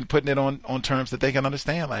mean, even putting it on terms that they can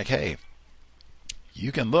understand. Like, hey,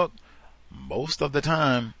 you can look, most of the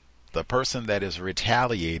time, the person that is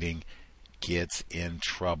retaliating gets in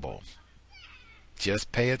trouble.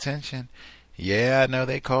 Just pay attention. Yeah, I know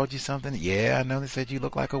they called you something. Yeah, I know they said you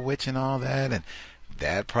look like a witch and all that. And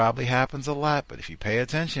that probably happens a lot. But if you pay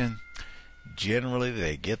attention, generally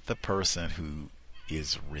they get the person who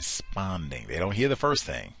is responding. They don't hear the first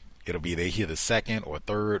thing. It'll be they hear the second or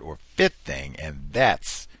third or fifth thing, and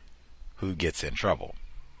that's who gets in trouble.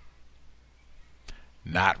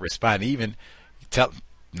 Not responding,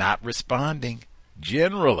 not responding.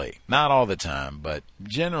 Generally, not all the time, but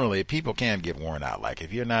generally, people can get worn out. Like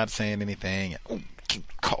if you're not saying anything, you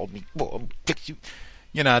called me, boy, fix you.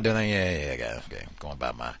 You're not doing anything. Yeah, okay, going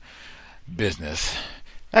about my business.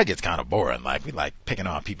 That gets kind of boring. Like we like picking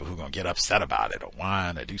on people who are gonna get upset about it or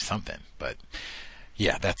whine or do something. But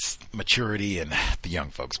yeah, that's maturity and the young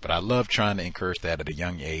folks. But I love trying to encourage that at a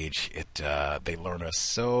young age. They learn us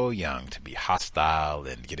so young to be hostile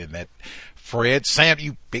and get in that Fred Sam,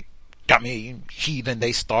 you big dummy heathen.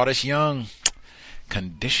 They start us young.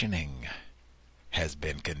 Conditioning has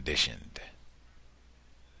been conditioned.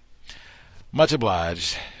 Much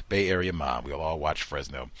obliged, Bay Area Mom. We'll all watch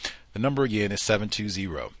Fresno. The number again is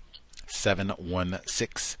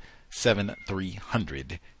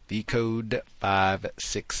 720-716-7300. The code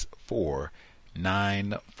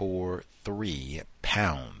 564943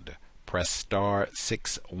 pound. Press star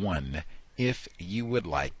 61 if you would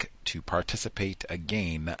like to participate.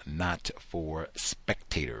 Again, not for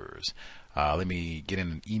spectators. Let me get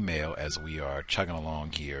in an email as we are chugging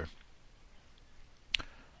along here.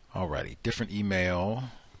 Alrighty, different email.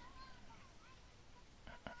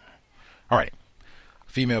 Alright,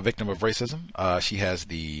 female victim of racism. She has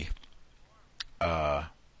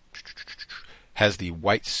the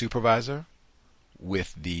white supervisor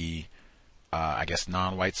with the I guess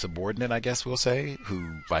non-white subordinate, I guess we'll say,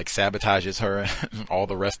 who like sabotages her. All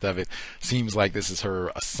the rest of it seems like this is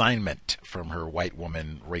her assignment from her white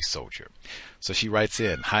woman race soldier. So she writes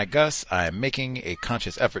in, "Hi Gus, I am making a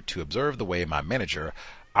conscious effort to observe the way my manager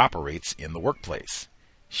operates in the workplace.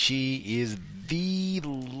 She is the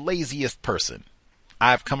laziest person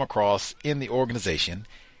I've come across in the organization,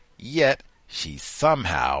 yet she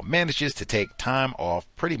somehow manages to take time off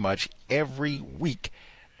pretty much every week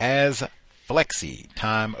as flexi,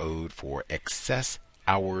 time owed for excess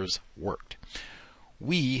hours worked.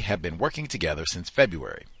 We have been working together since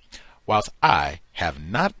February. Whilst I have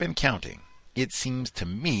not been counting, it seems to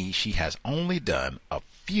me she has only done a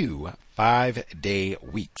few 5-day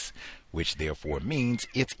weeks, which therefore means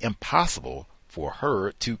it's impossible for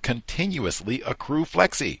her to continuously accrue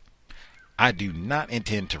flexi. I do not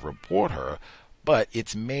intend to report her, but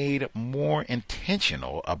it's made more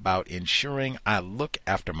intentional about ensuring I look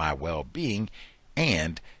after my well-being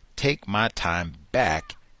and take my time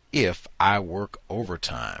back if I work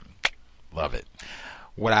overtime." Love it.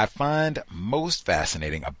 What I find most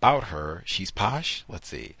fascinating about her, she's posh,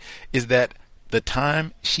 is that the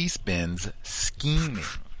time she spends scheming.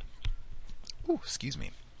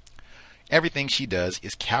 Everything she does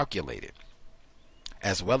is calculated,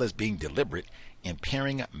 as well as being deliberate in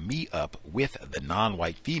pairing me up with the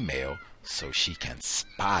non-white female so she can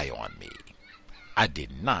spy on me. I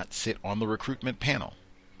did not sit on the recruitment panel.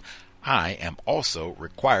 I am also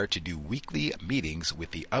required to do weekly meetings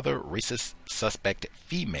with the other racist suspect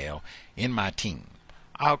female in my team.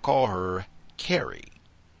 I'll call her Carrie.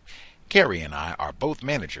 Carrie and I are both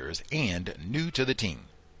managers and new to the team,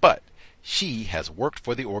 but she has worked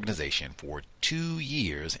for the organization for 2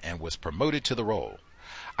 years and was promoted to the role.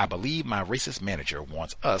 I believe my racist manager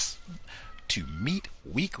wants us to meet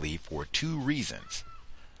weekly for 2 reasons.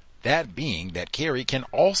 That being that Carrie can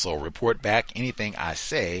also report back anything I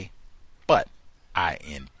say, but I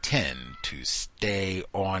intend to stay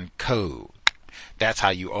on code. That's how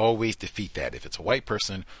you always defeat that. If it's a white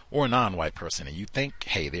person or a non-white person and you think,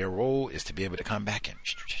 hey, their role is to be able to come back and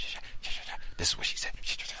this is what she said.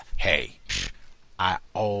 Hey, I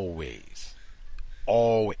always,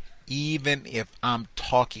 even if I'm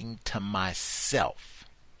talking to myself,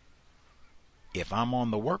 if I'm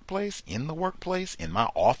on the workplace, in my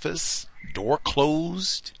office, door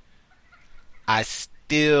closed, I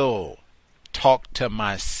still talk to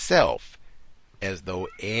myself as though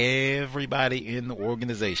everybody in the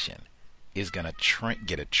organization is going to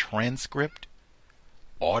get a transcript,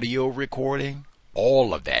 audio recording,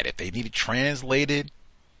 all of that. If they need it translated,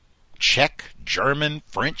 Czech, German,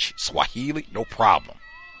 French, Swahili, no problem.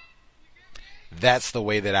 That's the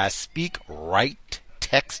way that I speak, write,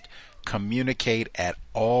 text, communicate at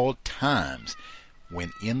all times.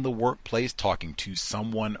 When in the workplace, talking to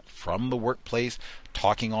someone from the workplace,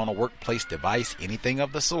 talking on a workplace device, anything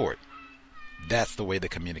of the sort. That's the way the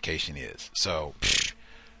communication is. So,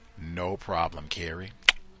 no problem, Carrie.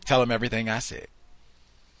 Tell them everything I said.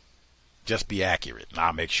 Just be accurate. And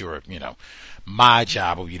I'll make sure, my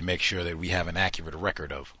job will be to make sure that we have an accurate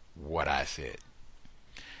record of what I said.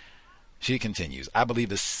 She continues, I believe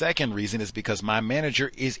the second reason is because my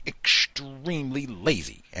manager is extremely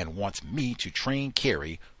lazy and wants me to train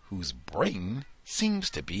Carrie, whose brain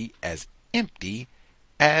seems to be as empty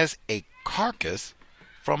as a carcass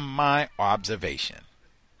from my observation.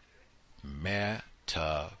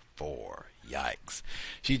 Metaphor. Yikes.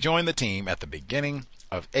 She joined the team at the beginning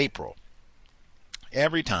of April.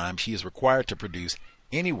 Every time she is required to produce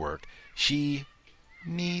any work, she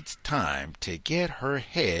needs time to get her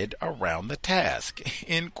head around the task.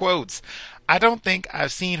 In quotes, I don't think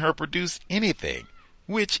I've seen her produce anything,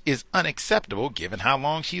 which is unacceptable given how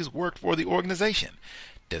long she's worked for the organization.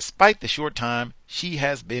 Despite the short time she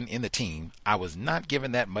has been in the team, I was not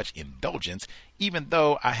given that much indulgence, even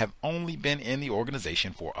though I have only been in the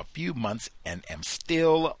organization for a few months and am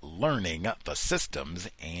still learning the systems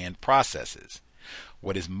and processes.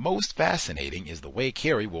 What is most fascinating is the way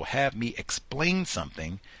Carrie will have me explain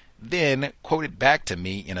something, then quote it back to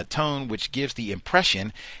me in a tone which gives the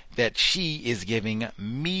impression that she is giving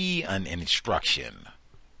me an instruction.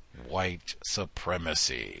 White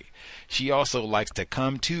supremacy. She also likes to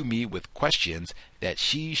come to me with questions that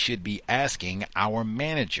she should be asking our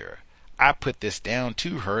manager. I put this down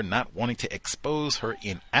to her not wanting to expose her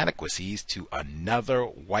inadequacies to another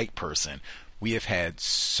white person. We have had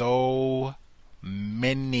so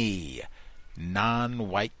many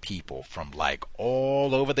non-white people from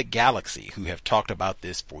all over the galaxy who have talked about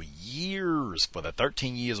this for years. For the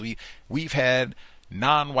 13 years we've had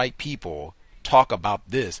non-white people talk about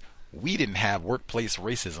this. We didn't have workplace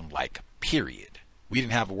racism, period. We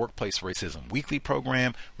didn't have a workplace racism weekly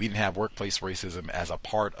program. We didn't have workplace racism as a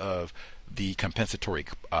part of the compensatory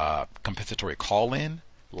call-in.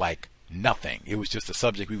 Nothing. It was just a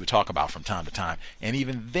subject we would talk about from time to time. And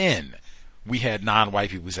even then, we had non-white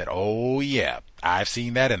people who said, oh yeah, I've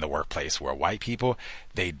seen that in the workplace where white people,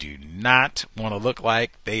 they do not want to look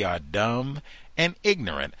like they are dumb and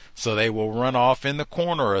ignorant. So they will run off in the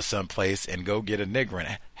corner or someplace and go get a nigger and,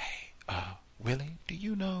 hey, Willie, do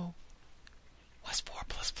you know what's 4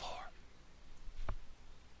 plus 4?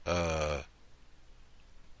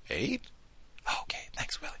 8? Okay,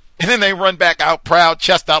 thanks, Willie. And then they run back out proud,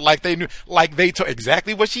 chest out like they knew, they told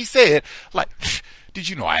exactly what she said. Did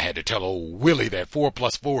you know I had to tell old Willie that 4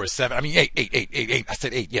 plus 4 is 7? I mean, 8. I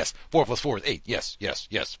said 8, yes. 4 plus 4 is 8. Yes.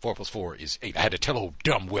 4 plus 4 is 8. I had to tell old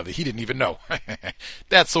dumb Willie. He didn't even know.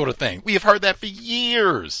 That sort of thing. We have heard that for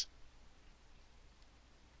years.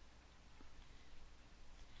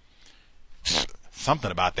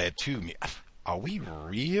 Something about that, too. Are we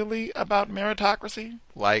really about meritocracy?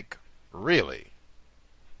 Really?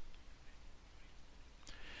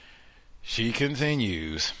 She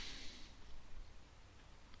continues.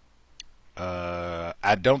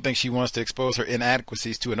 I don't think she wants to expose her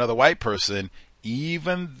inadequacies to another white person,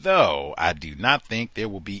 even though I do not think there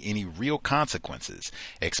will be any real consequences.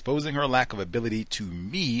 Exposing her lack of ability to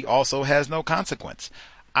me also has no consequence.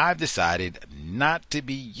 I've decided not to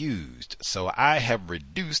be used, so I have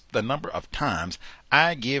reduced the number of times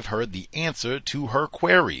I give her the answer to her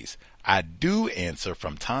queries. I do answer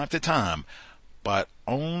from time to time, but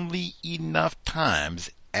only enough times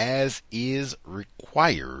as is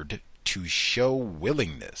required to show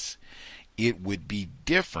willingness. It would be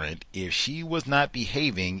different if she was not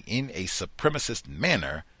behaving in a supremacist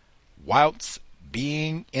manner whilst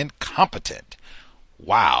being incompetent.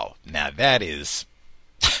 Wow, now that is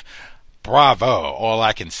bravo. All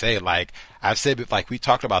I can say, I've said, we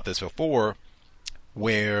talked about this before,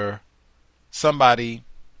 where somebody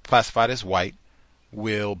classified as white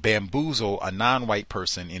will bamboozle a non-white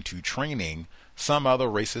person into training some other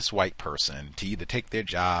racist white person to either take their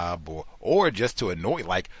job or just to annoy,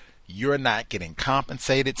 like, you're not getting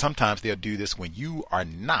compensated. Sometimes they'll do this when you are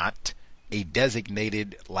not a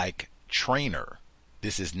designated, like, trainer.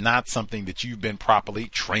 This is not something that you've been properly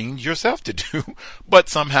trained yourself to do, but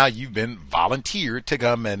somehow you've been volunteered to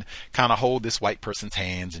come and kind of hold this white person's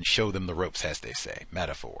hands and show them the ropes, as they say,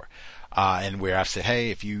 metaphor. And where I've said, hey,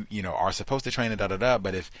 if you are supposed to train,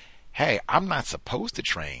 but if, hey, I'm not supposed to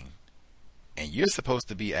train, and you're supposed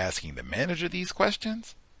to be asking the manager these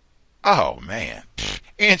questions? Oh, man.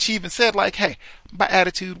 And she even said, like, hey, my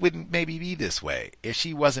attitude wouldn't maybe be this way if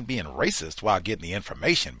she wasn't being racist while getting the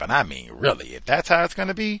information. But I mean, really, if that's how it's going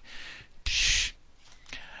to be,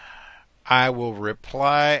 I will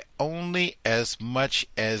reply only as much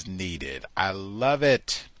as needed. I love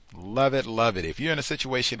it. Love it, love it. If you're in a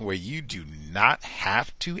situation where you do not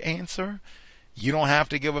have to answer, you don't have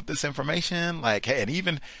to give up this information, like, hey, and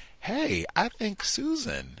even, hey, I think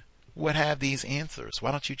Susan would have these answers.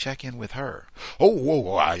 Why don't you check in with her?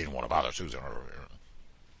 Oh, I didn't want to bother Susan.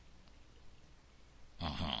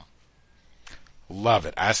 Love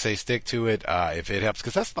it. I say stick to it if it helps,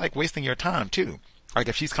 because that's like wasting your time too. Like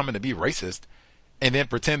if she's coming to be racist and then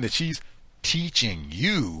pretend that she's teaching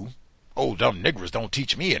you, oh, dumb niggers don't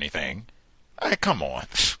teach me anything. Hey, come on.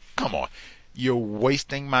 Come on. You're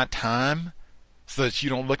wasting my time so that you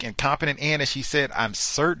don't look incompetent. And as she said, I'm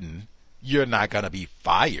certain you're not going to be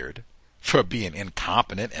fired for being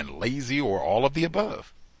incompetent and lazy or all of the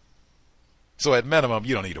above. So at minimum,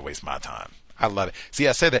 you don't need to waste my time. I love it. See,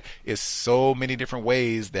 I said that it's so many different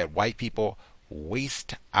ways that white people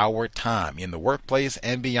waste our time in the workplace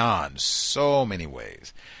and beyond. So many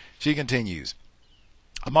ways. She continues,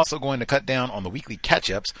 I'm also going to cut down on the weekly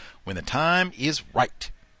catch-ups when the time is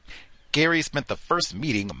right. Gary spent the first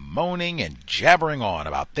meeting moaning and jabbering on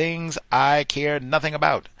about things I cared nothing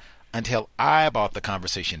about until I brought the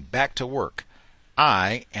conversation back to work.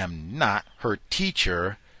 I am not her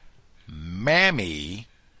teacher, mammy,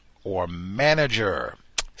 or manager.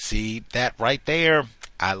 See that right there?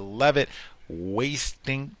 I love it.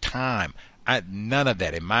 Wasting time. None of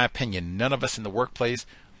that, in my opinion, none of us in the workplace,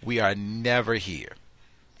 we are never here.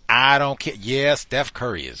 I don't care. Yeah, Steph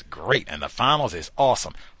Curry is great and the finals is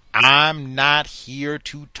awesome. I'm not here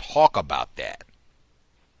to talk about that.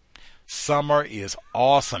 Summer is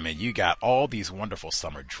awesome and you got all these wonderful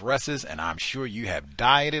summer dresses and I'm sure you have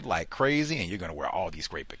dieted like crazy and you're going to wear all these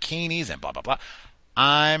great bikinis and blah, blah, blah.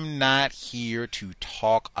 I'm not here to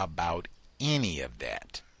talk about any of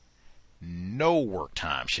that. No work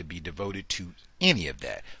time should be devoted to any of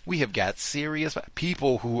that. We have got serious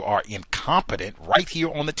people who are incompetent right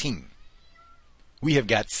here on the team. We have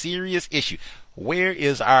got serious issues. Where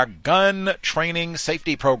is our gun training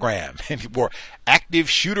safety program or active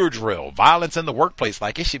shooter drill, violence in the workplace?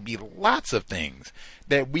 Like, it should be lots of things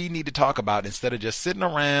that we need to talk about instead of just sitting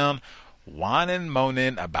around whining and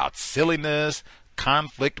moaning about silliness,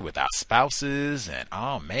 conflict with our spouses, and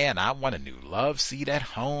oh man, I want a new love seat at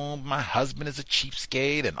home. My husband is a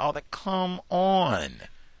cheapskate and all that. Come on.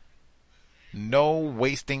 No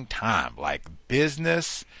wasting time. Like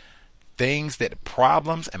business, things that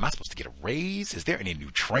problems. Am I supposed to get a raise? Is there any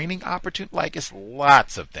new training opportunity? Like, it's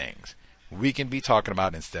lots of things we can be talking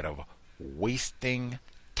about instead of wasting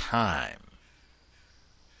time.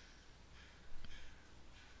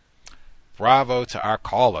 Bravo to our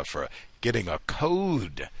caller for getting a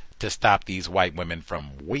code to stop these white women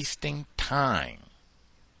from wasting time.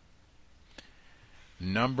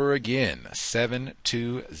 Number again,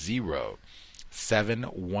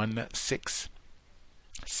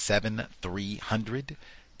 720-716-7300.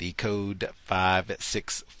 The code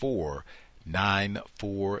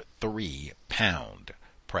 564-943 pound.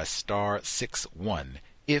 Press star 61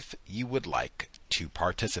 if you would like to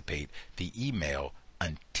participate. The email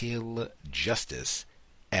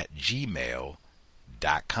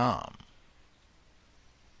untiljustice@gmail.com.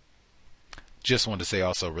 Just wanted to say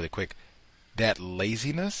also really quick, that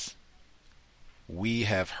laziness, we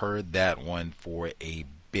have heard that one for a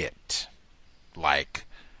bit. Like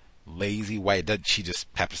lazy white, doesn't she just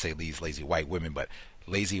have to say these lazy white women, but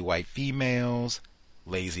lazy white females,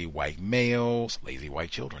 lazy white males, lazy white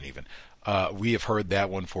children even. We have heard that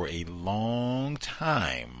one for a long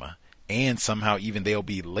time. And somehow even they'll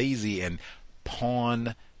be lazy and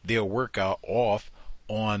pawn their workout off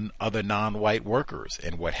on other non-white workers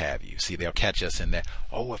and what have you. See, they'll catch us in that,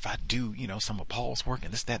 oh, if I do, some of Paul's work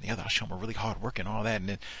and this, that, and the other, I'll show them a really hard work and all that. And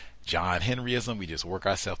then John Henryism, we just work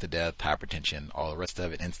ourselves to death, hypertension, all the rest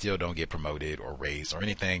of it, and still don't get promoted or raised or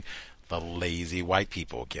anything. The lazy white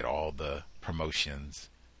people get all the promotions,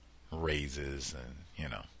 raises, and,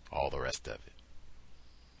 all the rest of it.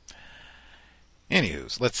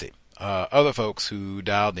 Anywho's, let's see. Other folks who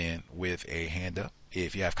dialed in with a hand up,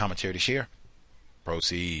 if you have commentary to share,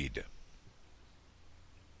 proceed.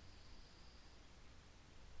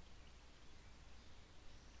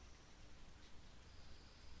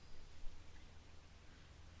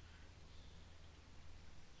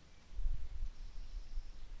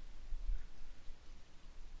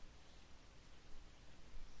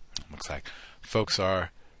 Looks like folks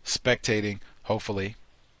are spectating. Hopefully,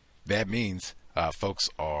 that means folks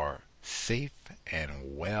are safe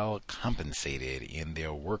and well compensated in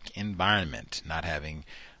their work environment, not having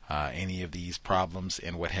any of these problems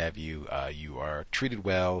and what have you. You are treated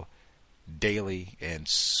well daily and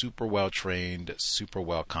super well trained, super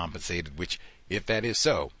well compensated, which, if that is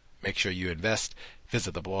so, make sure you invest.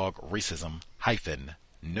 Visit the blog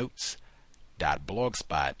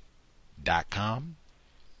racism-notes.blogspot.com.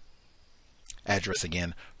 Address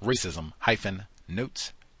again,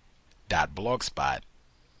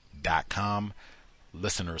 racism-notes.blogspot.com.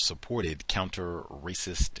 Listener supported counter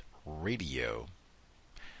racist radio.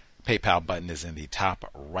 PayPal button is in the top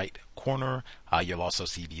right corner. You'll also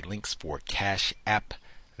see the links for Cash App,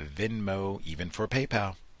 Venmo, even for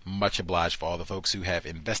PayPal. Much obliged for all the folks who have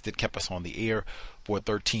invested, kept us on the air for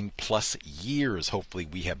 13 plus years. Hopefully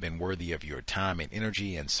we have been worthy of your time and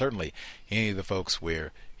energy, and certainly any of the folks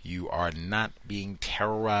where you are not being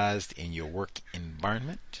terrorized in your work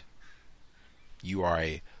environment. You are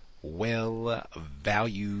a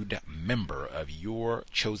well-valued member of your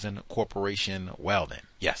chosen corporation. Well then,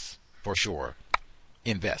 yes, for sure,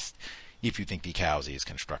 invest if you think the cowsy is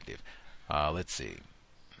constructive. Let's see.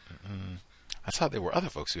 I saw there were other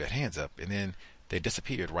folks who had hands up, and then they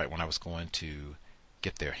disappeared right when I was going to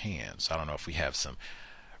get their hands. So I don't know if we have some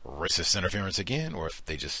racist interference again, or if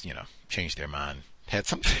they just, changed their mind, had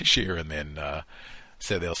something to share, and then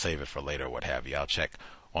said they'll save it for later, what have you. I'll check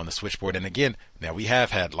on the switchboard. And again, now we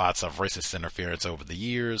have had lots of racist interference over the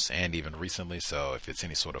years and even recently, so if it's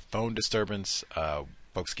any sort of phone disturbance,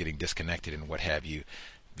 folks getting disconnected and what have you,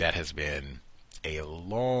 that has been a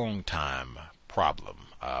long time problem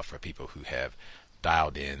for people who have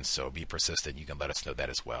dialed in, so be persistent. You can let us know that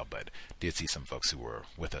as well. But did see some folks who were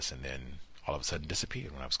with us and then all of a sudden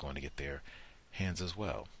disappeared when I was going to get their hands as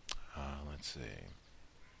well. Let's see.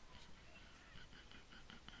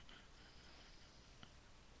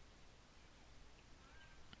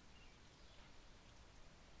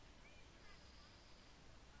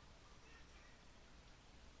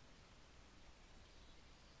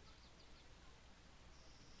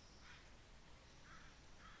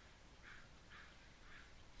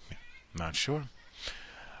 Not sure.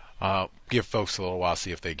 Give folks a little while,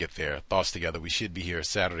 see if they get their thoughts together. We should be here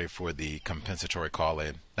Saturday for the compensatory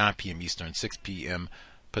call-in, 9 p.m. Eastern, 6 p.m.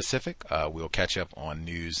 Pacific. We'll catch up on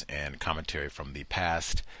news and commentary from the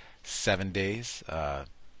past 7 days,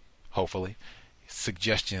 hopefully.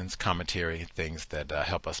 Suggestions, commentary, things that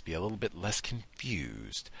help us be a little bit less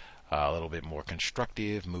confused, a little bit more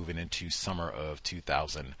constructive moving into summer of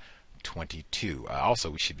 2022. Also,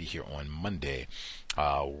 we should be here on Monday,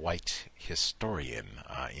 white historian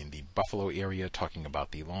in the Buffalo area, talking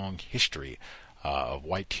about the long history of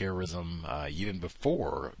white terrorism, even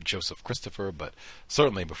before Joseph Christopher, but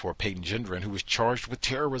certainly before Peyton Gendron, who was charged with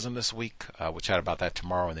terrorism this week. We'll chat about that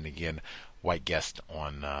tomorrow, and then again, white guest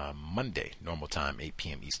on Monday, normal time, 8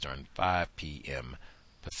 p.m. Eastern, 5 p.m.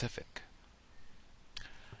 Pacific.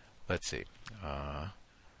 Let's see.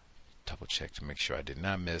 Double check to make sure I did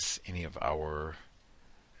not miss any of our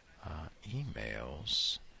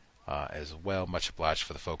emails as well. Much obliged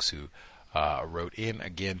for the folks who wrote in.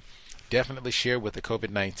 Again, definitely share with the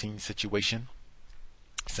COVID-19 situation.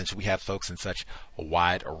 Since we have folks in such a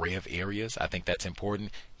wide array of areas, I think that's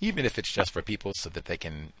important, even if it's just for people so that they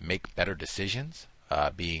can make better decisions,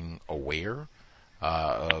 being aware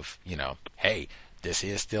of, hey, this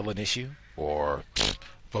is still an issue, or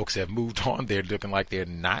folks have moved on. They're looking like they're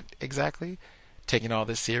not exactly taking all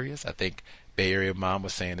this serious. I think Bay Area Mom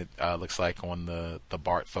was saying it looks like on the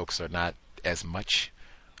BART folks are not as much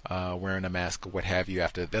wearing a mask or what have you.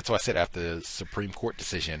 That's why I said after the Supreme Court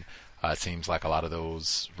decision, it seems like a lot of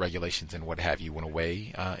those regulations and what have you went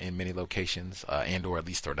away in many locations, and or at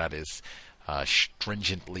least are not as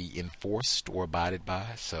stringently enforced or abided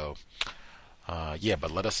by. So,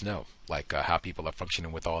 but let us know how people are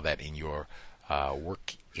functioning with all that in your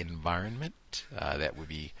work environment. That would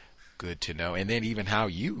be good to know. And then even how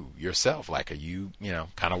you yourself, like, are you,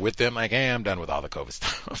 kind of with them, like, hey, I'm done with all the COVID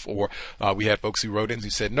stuff. Or we had folks who wrote in who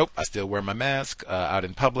said, nope, I still wear my mask out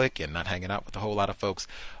in public and not hanging out with a whole lot of folks.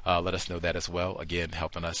 Let us know that as well. Again,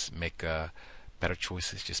 helping us make better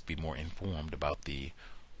choices, just be more informed about the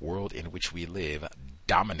world in which we live,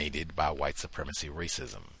 dominated by white supremacy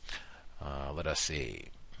racism. Let us see.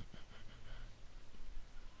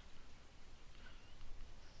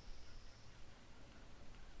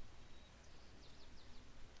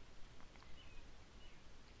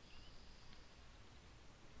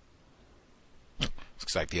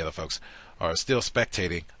 Looks like the other folks are still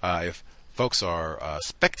spectating. If folks are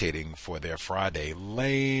spectating for their Friday,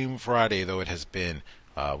 lame Friday though it has been,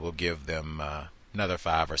 we'll give them another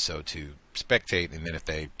 5 or so to spectate, and then if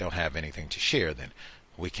they don't have anything to share, then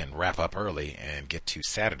we can wrap up early and get to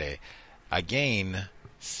Saturday. Again,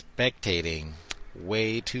 spectating,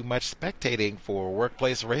 way too much spectating for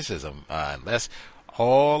workplace racism, unless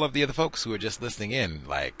all of the other folks who are just listening in,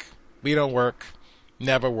 like, we don't work,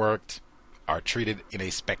 never worked, are treated in a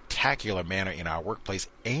spectacular manner in our workplace,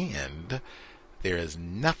 and there is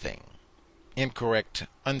nothing incorrect,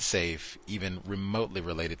 unsafe, even remotely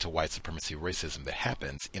related to white supremacy racism that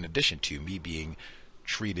happens, in addition to me being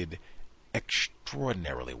treated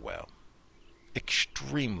extraordinarily well,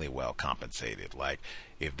 extremely well compensated. Like,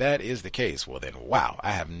 if that is the case, well then, wow,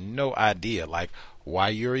 I have no idea, like, why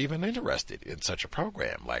you're even interested in such a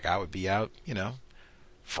program. Like, I would be out,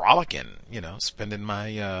 frolicking, spending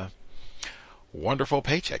my wonderful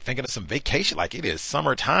paycheck, thinking of some vacation, like it is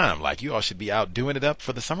summertime, like you all should be out doing it up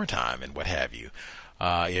for the summertime and what have you.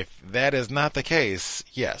 If that is not the case,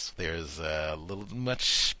 yes, there's a little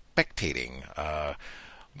much spectating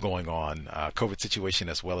going on, COVID situation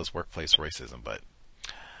as well as workplace racism, but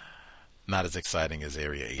not as exciting as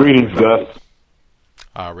Area 8. Greetings, Gus.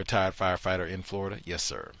 Retired firefighter in Florida. Yes,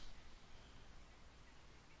 sir.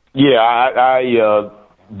 Yeah, I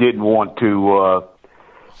didn't want to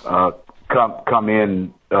come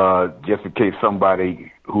in just in case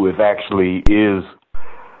somebody who is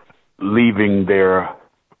leaving their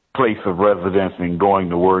place of residence and going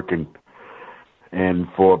to work and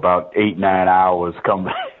for about 8-9 hours come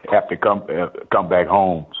back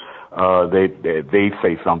home. They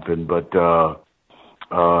say something, but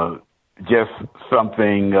just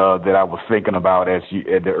something that I was thinking about at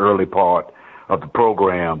the early part of the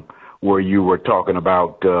program, where you were talking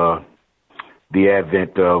about the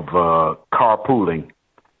advent of carpooling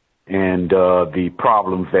and the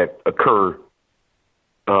problems that occur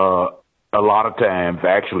a lot of times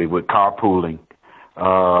actually with carpooling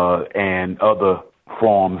and other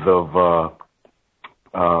forms of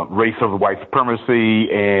racial white supremacy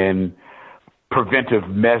and preventive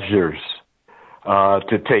measures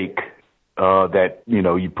to take that,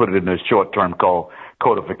 you put it in a short term called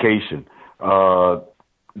codification.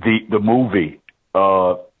 The movie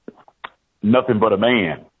Nothing But a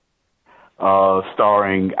Man,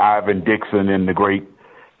 starring Ivan Dixon and the great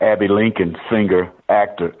Abby Lincoln, singer,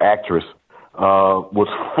 actress, was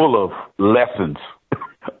full of lessons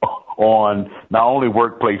on not only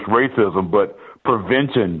workplace racism, but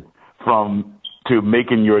prevention to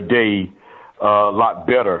making your day a lot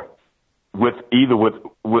better with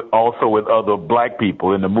also with other black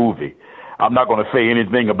people in the movie. I'm not going to say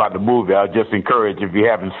anything about the movie. I'll just encourage, if you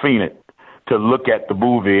haven't seen it, to look at the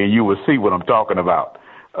movie, and you will see what I'm talking about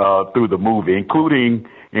through the movie, including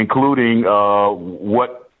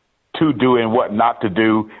what to do and what not to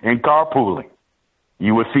do in carpooling.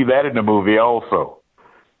 You will see that in the movie also,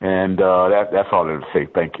 and that's all I have to say.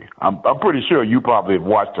 Thank you. I'm pretty sure you probably have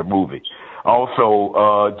watched the movie.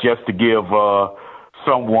 Also, just to give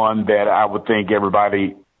someone that I would think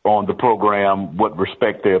everybody on the program would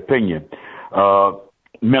respect their opinion,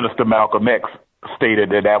 Minister Malcolm X stated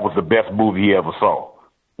that was the best movie he ever saw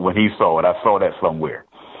when he saw it. I saw that somewhere.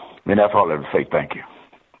 And that's all I have to say. Thank you.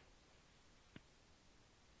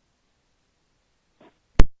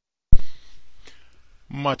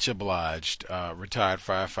 Much obliged. Retired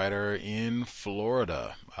firefighter in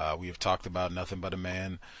Florida. We have talked about Nothing But a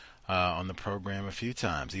Man on the program a few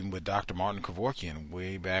times, even with Dr. Martin Kevorkian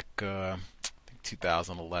way back, I think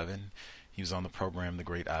 2011. He was on the program, the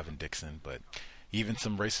great Ivan Dixon, but even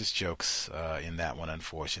some racist jokes in that one,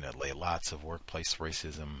 unfortunately. Lots of workplace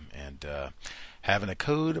racism and having a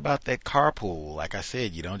code about that carpool. Like I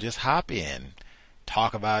said, you don't just hop in,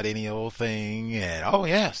 talk about any old thing, and, oh,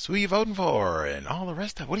 yes, who are you voting for, and all the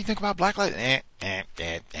rest of it. What do you think about Black Lives?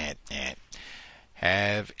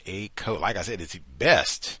 Have a code. Like I said, it's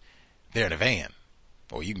best they're in a van,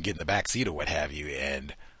 or you can get in the back seat or what have you,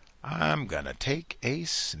 and I'm gonna take a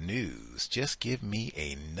snooze. Just give me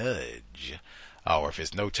a nudge. Or if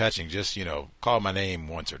it's no touching, just, call my name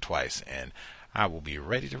once or twice and I will be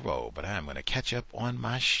ready to roll. But I'm gonna catch up on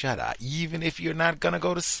my shut-eye, even if you're not gonna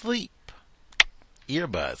go to sleep.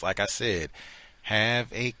 Earbuds, like I said, have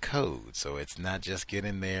a code, so it's not just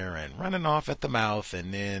getting there and running off at the mouth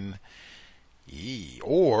and then,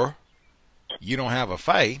 or you don't have a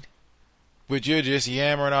fight, but you're just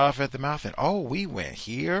yammering off at the mouth and, oh, we went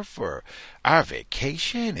here for our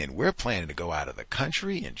vacation and we're planning to go out of the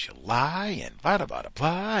country in July and blah, blah, blah,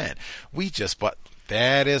 blah, and we just bought.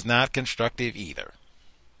 That is not constructive either.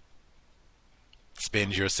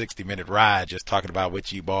 Spend your 60-minute ride just talking about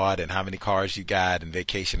what you bought and how many cars you got and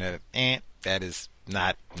vacation. That is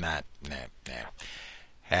not.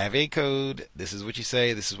 Have a code. This is what you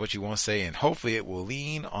say. This is what you want to say. And hopefully it will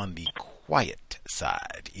lean on the quiet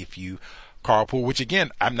side. If you carpool, which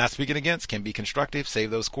again, I'm not speaking against, can be constructive.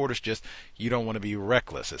 Save those quarters. Just you don't want to be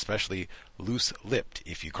reckless, especially loose-lipped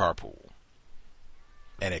if you carpool.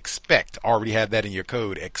 And already have that in your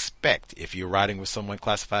code, expect if you're riding with someone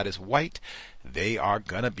classified as white, they are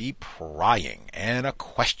going to be prying and a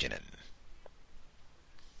questioning.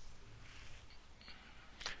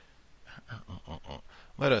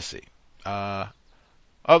 Let us see.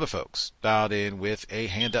 Other folks dialed in with a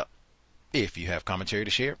hand up. If you have commentary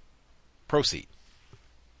to share, proceed.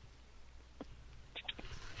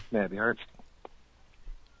 May I be heard?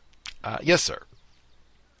 Yes, sir.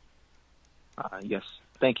 Yes.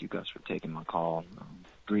 Thank you, Gus, for taking my call.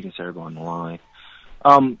 Greetings to everyone on the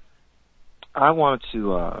line. I wanted to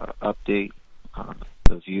update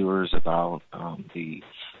the viewers about the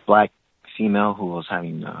black female who was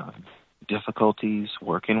having difficulties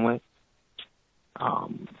working with.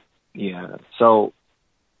 So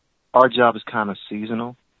our job is kind of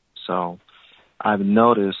seasonal. So I've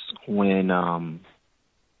noticed when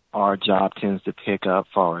our job tends to pick up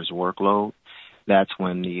as far as workload, that's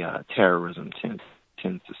when the terrorism tends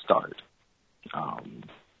to start.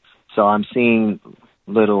 So I'm seeing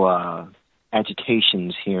little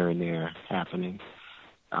agitations here and there happening.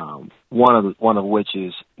 One of which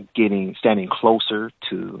is standing closer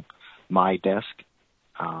to my desk.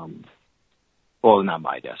 Well, not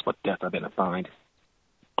my desk, but desk I've been assigned,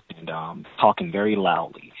 and speaking very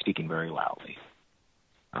loudly.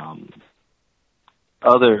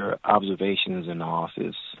 Other observations in the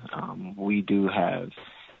office, we do have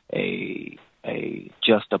a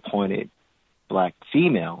just appointed black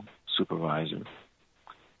female supervisor.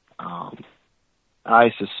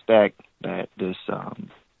 I suspect that this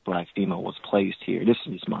black female was placed here. This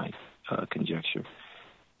is my conjecture,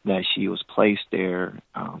 that she was placed there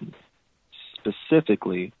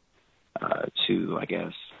specifically to, I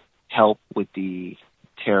guess, help with the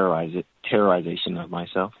terrorization of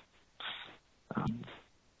myself.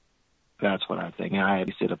 That's what I think. And I had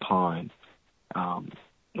to sit upon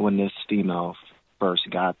when this female first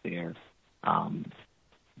got there.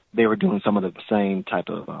 They were doing some of the same type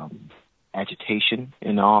of agitation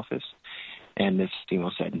in the office, and this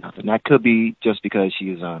female said nothing. That could be just because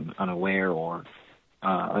she is unaware or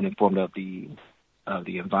uninformed of the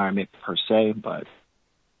environment per se, but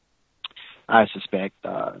I suspect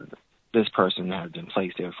this person has been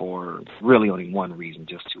placed there for really only one reason,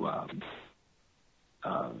 just to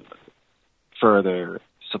further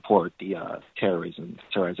support the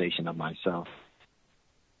terrorization of myself.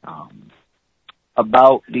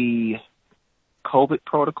 About the COVID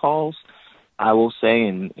protocols, I will say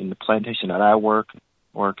in the plantation that I work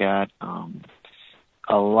at,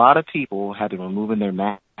 a lot of people have been removing their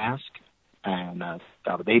mask, and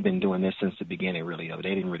they've been doing this since the beginning, really.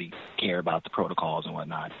 They didn't really care about the protocols and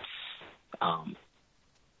whatnot.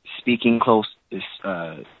 Speaking close is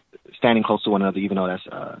standing close to one another, even though that's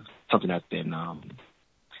something that's been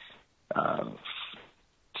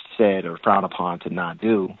said or frowned upon to not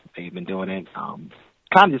do. They've been doing it, kind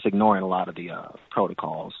of just ignoring a lot of the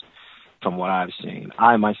protocols from what I've seen.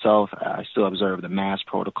 I myself, I still observe the mask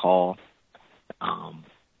protocol. I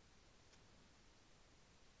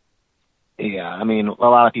mean, a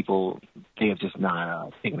lot of people, they have just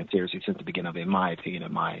not taken it seriously since the beginning of it, in my opinion,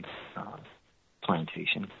 in my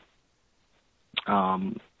plantation.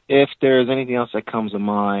 If there's anything else that comes to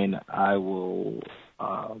mind, I will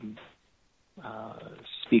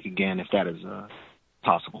speak again if that is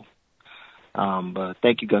possible. But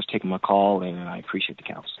thank you guys for taking my call, and I appreciate the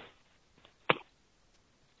counsel.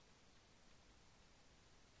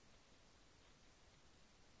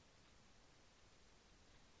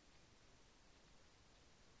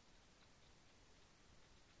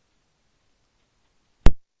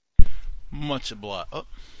 Much obliged. Oh.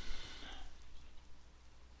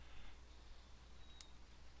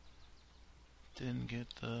 Didn't get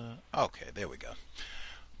the... Okay, there we go.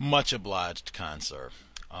 Much obliged, kind sir.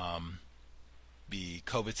 The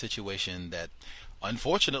COVID situation that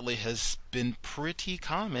unfortunately has been pretty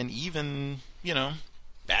common even,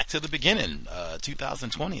 back to the beginning,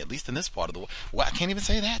 2020, at least in this part of the world. Well, I can't even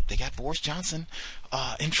say that. They got Boris Johnson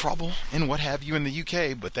in trouble and what have you in the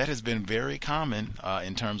UK, but that has been very common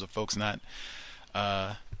in terms of folks not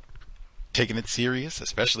taking it serious,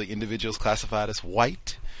 especially individuals classified as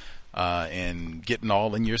white, and getting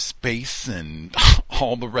all in your space and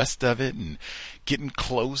all the rest of it and getting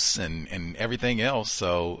close and everything else.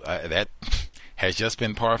 So that has just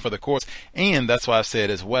been par for the course. And that's why I've said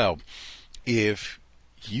as well, if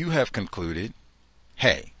you have concluded,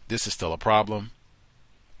 hey, this is still a problem,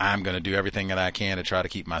 I'm going to do everything that I can to try to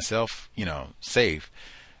keep myself, safe.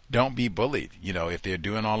 Don't be bullied, if they're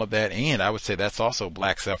doing all of that. And I would say that's also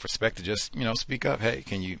black self-respect to just, speak up. Hey,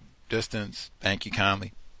 can you distance? Thank you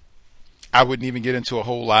kindly. I wouldn't even get into a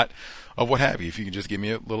whole lot of what have you. If you can just give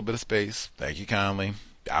me a little bit of space, thank you kindly.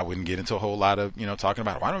 I wouldn't get into a whole lot of, talking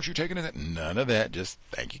about, why don't you take it in that? None of that. Just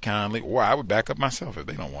thank you kindly. Or I would back up myself if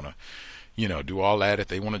they don't want to, do all that. If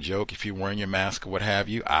they want to joke, if you're wearing your mask or what have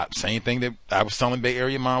you. Same thing that I was telling Bay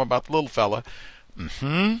Area mom about the little fella.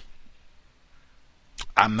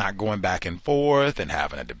 I'm not going back and forth and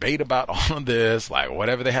having a debate about all of this, like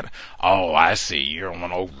whatever they had. Oh, I see. You're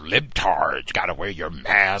one old libtard. You got to wear your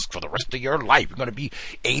mask for the rest of your life. You're going to be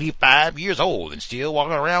 85 years old and still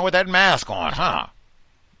walking around with that mask on, huh?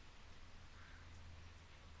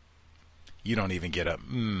 You don't even get a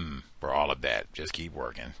for all of that. Just keep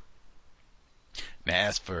working. Now,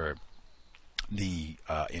 as for the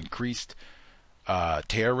increased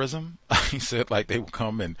terrorism, he said like they will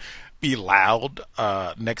come and be loud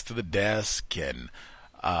next to the desk, and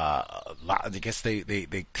I guess they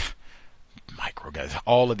micro guys,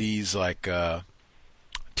 all of these like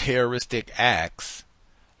terroristic acts,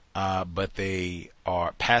 but they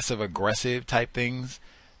are passive aggressive type things,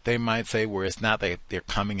 they might say, where it's not that they're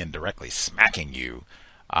coming and directly smacking you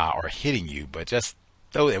or hitting you, but just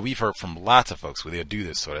though we've heard from lots of folks where they'll do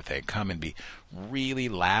this sort of thing, come and be really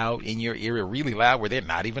loud in your ear, really loud where they're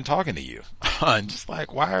not even talking to you. And just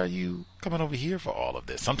like, why are you coming over here for all of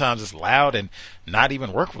this? Sometimes it's loud and not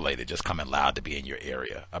even work related, just coming loud to be in your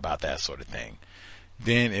area about that sort of thing.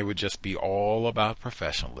 Then it would just be all about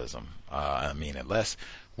professionalism. Unless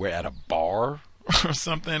we're at a bar or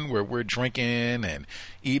something where we're drinking and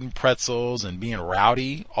eating pretzels and being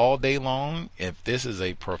rowdy all day long, if this is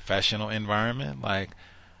a professional environment, like,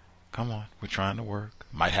 come on, we're trying to work.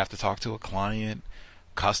 Might have to talk to a client,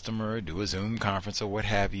 customer, do a Zoom conference or what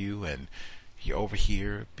have you, and you're over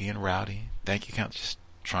here being rowdy. Thank you, just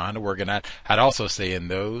trying to work. And I'd also say in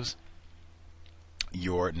those,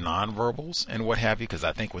 your nonverbals and what have you, because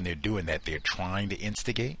I think when they're doing that, they're trying to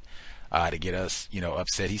instigate to get us,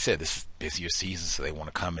 upset. He said this is busier season, so they want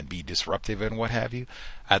to come and be disruptive and what have you.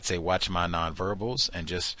 I'd say watch my nonverbals and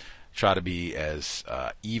just try to be as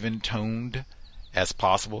even-toned as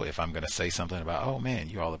possible. If I'm going to say something about, oh man,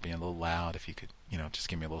 you all are being a little loud, if you could, just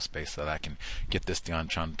give me a little space so that I can get this done,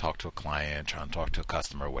 trying to talk to a client, trying to talk to a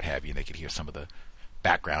customer, what have you, and they could hear some of the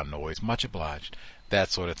background noise. Much obliged.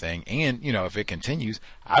 That sort of thing. And, if it continues,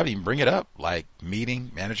 I would even bring it up, like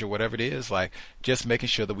meeting, manager, whatever it is, like just making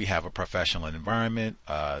sure that we have a professional environment.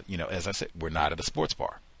 As I said, we're not at a sports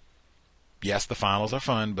bar. Yes, the finals are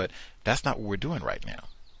fun, but that's not what we're doing right now.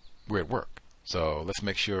 We're at work. So let's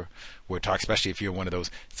make sure we're talking, especially if you're one of those,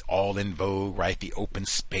 it's all in vogue, right? The open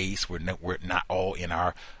space. We're not all in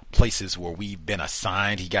our places where we've been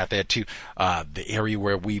assigned. He got that too. The area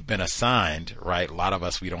where we've been assigned, right? A lot of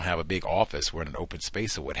us, we don't have a big office. We're in an open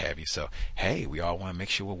space or what have you. So, hey, we all want to make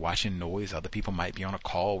sure we're watching noise. Other people might be on a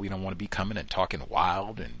call. We don't want to be coming and talking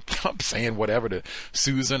wild and saying whatever to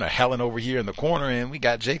Susan or Helen over here in the corner. And we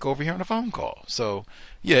got Jake over here on a phone call. So,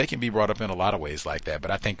 yeah, it can be brought up in a lot of ways like that.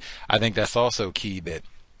 But I think that's also key that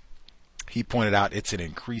he pointed out it's an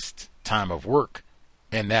increased time of work.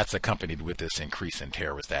 And that's accompanied with this increase in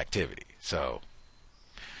terrorist activity. So,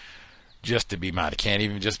 just to be minded, it can't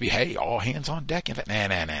even just be, hey, all hands on deck. Nah.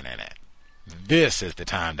 This is the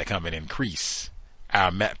time to come and increase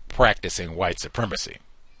our practicing white supremacy.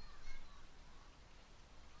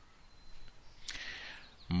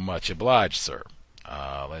 Much obliged, sir.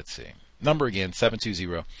 Let's see. Number again,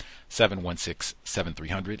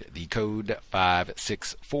 720-716-7300. The code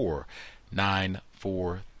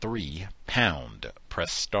 564-943#.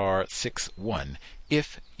 Press star 61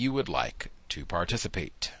 if you would like to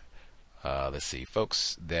participate. Let's see,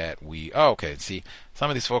 folks that we... Oh, okay, see, some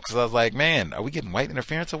of these folks, I was like, man, are we getting white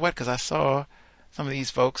interference or what? Because I saw some of these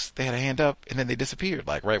folks, they had a hand up and then they disappeared,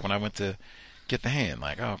 like right when I went to get the hand.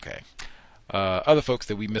 Like, okay. other folks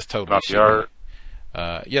that we missed totally. Rob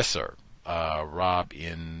Yard. Yes, sir. Rob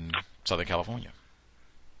in Southern California.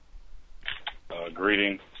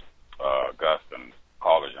 Greetings, Gus and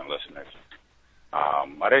callers and listeners.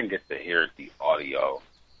 I didn't get to hear the audio.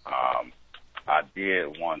 I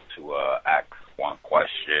did want to ask one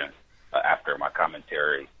question after my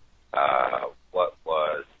commentary. What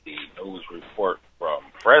was the news report from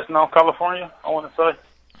Fresno, California, I want to say?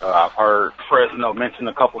 I've heard Fresno mentioned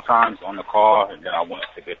a couple times on the call, and then I wanted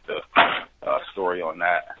to get the story on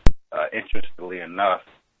that. Interestingly enough,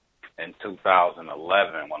 in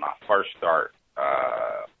 2011, when I first started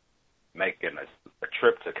making a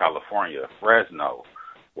trip to California, Fresno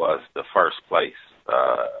was the first place,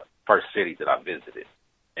 first city that I visited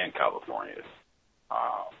in California.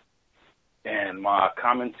 And my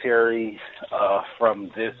commentary from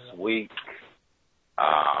this week,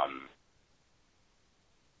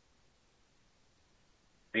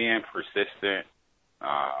 being persistent,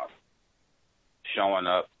 showing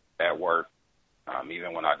up at work,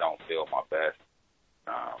 even when I don't feel my best,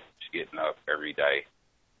 just getting up every day,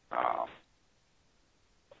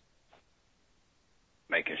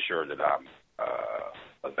 making sure that I'm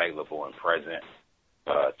available and present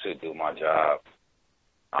to do my job.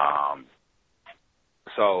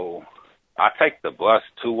 So I take the bus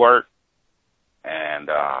to work, and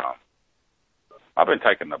I've been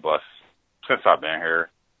taking the bus since I've been here,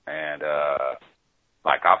 and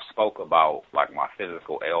like I've spoke about like my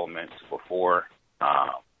physical ailments before.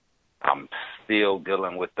 I'm still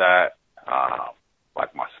dealing with that.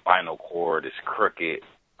 Like my spinal cord is crooked.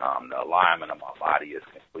 The alignment of my body is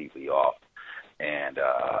completely off, and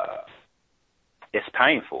it's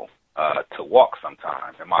painful to walk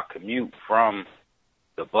sometimes. And my commute from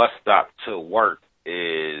the bus stop to work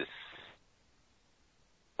is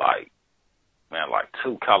like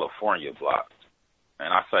 2 California blocks.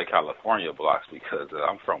 And I say California blocks because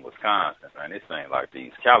I'm from Wisconsin, and this ain't like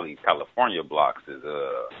these California blocks is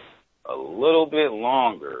a little bit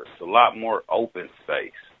longer. It's a lot more open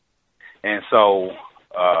space. And so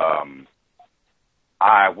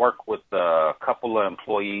I work with a couple of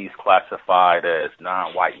employees classified as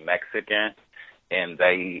non-white Mexican, and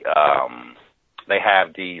they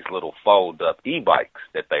have these little fold-up e-bikes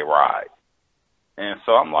that they ride. And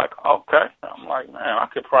so I'm like, okay. I'm like, man, I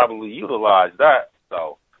could probably utilize that.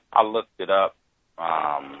 So I looked it up.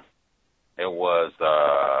 It was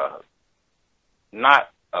not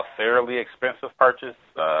a fairly expensive purchase,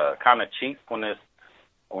 kind of cheap when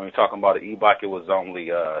you're talking about an e-bike. It was only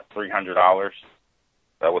 $300.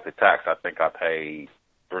 With the tax, I think I paid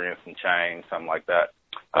 $3 and some change, something like that.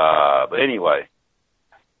 But anyway,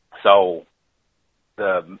 so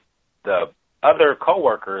the other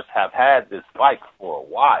coworkers have had this bike for a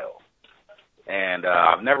while, and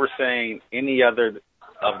I've never seen any other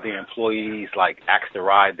of the employees like ask to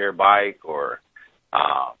ride their bike or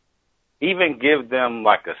even give them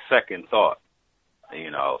like a second thought,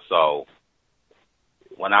 you know. So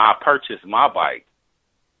when I purchased my bike,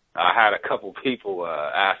 I had a couple people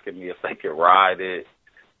asking me if they could ride it,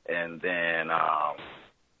 and then I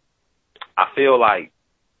feel like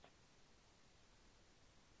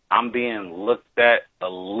I'm being looked at a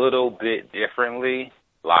little bit differently,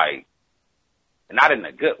 like not in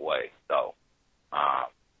a good way though,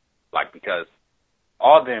 like because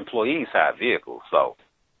all the employees have vehicles, so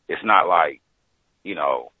it's not like, you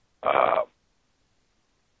know,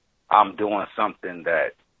 I'm doing something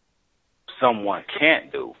that someone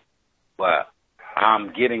can't do, but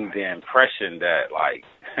I'm getting the impression that, like,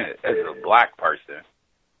 as a black person,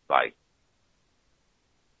 like,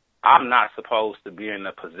 I'm not supposed to be in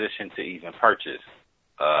a position to even purchase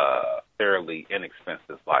fairly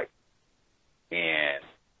inexpensive bike. And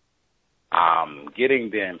I'm getting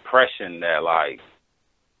the impression that, like,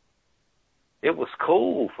 it was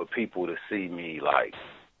cool for people to see me, like,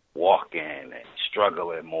 walking and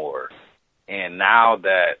struggling more. And now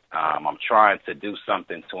that I'm trying to do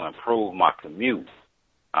something to improve my commute,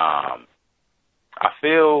 I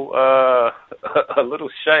feel a little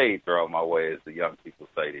shade thrown my way, as the young people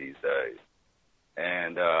say these days.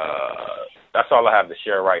 And that's all I have to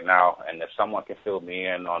share right now. And if someone can fill me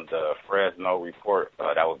in on the Fresno report,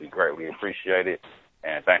 that would be greatly appreciated.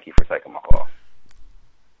 And thank you for taking my call.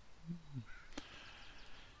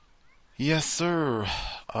 Yes, sir.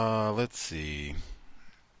 Let's see.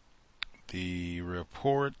 The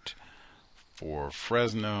report for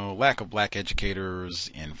Fresno, lack of black educators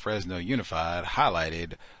in Fresno Unified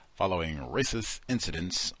highlighted following racist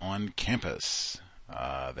incidents on campus.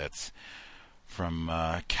 That's from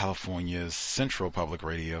California's Central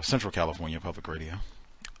California Public Radio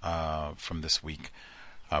from this week.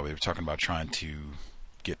 We were talking about trying to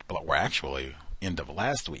get, or actually end of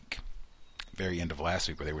last week, very end of last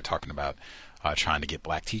week, where they were talking about trying to get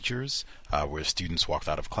black teachers, where students walked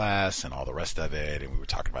out of class and all the rest of it. And we were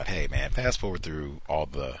talking about, hey man, fast forward through all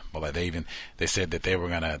the, well, they said that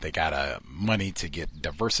they got money to get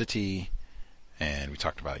diversity. And we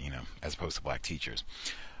talked about, as opposed to black teachers.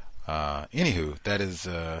 Anywho, that is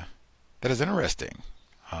interesting.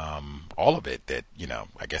 All of it that,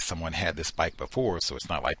 I guess someone had this bike before, so it's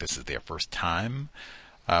not like this is their first time.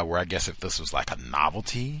 Where I guess if this was like a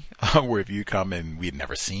novelty, where if you come and we had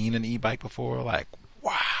never seen an e-bike before, like,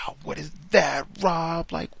 wow, what is that,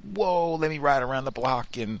 Rob? Like, whoa, let me ride around the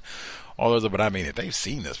block and all those. But I mean, if they've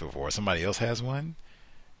seen this before, somebody else has one,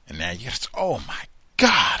 and now you just, oh my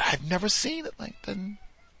God, I've never seen it. Like, doesn't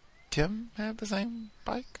Tim have the same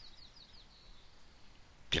bike?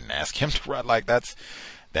 Didn't ask him to ride. Like, that's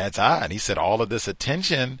odd. He said all of this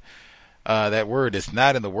attention. That word is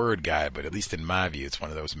not in the word guide, but at least in my view, it's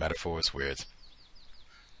one of those metaphors where it's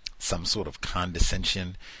some sort of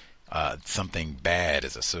condescension. Something bad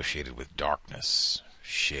is associated with darkness,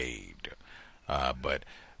 shade. But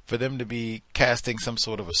for them to be casting some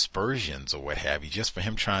sort of aspersions or what have you, just for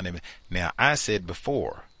him trying to. Now, I said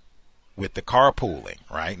before, with the carpooling,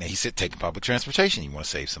 right? Now, he said taking public transportation. You want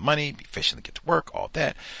to save some money, be efficient to get to work, all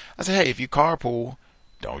that. I said, hey, if you carpool,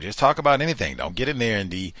 don't just talk about anything. Don't get in there and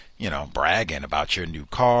be, bragging about your new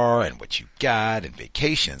car and what you got and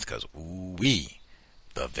vacations, because, ooh-wee,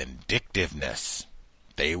 the vindictiveness.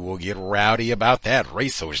 They will get rowdy about that.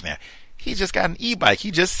 Race soldiers. Now, he just got an e-bike.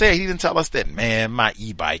 He just said, he didn't tell us that, man, my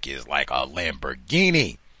e-bike is like a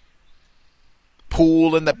Lamborghini.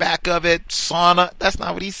 Pool in the back of it, sauna. That's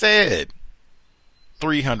not what he said.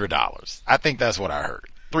 $300. I think that's what I heard.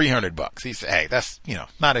 $300. He said, hey, that's,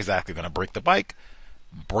 not exactly going to break the bank,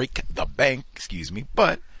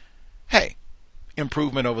 but hey,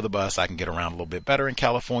 improvement over the bus. I can get around a little bit better in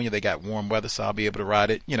California. They got warm weather, so I'll be able to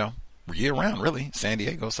ride it, year round, really. San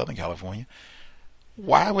Diego, Southern California.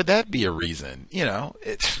 Why would that be a reason?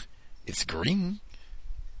 It's green.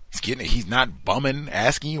 He's not bumming,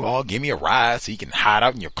 asking you all, give me a ride so you can hide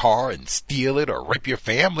out in your car and steal it or rape your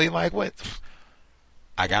family. Like, what?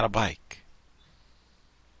 I got a bike.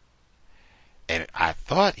 And I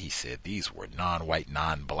thought he said these were non-white,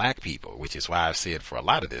 non-black people, which is why I've said for a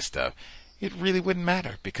lot of this stuff, it really wouldn't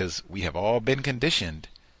matter, because we have all been conditioned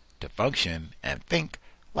to function and think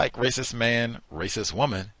like racist man, racist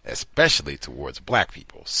woman, especially towards black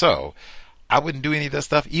people. So I wouldn't do any of that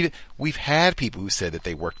stuff. Even we've had people who said that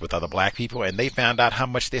they worked with other black people and they found out how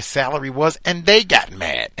much their salary was and they got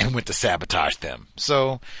mad and went to sabotage them.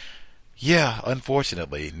 So yeah,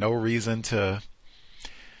 unfortunately, no reason to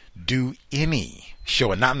do any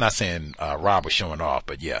show. And I'm not saying Rob was showing off,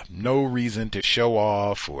 but yeah, no reason to show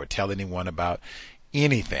off or tell anyone about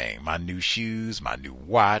anything. My new shoes, my new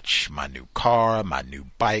watch, my new car, my new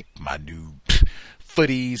bike, my new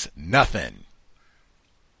footies, nothing.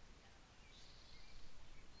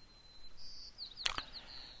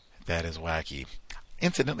 That is wacky.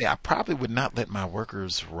 Incidentally, I probably would not let my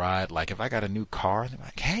workers ride. Like if I got a new car, they're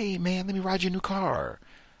like, hey man, let me ride your new car.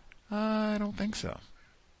 I don't think so.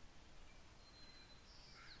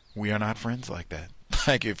 We are not friends like that.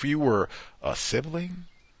 Like if you were a sibling,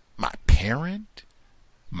 my parent,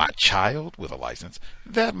 my child with a license,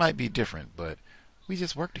 that might be different, but we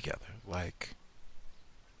just work together. Like,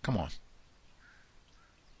 come on.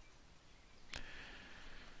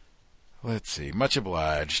 Let's see. Much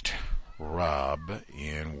obliged, Rob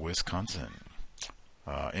in Wisconsin.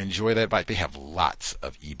 Enjoy that bike. They have lots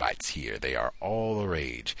of e-bikes here. They are all the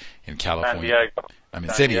rage in California.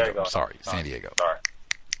 San Diego. Sorry, San Diego. Sorry.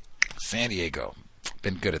 San Diego.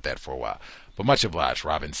 Been good at that for a while. But much obliged,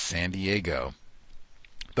 Rob in San Diego.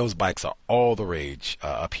 Those bikes are all the rage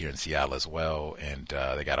up here in Seattle as well. And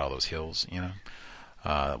they got all those hills,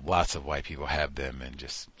 Lots of white people have them and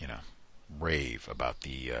just, rave about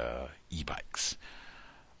the e-bikes.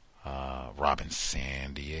 Rob in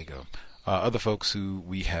San Diego. Other folks who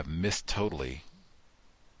we have missed totally.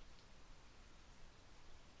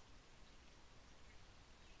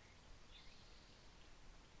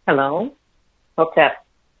 Hello. What's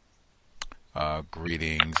up?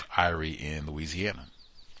 Greetings, Irie in Louisiana.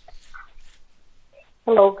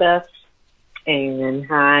 Hello, Gus. And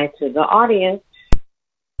hi to the audience.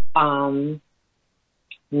 Let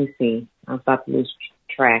me see. I'm about to lose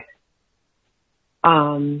track.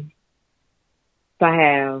 So I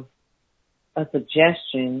have a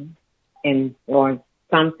suggestion or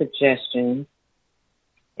some suggestions,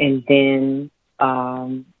 and then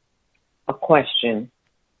a question.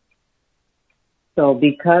 So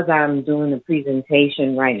because I'm doing a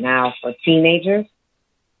presentation right now for teenagers,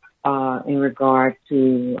 in regard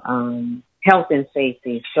to health and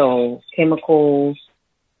safety. So chemicals,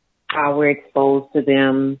 how we're exposed to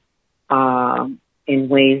them in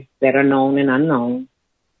ways that are known and unknown,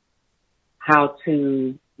 how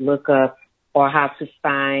to look up or how to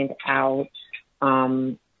find out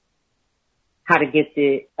how to get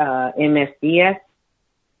the MSDS,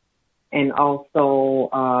 and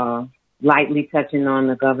also lightly touching on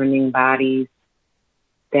the governing bodies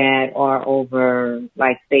that are over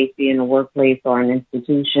like safety in the workplace or an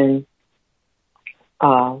institution.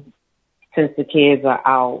 Since the kids are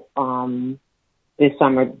out this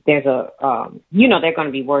summer, there's a, they're going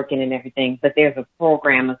to be working and everything, but there's a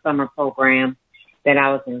program, a summer program that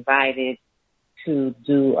I was invited to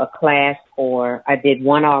do a class for. I did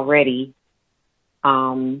one already.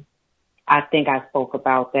 I think I spoke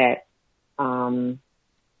about that,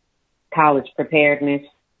 college preparedness.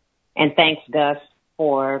 And thanks, Gus,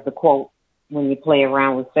 for the quote, when you play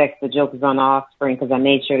around with sex, the joke is on the offspring, because I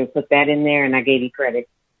made sure to put that in there and I gave you credit.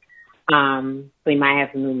 So you might have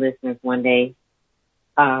some new listeners one day.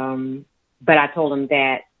 But I told them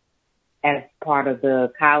that as part of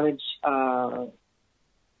the college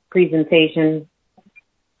presentation,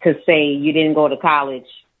 to say you didn't go to college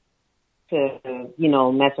to,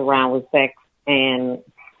 mess around with sex and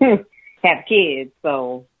have kids.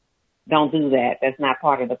 So don't do that. That's not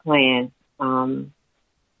part of the plan.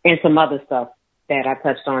 And some other stuff that I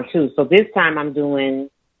touched on too. So this time I'm doing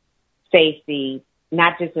safety,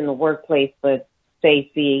 not just in the workplace, but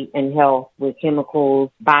safety and health with chemicals,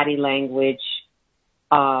 body language,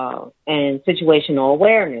 and situational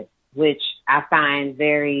awareness, which I find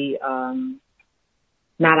very,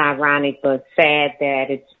 not ironic, but sad that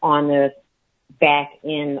it's on the back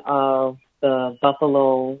end of the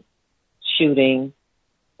Buffalo shooting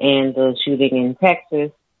and the shooting in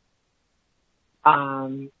Texas.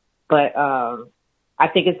 But I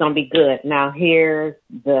think it's going to be good. Now, here's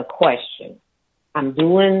the question. I'm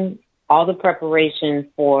doing all the preparation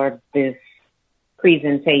for this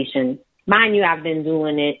presentation. Mind you, I've been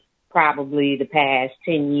doing it probably the past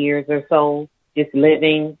 10 years or so, just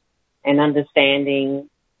living and understanding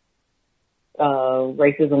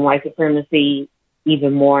racism, white supremacy,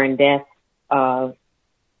 even more in depth, than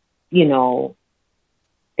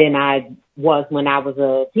I was when I was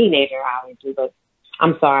a teenager. But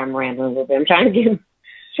I'm sorry, I'm rambling a little bit. I'm trying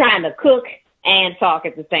to cook and talk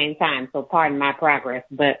at the same time. So pardon my progress.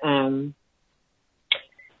 But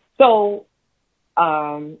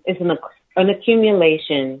it's an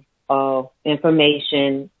accumulation of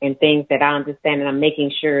information and things that I understand, and I'm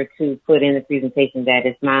making sure to put in the presentation that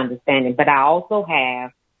it's my understanding. But I also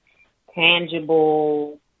have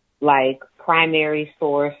tangible, like primary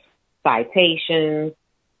source citations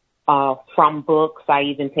from books. I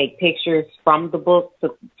even take pictures from the book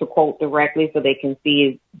to quote directly so they can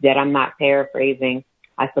see that I'm not paraphrasing.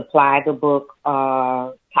 I supply the book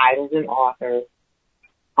titles and authors,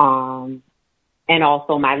 and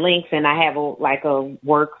also my links, and I have a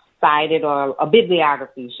works cited, or a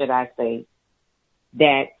bibliography, should I say,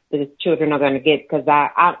 that the children are going to get, because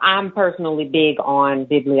I'm personally big on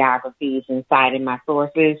bibliographies and citing my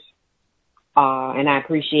sources, and I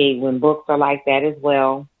appreciate when books are like that as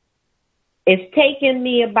well. It's taken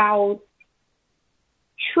me about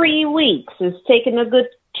 3 weeks. It's taken a good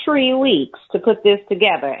 3 weeks to put this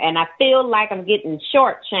together, and I feel like I'm getting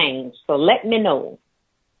shortchanged, so let me know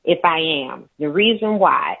if I am. The reason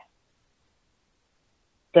why: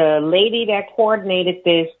 the lady that coordinated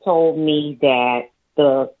this told me that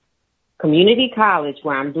the community college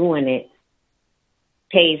where I'm doing it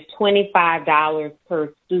pays $25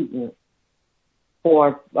 per student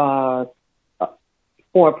for a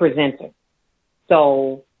presenter.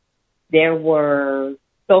 So there were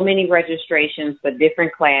so many registrations for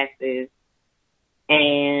different classes,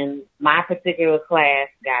 and my particular class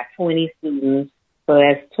got 20 students. So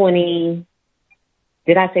that's 20.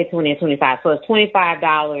 Did I say 20 or 25? So it's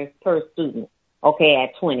 $25 per student. Okay,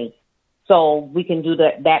 at 20. So we can do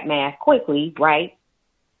that math quickly, right?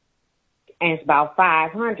 And it's about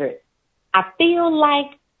 $500. I feel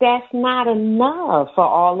like that's not enough for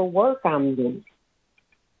all the work I'm doing.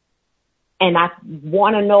 And I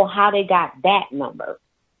want to know how they got that number.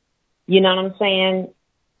 You know what I'm saying?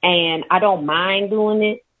 And I don't mind doing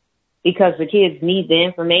it because the kids need the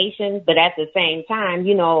information. But at the same time,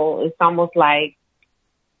 it's almost like,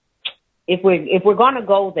 if we're going to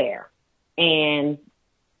go there and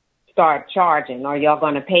start charging, or y'all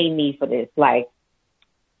going to pay me for this, like,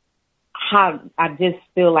 I just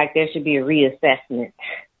feel like there should be a reassessment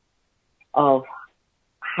of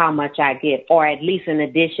how much I get, or at least an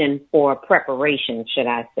addition for preparation, should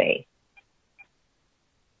I say.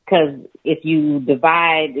 because if you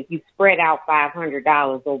spread out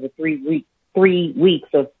 $500 over 3 weeks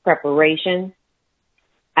of preparation,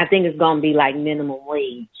 I think it's going to be like minimum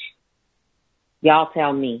wage. Y'all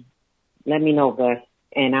tell me. Let me know, Gus,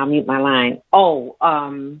 and I'll mute my line. Oh,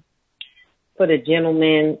 for the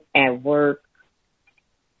gentleman at work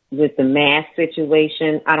with the mask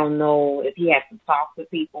situation, I don't know if he has to talk to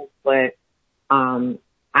people, but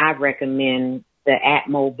I recommend the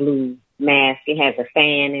Atmo Blue mask. It has a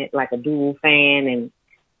fan, like a dual fan, and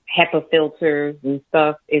HEPA filters and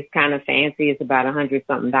stuff. It's kind of fancy. It's about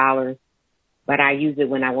 $100-something, but I use it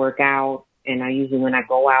when I work out and I use it when I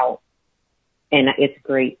go out, and it's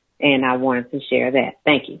great. And I wanted to share that.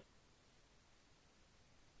 Thank you.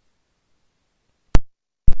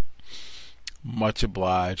 Much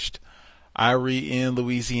obliged. Irie in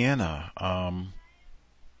Louisiana.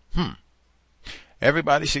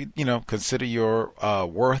 Everybody should, consider your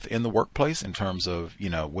worth in the workplace in terms of,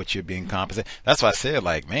 what you're being compensated. That's why I said,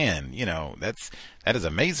 like, man, that is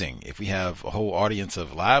amazing. If we have a whole audience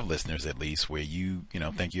of live listeners, at least, where you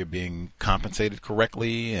think you're being compensated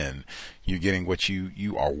correctly and you're getting what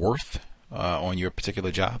you are worth on your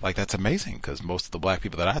particular job, like, that's amazing, because most of the black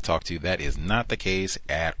people that I talk to, that is not the case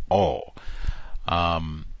at all.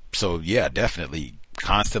 So yeah, definitely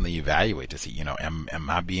constantly evaluate to see, am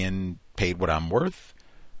I being paid what I'm worth?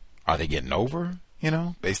 Are they getting over,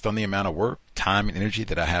 based on the amount of work, time, and energy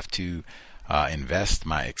that I have to invest,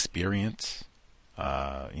 my experience,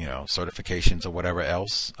 certifications or whatever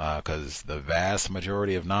else, because the vast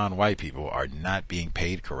majority of non-white people are not being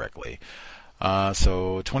paid correctly.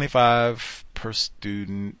 So $25 per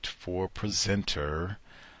student for presenter.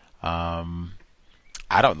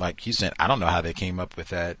 I don't, like you said, I don't know how they came up with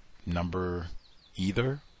that number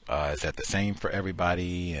either. Is that the same for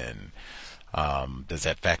everybody? And does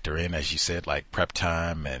that factor in, as you said, like prep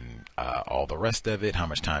time and all the rest of it? How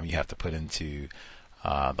much time you have to put into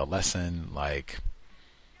the lesson? Like,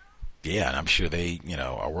 yeah, and I'm sure they,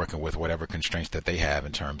 are working with whatever constraints that they have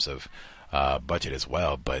in terms of budget as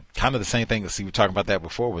well. But kind of the same thing. See, we were talking about that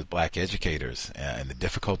before with black educators and the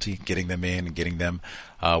difficulty getting them in and getting them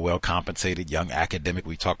well compensated. Young academic,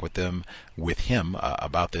 we talked with him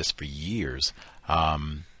about this for years.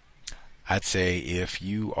 I'd say if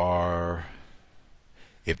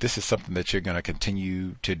this is something that you're going to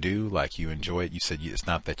continue to do, like you enjoy it, you said it's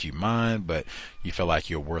not that you mind, but you feel like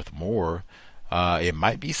you're worth more. It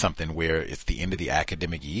might be something where it's the end of the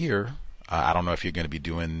academic year. I don't know if you're going to be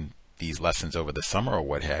doing these lessons over the summer or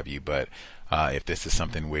what have you, but if this is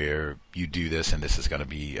something where you do this and this is going to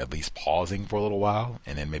be at least pausing for a little while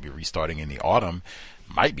and then maybe restarting in the autumn,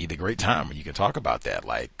 might be the great time when you can talk about that,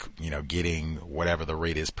 like, getting whatever the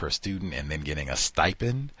rate is per student and then getting a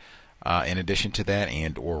stipend in addition to that,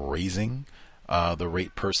 and or raising the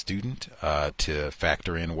rate per student to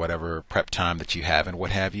factor in whatever prep time that you have and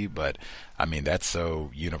what have you. But I mean, that's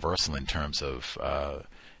so universal in terms of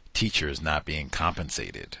teachers not being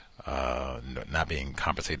compensated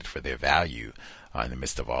for their value in the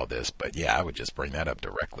midst of all this. But yeah, I would just bring that up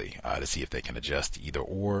directly to see if they can adjust either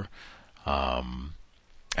or,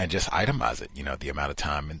 and just itemize it, the amount of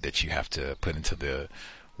time that you have to put into the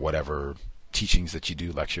whatever teachings that you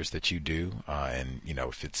do, lectures that you do, and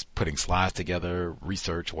if it's putting slides together,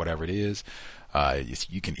 research, whatever it is,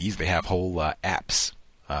 you can easily have whole apps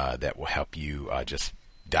that will help you just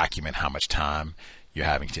document how much time you're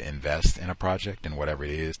having to invest in a project and whatever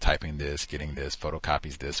it is, typing this, getting this,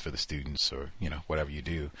 photocopies this for the students, or whatever you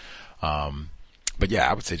do. But yeah,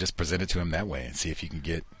 I would say just present it to him that way and see if you can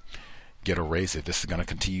get a raise. If this is going to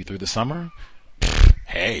continue through the summer,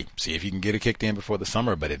 hey, see if you can get it kicked in before the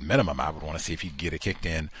summer. But at minimum, I would want to see if you can get it kicked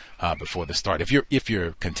in before the start. If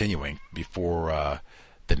you're continuing before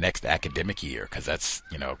the next academic year, because that's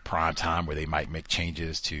prime time where they might make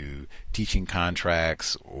changes to teaching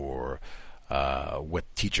contracts or with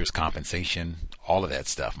teachers' compensation. All of that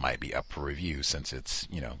stuff might be up for review since it's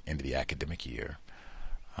into the academic year.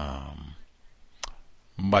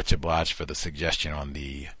 Much obliged for the suggestion on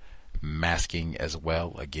the masking as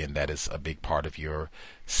well. Again, that is a big part of your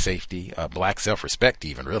safety, black self-respect,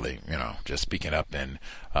 even, really, just speaking up and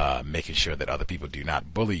making sure that other people do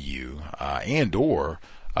not bully you and or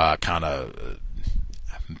kind of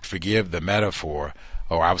forgive the metaphor,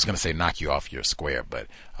 or I was going to say knock you off your square, but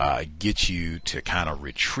get you to kind of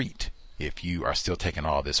retreat if you are still taking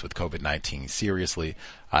all this with COVID-19 seriously,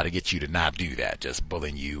 to get you to not do that, just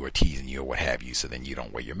bullying you or teasing you or what have you, so then you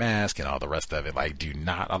don't wear your mask and all the rest of it. Like, do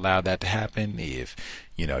not allow that to happen. If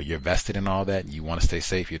you're vested in all that and you want to stay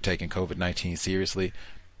safe, you're taking COVID-19 seriously,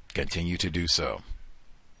 continue to do so.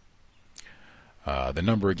 The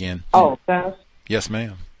number again. Oh, Gus? Yes,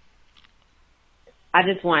 ma'am. I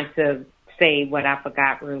just want to say what I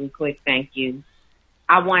forgot really quick. Thank you.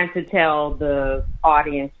 I wanted to tell the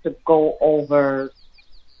audience to go over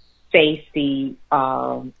safety,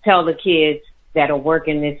 tell the kids that are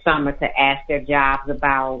working this summer to ask their jobs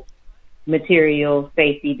about material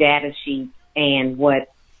safety data sheets and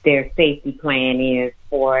what their safety plan is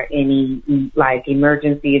for any like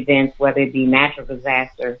emergency events, whether it be natural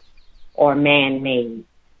disaster or man-made.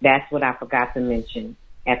 That's what I forgot to mention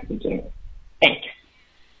at the beginning. Thanks.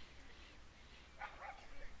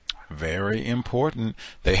 Very important.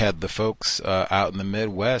 They had the folks out in the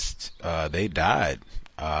Midwest. They died.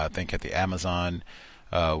 I think at the Amazon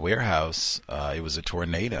warehouse. It was a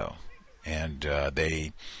tornado, and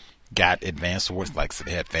they got advanced warnings. Like, so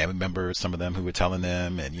they had family members, some of them, who were telling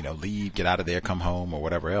them, and leave, get out of there, come home, or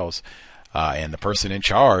whatever else. And the person in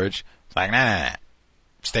charge was like, nah,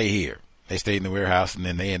 stay here. They stayed in the warehouse, and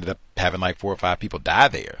then they ended up having like 4 or 5 people die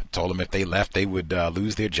there. Told them if they left, they would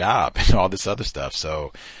lose their job and all this other stuff.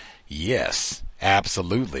 So, yes,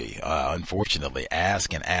 absolutely. Unfortunately,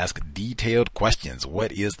 ask detailed questions.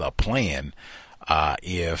 What is the plan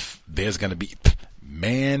if there's going to be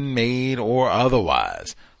man-made or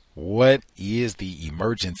otherwise? What is the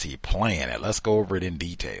emergency plan? And let's go over it in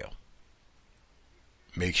detail.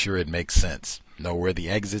 Make sure it makes sense. Know where the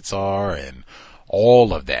exits are and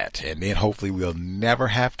all of that. And then hopefully we'll never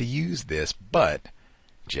have to use this, but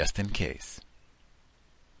just in case.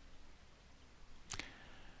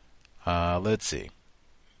 Let's see.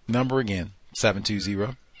 Number again,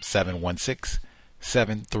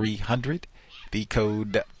 720-716-7300. The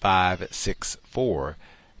code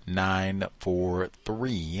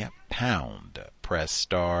 564-943 pound. Press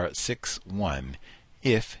star 61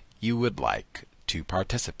 if you would like to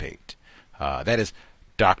participate. That is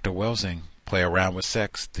Dr. Welsing. Play around with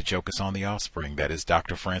sex. The joke is on the offspring. That is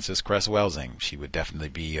Dr. Frances Cress Welsing. She would definitely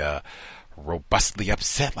be robustly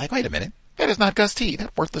upset. Like, wait a minute. That is not Gus T.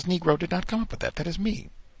 That worthless Negro did not come up with that. That is me.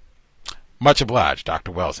 Much obliged, Dr.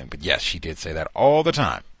 Welsing. But yes, she did say that all the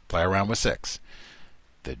time. Play around with sex.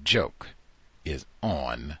 The joke is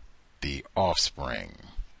on the offspring.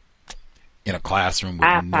 In a classroom with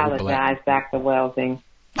I no apologize, black... Dr. Welsing.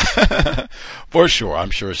 For sure. I'm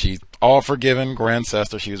sure she's all forgiven.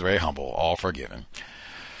 Grandsister, she was very humble. All forgiven.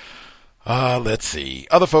 Let's see.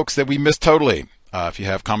 Other folks that we missed totally. If you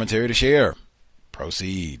have commentary to share,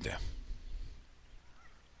 proceed.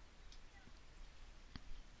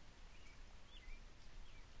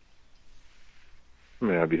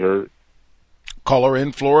 May I be heard? Caller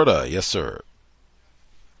in Florida. Yes, sir.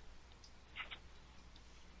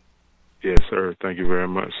 Yes, sir. Thank you very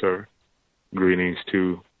much, sir. Greetings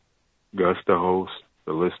to Gus, the host,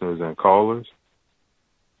 the listeners, and callers.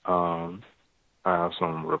 I have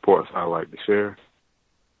some reports I'd like to share.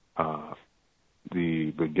 The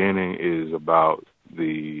beginning is about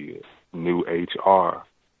the new HR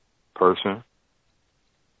person,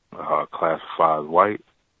 classified white.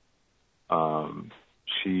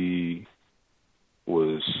 She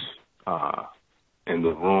was in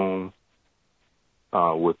the room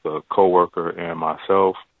with a coworker and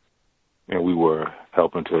myself, and we were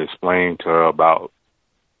helping to explain to her about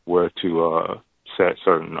where to set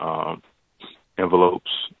certain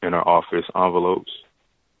envelopes in her office envelopes.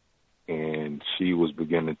 And she was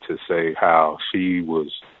beginning to say how she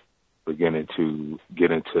was beginning to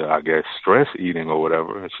get into, I guess, stress eating or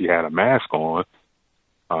whatever. And she had a mask on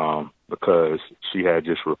because she had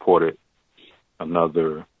just reported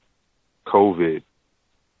another COVID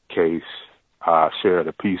case. I shared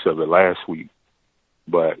a piece of it last week,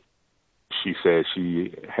 but she said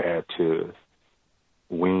she had to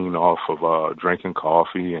wean off of drinking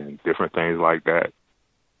coffee and different things like that.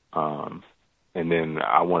 And then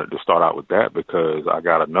I wanted to start out with that because I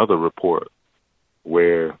got another report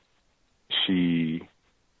where she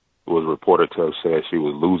was reported to have said she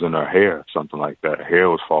was losing her hair, something like that. Her hair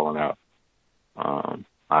was falling out. I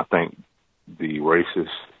think the racist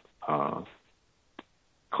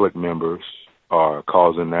clique members are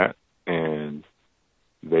causing that, and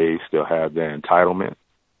they still have their entitlement,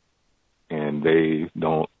 and they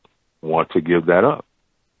don't want to give that up,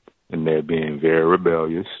 and they're being very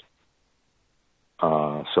rebellious.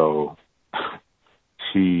 So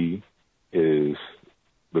she is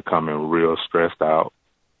becoming real stressed out,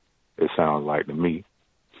 it sounds like to me.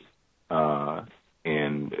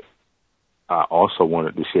 And I also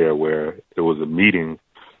wanted to share where it was a meeting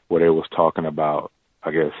where they was talking about,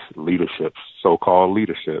 I guess, leadership, so-called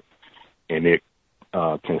leadership, and it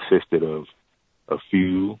consisted of a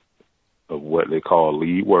few of what they call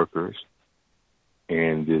lead workers.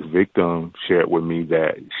 And this victim shared with me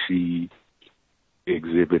that she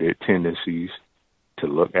exhibited tendencies to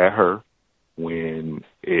look at her when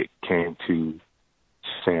it came to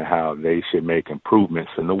saying how they should make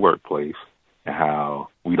improvements in the workplace and how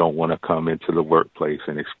we don't want to come into the workplace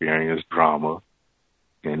and experience drama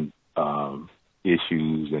and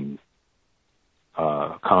issues and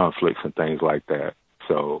conflicts and things like that.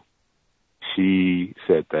 So she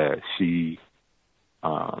said that she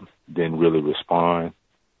didn't really respond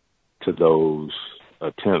to those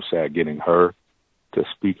attempts at getting her to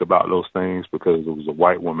speak about those things because there was a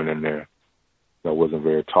white woman in there that wasn't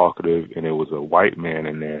very talkative, and it was a white man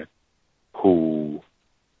in there who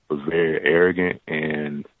was very arrogant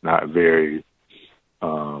and not very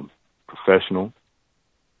professional.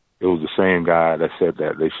 It was the same guy that said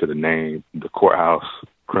that they should have named the courthouse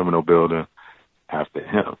criminal building after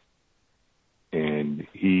him. And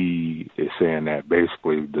he is saying that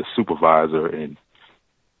basically the supervisor in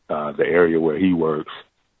the area where he works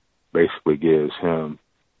basically gives him,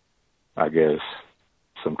 I guess,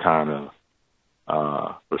 some kind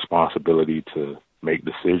of responsibility to make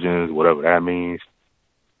decisions, whatever that means.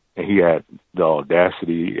 And he had the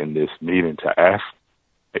audacity in this meeting to ask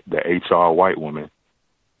the HR white woman,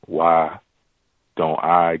 why don't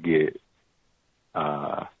I get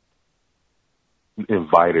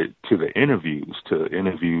invited to the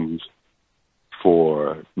interviews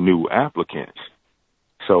for new applicants?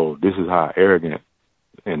 So this is how arrogant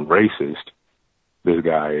and racist this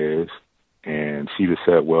guy is. And she just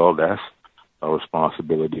said, well, that's a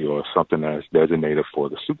responsibility or something that's designated for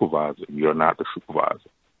the supervisor. You're not the supervisor.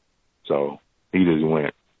 So he just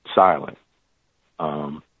went silent.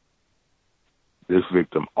 This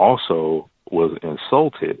victim also was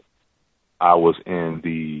insulted. I was in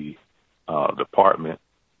the department,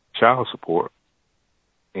 child support,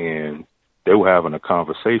 and they were having a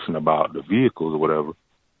conversation about the vehicles or whatever.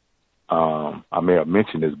 I may have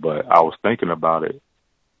mentioned this, but I was thinking about it,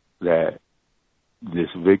 that this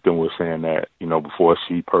victim was saying that, before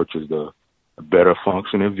she purchased a better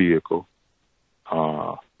functioning vehicle,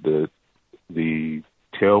 the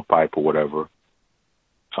tailpipe or whatever,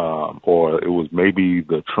 or it was maybe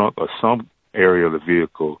the trunk or some area of the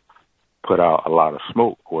vehicle put out a lot of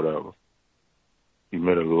smoke or whatever,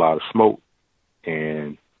 emitted a lot of smoke.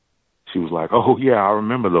 And she was like, oh, yeah, I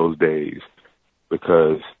remember those days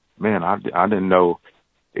because, man, I didn't know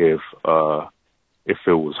if it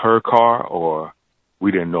was her car or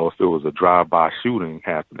we didn't know if it was a drive-by shooting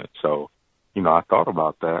happening. So, I thought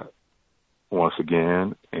about that once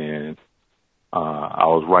again, and I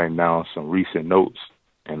was writing down some recent notes,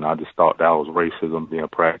 and I just thought that was racism being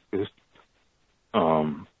practiced.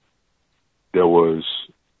 There was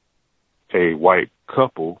a white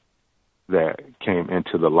couple that came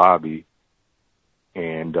into the lobby,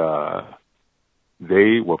 and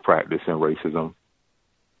they were practicing racism.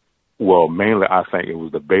 Well, mainly I think it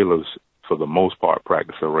was the bailiffs, for the most part,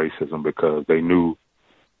 practicing racism because they knew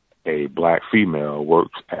a black female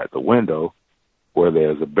works at the window where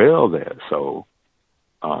there's a bell there. So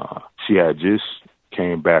she had just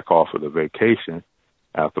came back off of the vacation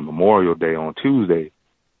after Memorial Day on Tuesday,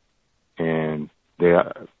 and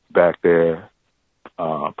they're back there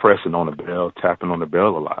pressing on the bell, tapping on the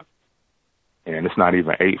bell a lot. And it's not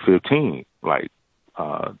even 8:15. Like,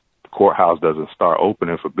 the courthouse doesn't start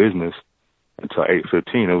opening for business until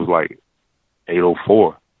 8:15. It was like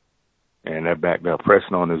 8:04, and they're back there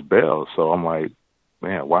pressing on this bell. So I'm like,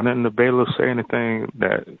 man, why didn't the bailiff say anything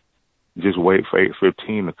that just wait for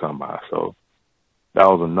 8:15 to come by? So that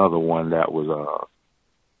was another one that was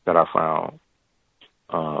that I found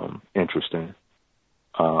interesting.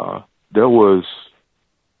 There was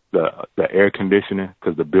the air conditioning,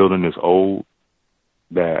 because the building is old,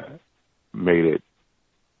 that made it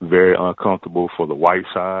very uncomfortable for the white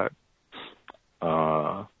side,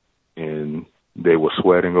 and they were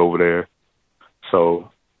sweating over there. So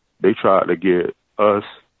they tried to get us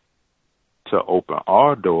to open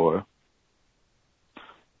our door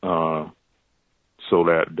so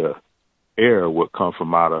that the air would come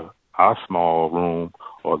from out of our small room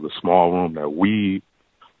or the small room that we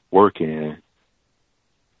work in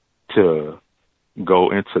to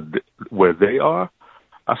go into where they are.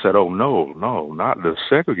 I said, oh, no, not the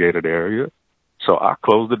segregated area. So I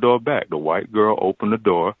closed the door back. The white girl opened the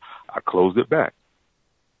door. I closed it back.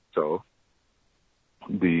 So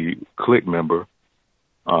the clique member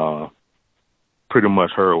pretty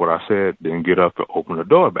much heard what I said, didn't get up and open the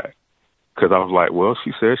door back. Because I was like, well,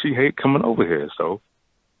 she said she hate coming over here, so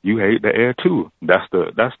you hate the air too. That's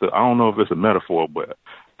the I don't know if it's a metaphor, but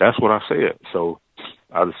that's what I said. So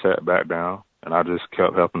I just sat back down and I just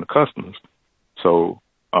kept helping the customers. So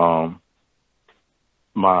my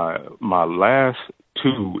last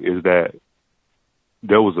two is that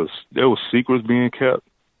there was secrets being kept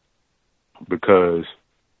because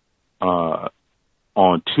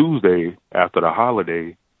on Tuesday after the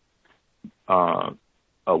holiday, a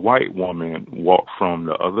white woman walked from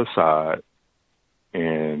the other side,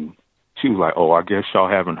 and she was like, "Oh, I guess y'all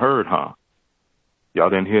haven't heard, huh? Y'all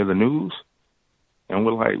didn't hear the news?" And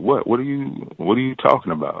we're like, "What? What are you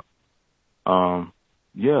talking about?"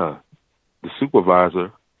 Yeah, the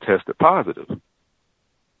supervisor tested positive.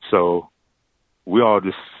 So we all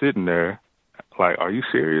just sitting there like, "Are you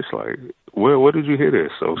serious? Like, where did you hear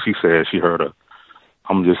this?" So she said she heard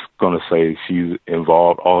I'm just going to say she's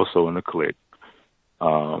involved also in the clique.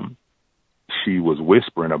 She was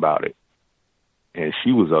whispering about it, and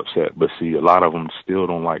she was upset. But see, a lot of them still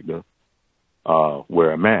don't like to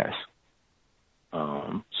wear a mask.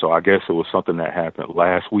 So I guess it was something that happened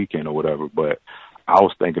last weekend or whatever. But I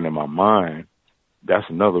was thinking in my mind, that's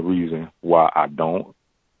another reason why I don't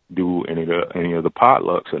do any of the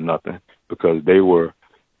potlucks or nothing, because they were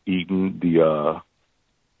eating the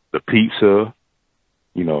pizza,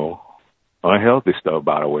 unhealthy stuff,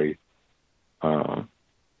 by the way,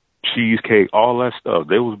 cheesecake, all that stuff.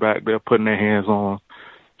 They was back there putting their hands on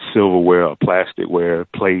silverware or plasticware,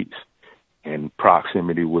 plates, in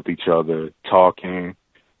proximity with each other, talking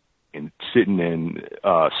and sitting in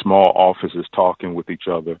small offices talking with each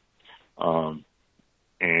other.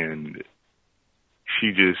 And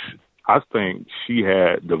I think she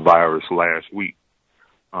had the virus last week.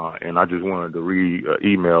 And I just wanted to read an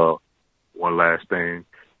email, one last thing.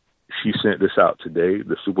 She sent this out today,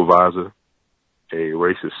 the supervisor, a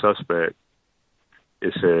racist suspect.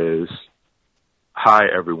 It says, "Hi,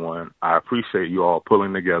 everyone. I appreciate you all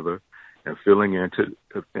pulling together and filling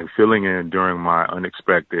in during my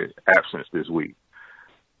unexpected absence this week.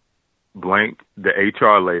 Blank, the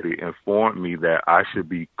HR lady informed me that I should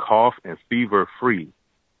be cough and fever free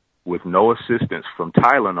with no assistance from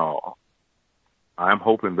Tylenol. I'm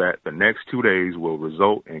hoping that the next 2 days will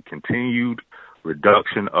result in continued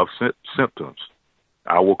reduction of symptoms.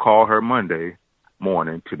 I will call her Monday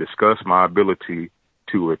morning to discuss my ability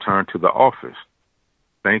to return to the office.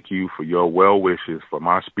 Thank you for your well wishes for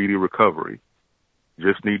my speedy recovery.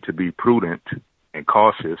 Just need to be prudent and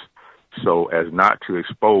cautious so as not to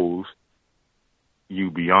expose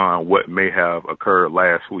you beyond what may have occurred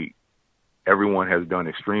last week. Everyone has done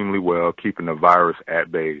extremely well keeping the virus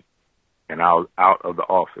at bay and out of the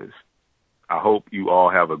office. I hope you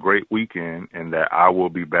all have a great weekend and that I will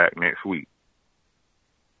be back next week.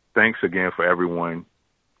 Thanks again for everything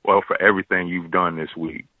you've done this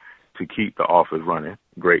week to keep the office running.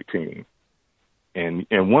 Great team." And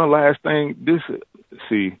one last thing, this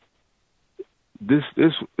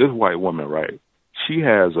white woman, right? She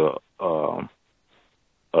has a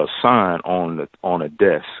sign on a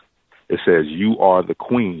desk. It says, "You are the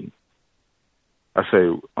queen." I say,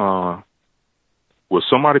 was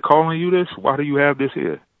somebody calling you this? Why do you have this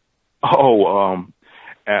here? Oh,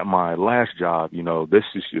 at my last job, this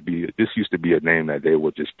used to be a name that they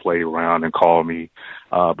would just play around and call me.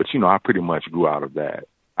 But I pretty much grew out of that.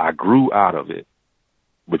 I grew out of it.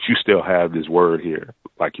 But you still have this word here,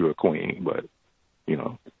 like you're a queen. But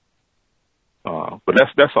but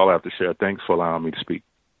that's all I have to share. Thanks for allowing me to speak.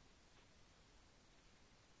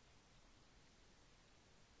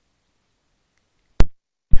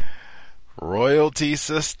 Royalty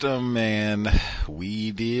system, man.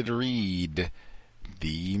 We did read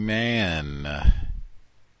the man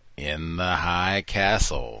in the high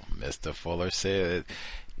castle. Mr. Fuller said,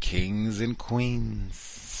 kings and queens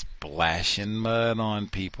splashing mud on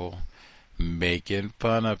people, making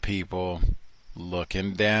fun of people,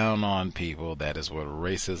 looking down on people. That is what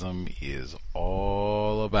racism is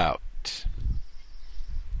all about.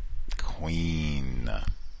 Queen.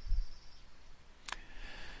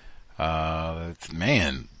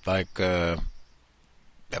 Man,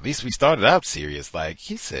 at least we started out serious. Like,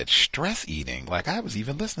 he said stress eating. Like, I was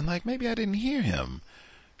even listening, like, maybe I didn't hear him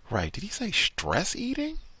right. Did he say stress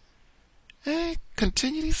eating?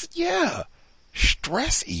 Continued, he said, yeah,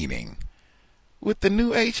 stress eating. With the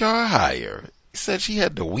new HR hire, he said she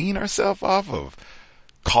had to wean herself off of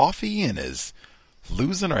coffee and is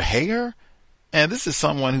losing her hair. And this is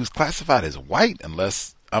someone who's classified as white,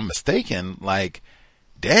 unless I'm mistaken. Like,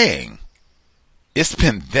 dang, it's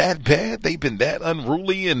been that bad. They've been that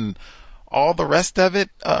unruly and all the rest of it,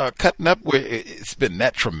 cutting up where it's been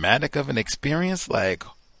that traumatic of an experience. Like,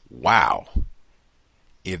 wow.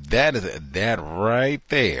 If that right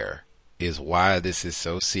there is why this is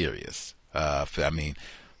so serious.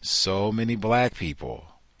 So many black people,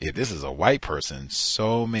 if this is a white person,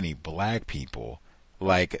 so many black people,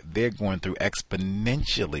 like, they're going through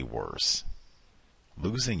exponentially worse.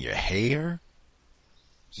 Losing your hair,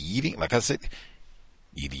 eating, like I said,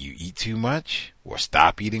 Either you eat too much or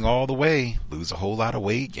stop eating all the way, lose a whole lot of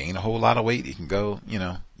weight, gain a whole lot of weight. You can go,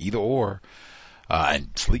 either or. And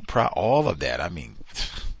sleep, all of that. I mean,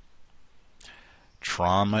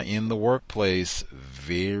 trauma in the workplace,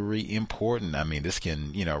 very important. I mean, this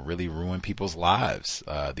can, really ruin people's lives.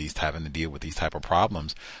 These having to deal with these type of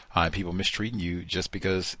problems, people mistreating you just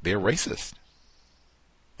because they're racist.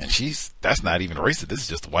 And that's not even racist. This is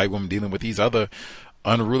just a white woman dealing with these other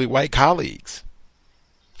unruly white colleagues,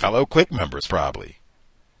 fellow clique members, probably.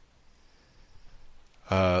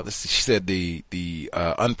 She said the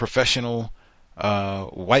unprofessional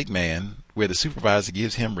white man, where the supervisor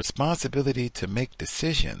gives him responsibility to make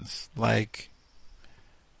decisions. Like,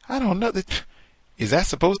 I don't know. Is that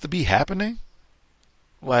supposed to be happening?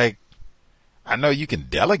 Like, I know you can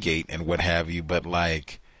delegate and what have you, but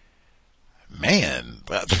like, man,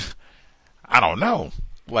 I don't know.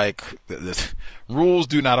 Like, the rules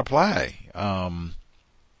do not apply.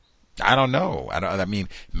 I don't know. I mean,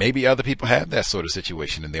 maybe other people have that sort of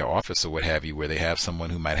situation in their office or what have you, where they have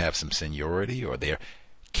someone who might have some seniority or their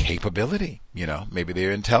capability. Maybe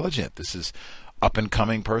they're intelligent. This is up and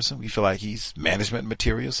coming person. We feel like he's management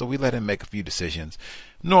material, so we let him make a few decisions.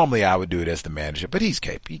 Normally, I would do it as the manager, but he's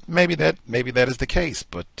capable. Maybe that is the case.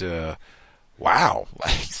 But wow,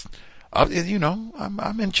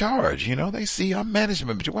 I'm in charge. They see I'm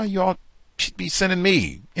management. But why y'all should be sending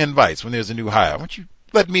me invites when there's a new hire? Why don't you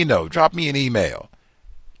let me know? Drop me an email.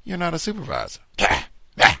 You're not a supervisor.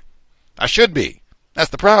 I should be.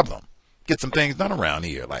 That's the problem. Get some things done around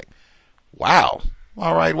here. Like, wow.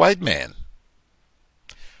 All right, white man.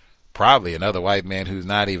 Probably another white man who's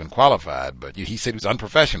not even qualified, but he said he was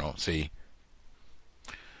unprofessional. See?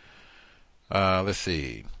 Let's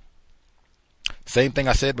see. Same thing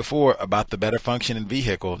I said before about the better functioning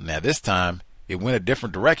vehicle. Now this time, it went a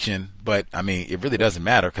different direction, but I mean, it really doesn't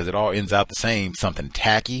matter because it all ends out the same, something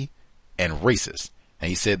tacky and racist. And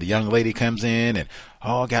he said the young lady comes in and,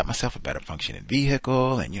 I got myself a better functioning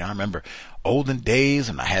vehicle. And, I remember olden days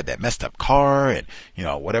when I had that messed up car and,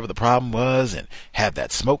 whatever the problem was and had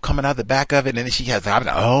that smoke coming out the back of it. And then she has,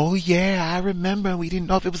 oh yeah, I remember. We didn't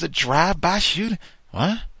know if it was a drive-by shooting.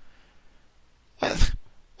 What?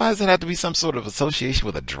 Why does it have to be some sort of association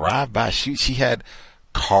with a drive-by shoot? She had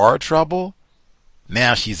car trouble.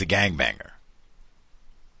 Now she's a gangbanger.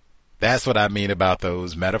 That's what I mean about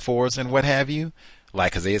those metaphors and what have you.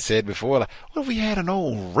 Like, as they had said before, like, what if we had an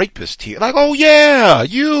old rapist here? Like, oh yeah,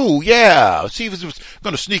 see if he was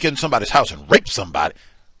going to sneak in somebody's house and rape somebody.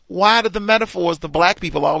 Why do the metaphors, the black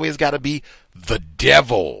people always got to be the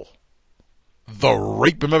devil? The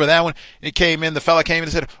rape, remember that one? The fella came in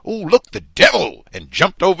and said, oh, look, the devil, and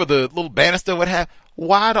jumped over the little banister, what have.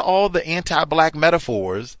 Why do all the anti-black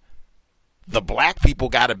metaphors, the black people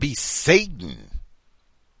got to be Satan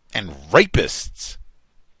and rapists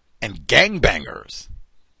and gangbangers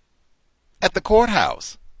at the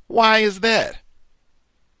courthouse? Why is that?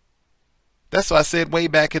 That's what I said way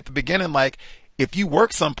back at the beginning. Like, if you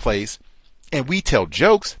work someplace and we tell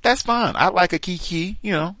jokes, that's fine. I like a kiki,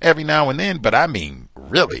 every now and then. But I mean,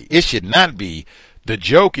 really, it should not be. The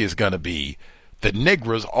joke is going to be the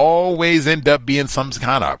niggers always end up being some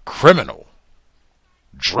kind of criminal,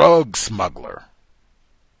 drug smuggler.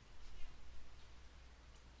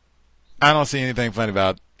 I don't see anything funny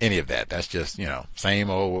about any of that. That's just, same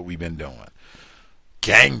old what we've been doing.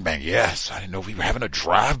 Gangbang, yes. I didn't know we were having a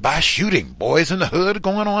drive-by shooting. Boys in the hood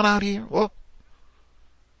going on out here. Well,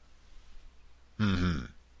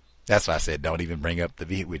 that's why I said don't even bring up the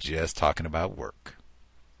vehicle. We're just talking about work.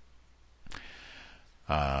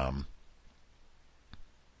 Oh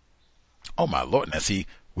my Lord. Now see,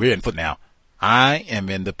 we're in foot now. I am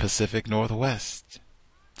in the Pacific Northwest.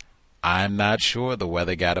 I'm not sure the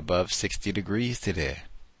weather got above 60 degrees today.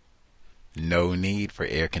 No need for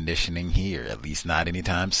air conditioning here, at least not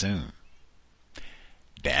anytime soon.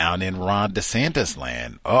 Down in Ron DeSantis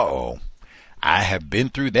land, I have been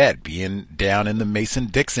through that, being down in the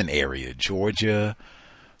Mason-Dixon area, Georgia,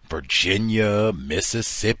 Virginia,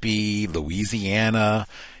 Mississippi, Louisiana.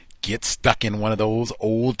 Get stuck in one of those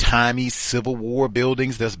old-timey Civil War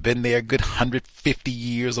buildings that's been there a good 150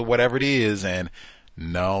 years or whatever it is, and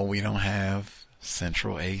no, we don't have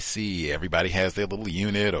central AC. Everybody has their little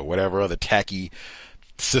unit or whatever other tacky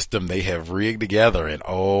system they have rigged together, and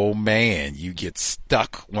oh man, you get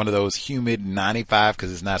stuck one of those humid 95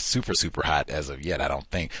 because it's not super hot as of yet, I don't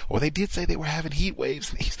think. Or they did say they were having heat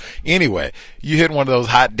waves. Anyway, you hit one of those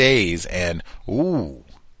hot days and ooh,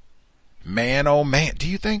 man, oh man, do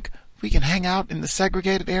you think we can hang out in the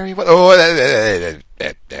segregated area? Oh,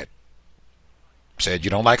 that said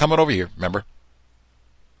you don't like coming over here, remember?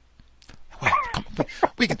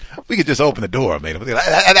 We We could just open the door, man.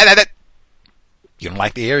 You don't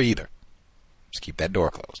like the air either. Just keep that door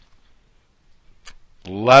closed.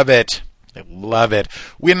 Love it. Love it.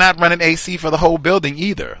 We're not running AC for the whole building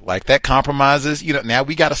either. Like, that compromises, now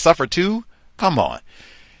we got to suffer too? Come on.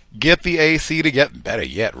 Get the AC to get, better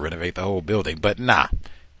yet, renovate the whole building. But nah,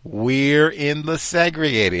 we're in the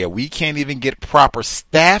segregated area. We can't even get proper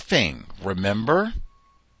staffing, remember?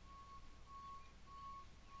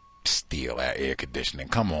 Steal our air conditioning.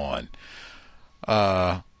 Come on.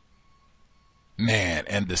 Man,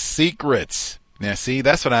 and the secrets. Now, see,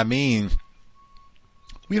 that's what I mean.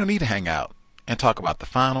 We don't need to hang out and talk about the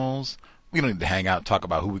finals. We don't need to hang out and talk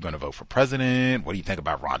about who we're going to vote for president. What do you think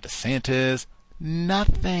about Ron DeSantis?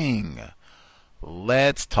 Nothing.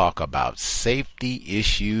 Let's talk about safety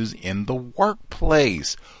issues in the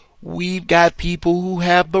workplace. We've got people who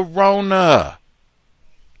have the Rona.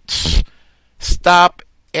 Stop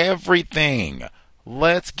everything.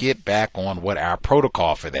 Let's get back on what our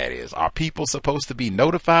protocol for that is. Are people supposed to be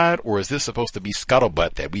notified, or is this supposed to be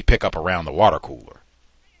scuttlebutt that we pick up around the water cooler?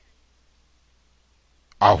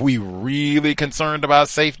 Are we really concerned about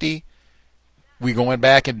safety? We going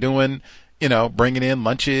back and doing, bringing in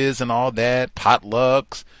lunches and all that,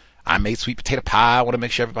 potlucks. I made sweet potato pie. I want to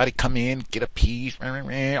make sure everybody come in, get a piece,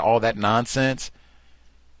 all that nonsense.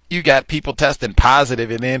 You got people testing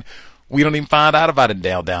positive, and then we don't even find out about it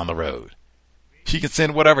down the road. She can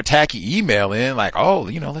send whatever tacky email in, like,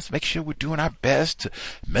 let's make sure we're doing our best to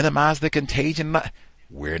minimize the contagion.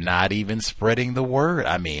 We're not even spreading the word.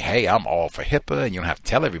 I mean, hey, I'm all for HIPAA, and you don't have to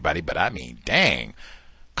tell everybody, but I mean, dang,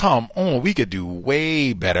 come on, we could do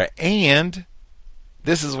way better. And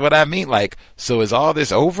this is what I mean. Like, so is all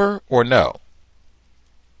this over or no?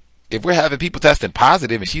 If we're having people testing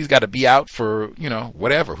positive and she's got to be out for,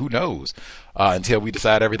 whatever, who knows, until we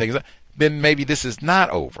decide everything's, then maybe this is not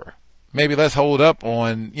over. Maybe let's hold up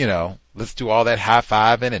on, let's do all that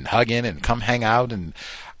high-fiving and hugging and come hang out. And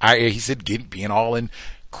he said being all in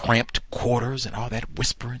cramped quarters and all that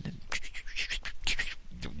whispering and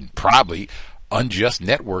probably unjust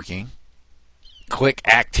networking, click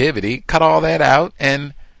activity. Cut all that out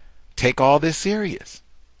and take all this serious.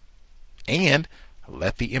 And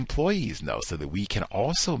let the employees know so that we can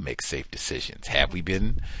also make safe decisions. Have we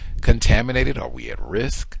been contaminated? Are we at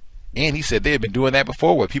risk? And he said they had been doing that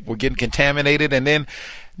before, where people were getting contaminated and then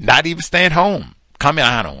not even staying home.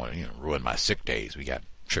 I don't want to ruin my sick days. We got a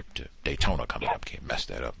trip to Daytona coming up. Can't mess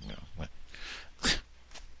that up.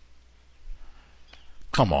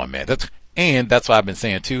 Come on, man. That's why I've been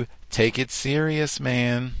saying too. Take it serious,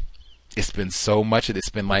 man. It's been so much of this. It's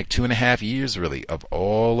been like 2.5 years, really, of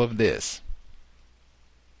all of this.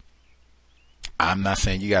 I'm not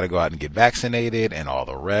saying you got to go out and get vaccinated and all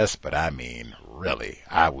the rest, but I mean, really,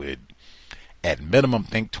 I would at minimum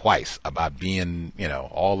think twice about being,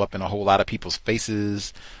 all up in a whole lot of people's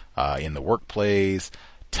faces, in the workplace,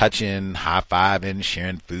 touching, high-fiving,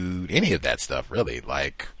 sharing food, any of that stuff, really.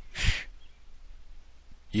 Like,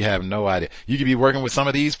 you have no idea. You could be working with some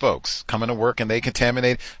of these folks coming to work and they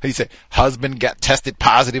contaminate. He said, husband got tested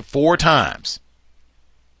positive 4 times.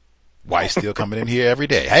 Wife still coming in here every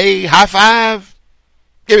day. Hey, high five.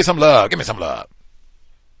 Give me some love. Give me some love.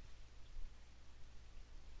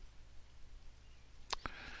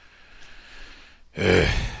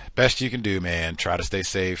 Best you can do, man. Try to stay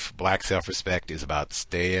safe. Black self-respect is about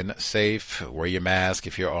staying safe. Wear your mask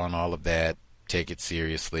if you're on all of that. Take it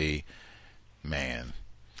seriously. Man.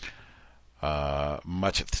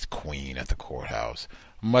 Much of the Queen at the courthouse.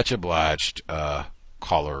 Much obliged,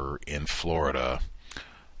 caller in Florida.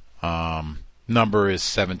 Number is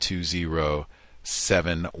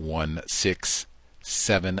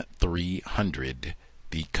 720-716-7300.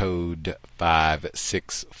 The code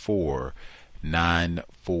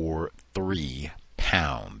 564-943#.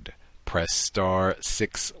 Press star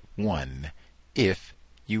 61 if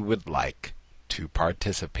you would like to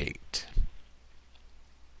participate.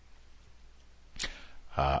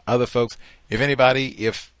 Other folks,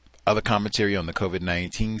 if other commentary on the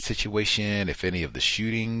COVID-19 situation, if any of the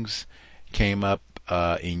shootings came up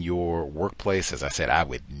in your workplace, as I said, I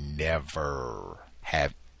would never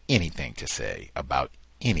have anything to say about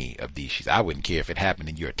any of these issues. I wouldn't care if it happened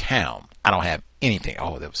in your town. I don't have anything.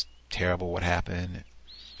 Oh, that was terrible what happened.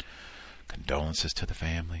 Condolences to the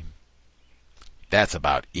family. That's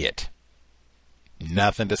about it.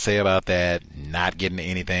 Nothing to say about that. Not getting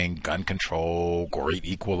anything. Gun control, great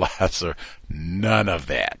equalizer. None of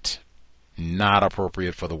that. Not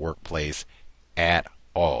appropriate for the workplace at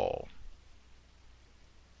all.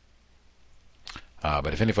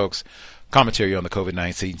 But if any folks, commentary on the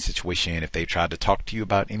COVID-19 situation, if they tried to talk to you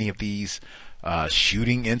about any of these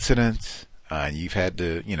shooting incidents, You've had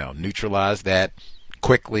to, neutralize that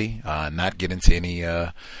quickly, not get into any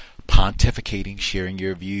pontificating, sharing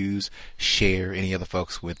your views, share any other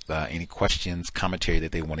folks with any questions, commentary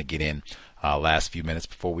that they want to get in last few minutes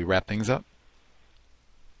before we wrap things up.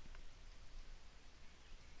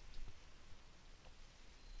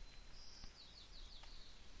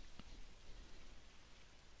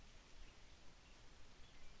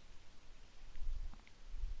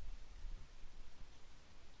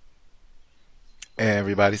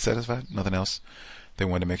 Everybody satisfied? Nothing else they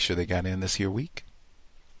wanted to make sure they got in this here week?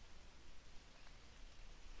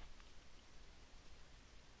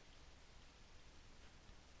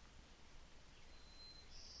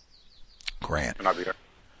 Grant. Can I be there?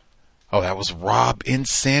 Oh, that was Rob in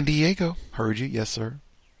San Diego. Heard you. Yes, sir.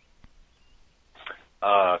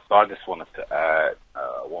 So I just wanted to add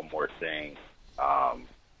one more thing.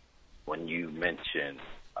 When you mentioned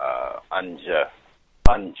unjust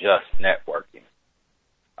networking,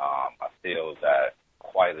 I feel that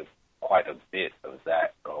quite a bit of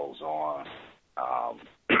that goes on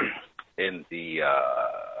in the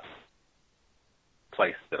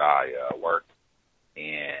place that I work,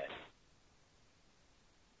 and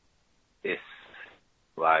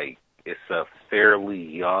it's a fairly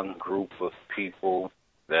young group of people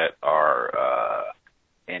that are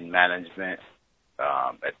in management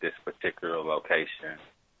at this particular location.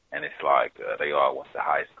 And it's like they all went to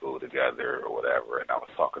high school together or whatever. And I was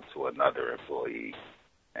talking to another employee,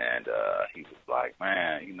 and he was like,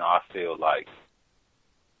 man, I feel like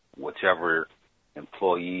whichever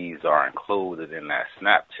employees are included in that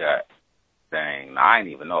Snapchat thing, now, I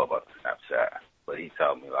didn't even know about the Snapchat, but he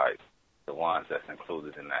told me, like, the ones that's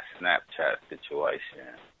included in that Snapchat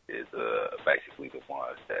situation is basically the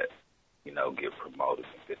ones that, get promoted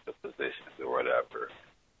and get the positions or whatever.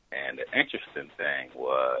 And the interesting thing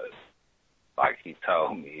was, like he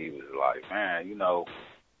told me, he was like, man,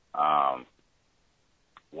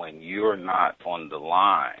 when you're not on the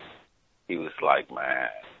line, he was like, man,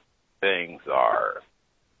 things are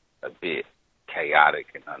a bit chaotic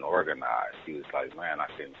and unorganized. He was like, man, I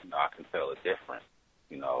can tell a difference,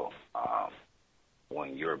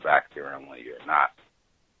 when you're back there and when you're not.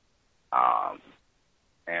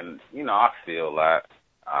 And, I feel that,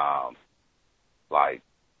 like,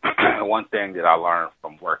 one thing that I learned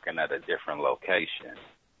from working at a different location,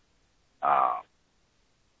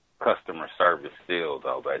 customer service field,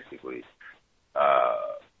 though, basically,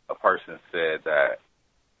 a person said that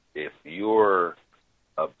if you're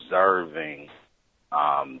observing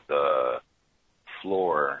the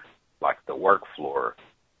floor, like the work floor,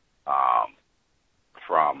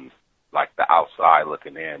 from like the outside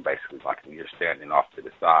looking in, basically like if you're standing off to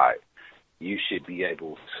the side, you should be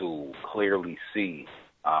able to clearly see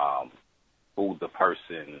who the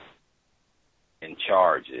person in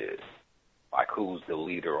charge is, like who's the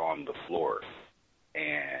leader on the floor.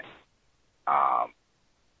 And I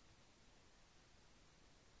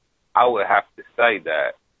would have to say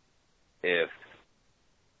that if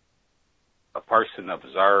a person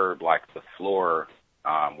observed like the floor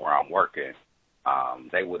where I'm working,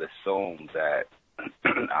 they would assume that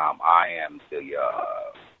I am the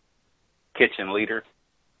kitchen leader.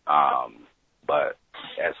 But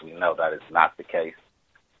as we know, that is not the case.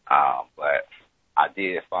 But I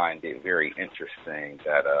did find it very interesting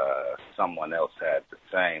that someone else had the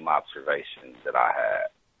same observations that I had.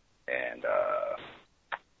 And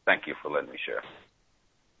thank you for letting me share.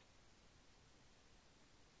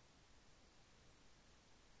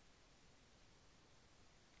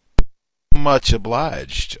 Much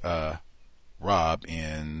obliged, Rob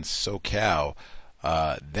in SoCal.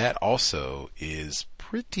 That also is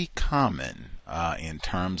pretty common in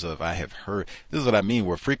terms of, I have heard, this is what I mean,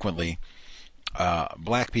 where frequently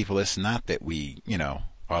black people, it's not that we,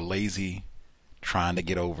 are lazy, trying to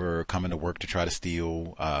get over, coming to work to try to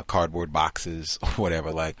steal cardboard boxes or whatever.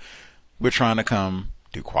 Like, we're trying to come,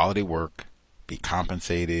 do quality work, be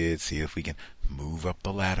compensated, see if we can move up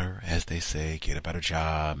the ladder, as they say, get a better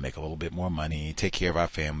job, make a little bit more money, take care of our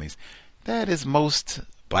families. That is most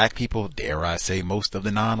black people, dare I say, most of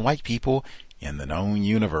the non-white people in the known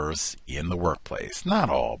universe in the workplace. Not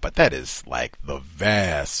all, but that is like the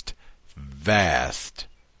vast, vast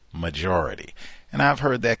majority. And I've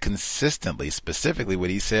heard that consistently, specifically what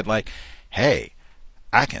he said, like, hey,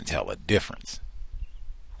 I can tell a difference.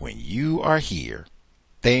 When you are here,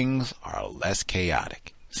 things are less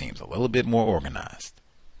chaotic. Seems a little bit more organized.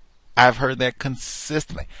 I've heard that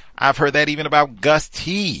consistently. I've heard that even about Gus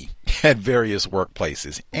T at various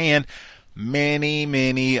workplaces and many,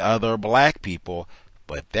 many other black people,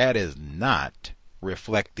 but that is not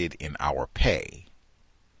reflected in our pay.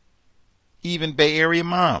 Even Bay Area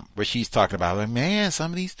mom, where she's talking about, like, man,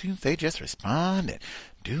 some of these students, they just respond and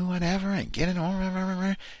do whatever and get it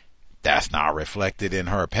on. That's not reflected in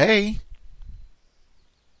her pay.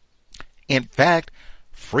 In fact,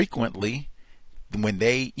 frequently, when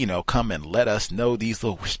they, come and let us know, these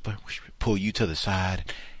little whisper, pull you to the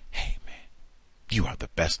side, hey man, you are the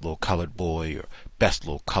best little colored boy or best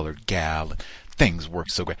little colored gal, and things work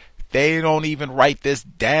so great. They don't even write this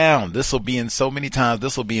down. This will be in so many times,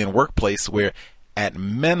 this will be in workplace where at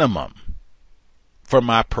minimum for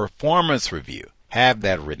my performance review, have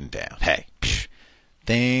that written down. Hey,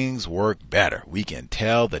 things work better. We can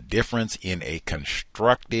tell the difference in a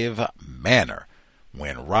constructive manner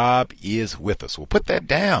when Rob is with us. We'll put that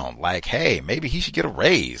down. Like, hey, maybe he should get a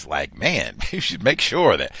raise. Like, man, you should make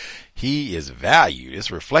sure that he is valued.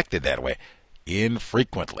 It's reflected that way.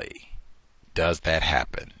 Infrequently does that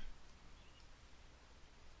happen.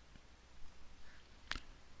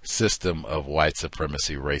 System of white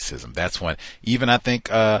supremacy racism. That's when even I think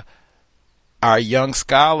our young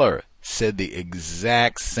scholar said the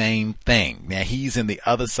exact same thing. Now he's in the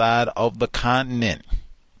other side of the continent.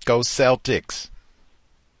 Go Celtics.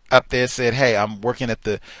 Up there said, hey, I'm working at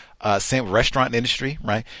the same restaurant industry,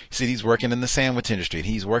 right? He said he's working in the sandwich industry and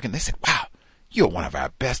he's working. They said, wow, you're one of our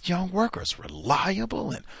best young workers,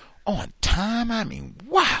 reliable and on time. I mean,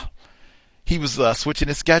 wow. He was switching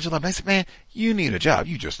his schedule up. And I said, man, you need a job.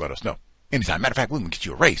 You just let us know. Anytime. Matter of fact, we can get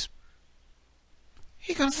you a raise.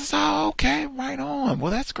 He comes and says, oh, okay, right on.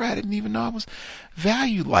 Well, that's great. I didn't even know I was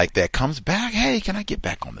valued like that. Comes back. Hey, can I get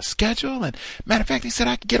back on the schedule? And matter of fact, he said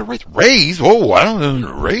I could get a raise. Raise? Oh, I don't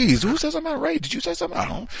know. Raise? Who says I'm not a raise? Did you say something? I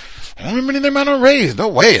don't remember anything about a raise. No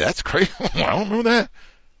way. That's crazy. I don't know that.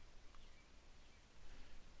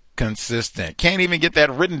 Consistent. Can't even get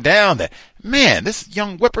that written down that, man, this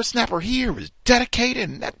young whippersnapper here is dedicated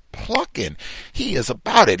and that plucking. He is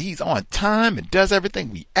about it. He's on time and does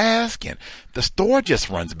everything we ask, and the store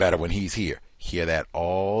just runs better when he's here. Hear that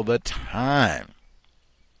all the time.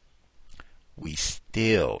 We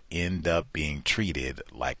still end up being treated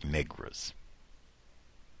like niggers.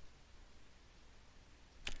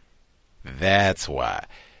 That's why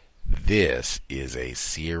this is a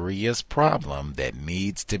serious problem that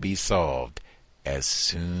needs to be solved as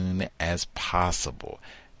soon as possible.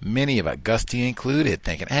 Many of us, Gusty included,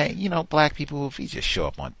 thinking, hey, black people, if we just show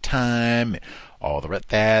up on time, and all the rest,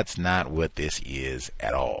 that's not what this is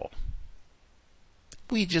at all.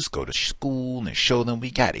 We just go to school and show them we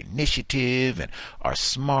got initiative and are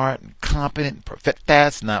smart and competent and perfect.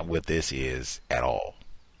 That's not what this is at all.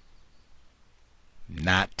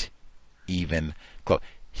 Not even close.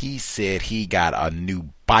 He said he got a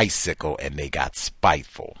new bicycle and they got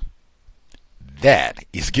spiteful. That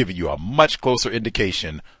is giving you a much closer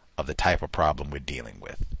indication of the type of problem we're dealing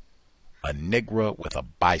with. A Negro with a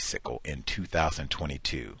bicycle in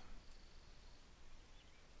 2022.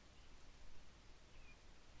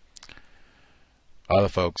 Other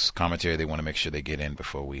folks, commentary they want to make sure they get in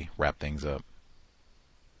before we wrap things up.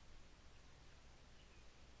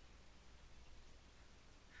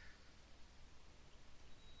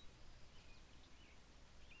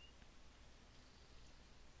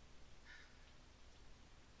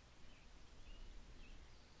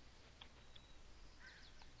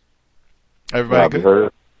 Everybody good?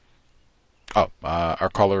 Heard. Oh, our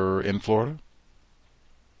caller in Florida?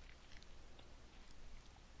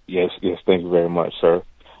 Yes, thank you very much, sir.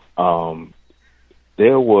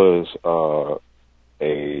 There was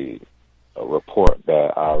a report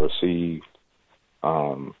that I received.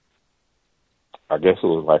 I guess it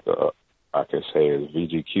was like I could say it's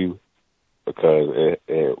VGQ, because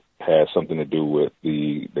it had something to do with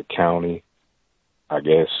the county. I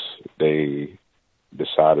guess they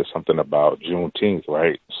decided something about Juneteenth,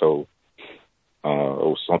 right? So it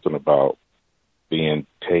was something about being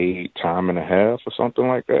paid time and a half or something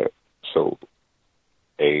like that. So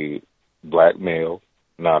a black male,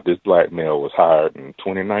 now this black male was hired in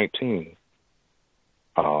 2019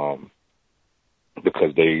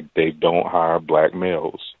 because they don't hire black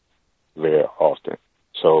males very often.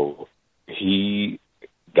 So he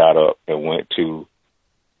got up and went to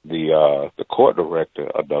the court director,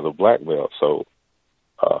 another black male. So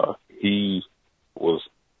he was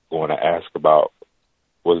going to ask about,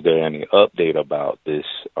 was there any update about this,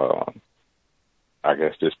 I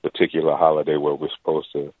guess this particular holiday where we're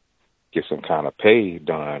supposed to get some kind of pay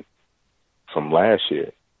done from last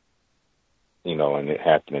year, and it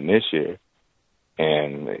happening this year.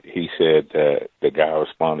 And he said that the guy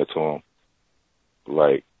responded to him,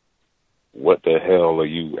 like, what the hell are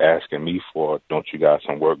you asking me for? Don't you got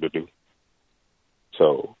some work to do?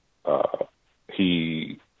 So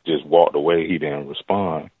he just walked away. He didn't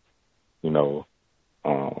respond.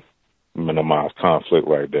 minimize conflict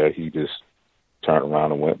right there. He just turned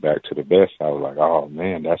around and went back to the best. I was like, oh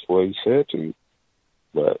man, that's what he said to you.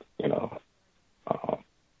 But,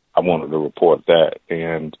 I wanted to report that.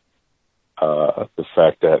 And the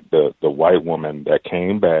fact that the white woman that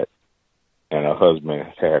came back and her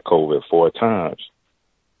husband had COVID 4 times,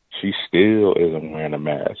 she still isn't wearing a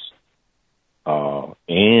mask.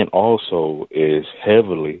 And also is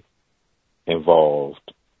heavily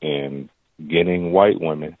involved in getting white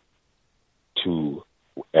women to,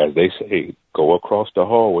 as they say, go across the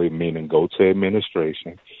hallway, meaning go to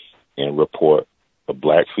administration and report a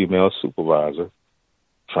black female supervisor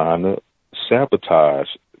trying to sabotage,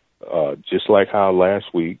 just like how last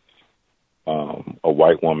week a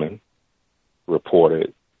white woman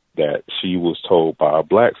reported that she was told by a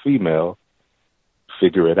black female,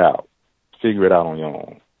 figure it out on your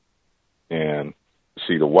own. And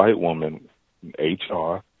see, the white woman,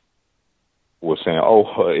 HR, was saying, oh,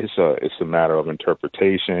 it's a matter of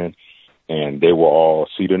interpretation, and they were all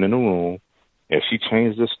seated in the room, and she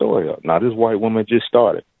changed the story up. Now, this white woman just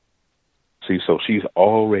started. See, so she's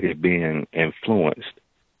already being influenced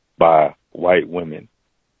by white women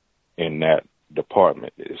in that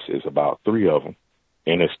department. It's about 3 of them,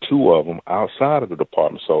 and it's 2 of them outside of the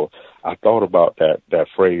department. So I thought about that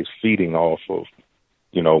phrase, feeding off of,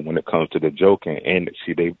 when it comes to the joking. And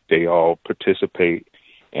see, they all participate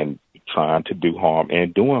in trying to do harm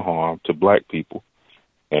and doing harm to black people,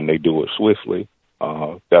 and they do it swiftly.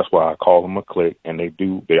 That's why I call them a clique, and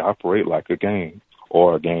they operate like a gang,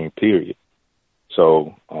 or a gang period.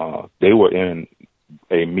 So they were in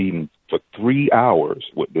a meeting for 3 hours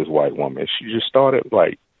with this white woman. She just started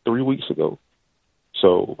like 3 weeks ago.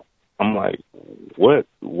 So I'm like, what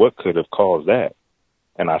could have caused that?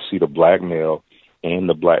 And I see the black male and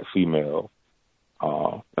the black female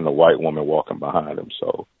and the white woman walking behind them.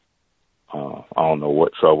 So I don't know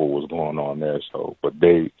what trouble was going on there. So, but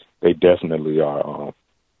they definitely are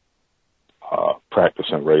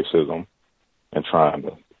practicing racism and trying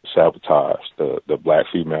to sabotage the black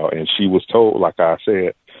female. And she was told, like I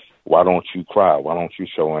said, why don't you cry? Why don't you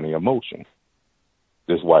show any emotion?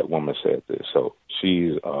 This white woman said this. So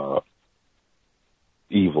she's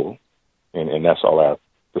evil. And that's all I have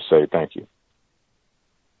to say. Thank you.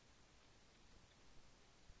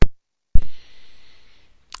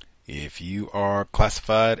 If you are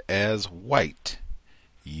classified as white,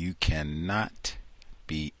 you cannot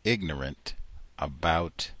be ignorant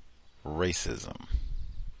about racism.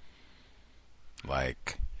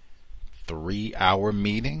 Like 3-hour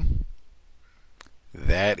meeting,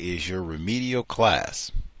 that is your remedial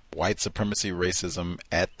class. White supremacy racism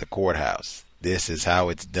at the courthouse. This is how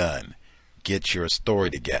it's done. Get your story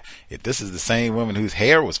together. If this is the same woman whose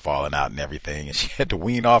hair was falling out and everything, and she had to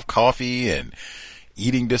wean off coffee and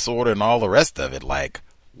eating disorder and all the rest of it, like,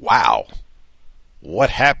 wow, what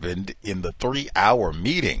happened in the 3-hour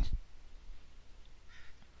meeting?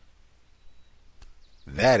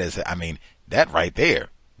 That is, that right there,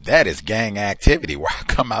 that is gang activity, where I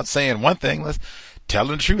come out saying one thing, let's tell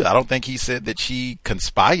the truth. I don't think he said that she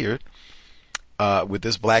conspired with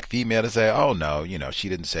this black female to say, oh no, she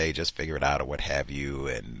didn't say just figure it out or what have you,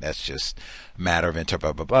 and that's just a matter of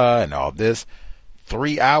and all this.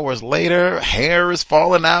 3 hours later, hair is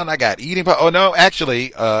falling out, and I got eating. Oh no,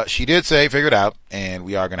 actually, she did say figure it out, and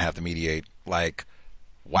we are going to have to mediate. Like,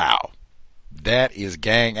 wow, that is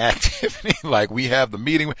gang activity. Like, we have the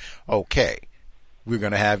meeting. Okay, we're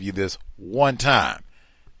going to have you this one time.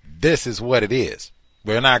 This is what it is.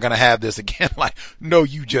 We're not going to have this again. Like, no,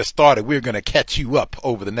 you just started. We're going to catch you up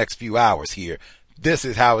over the next few hours here. This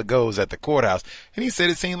is how it goes at the courthouse. And he said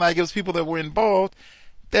it seemed like it was people that were involved.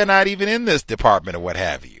 They're not even in this department or what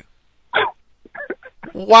have you.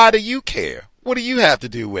 Why do you care? What do you have to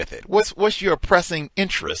do with it? What's your pressing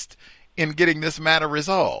interest in getting this matter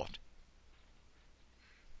resolved?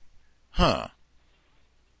 Huh.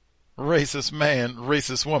 Racist man,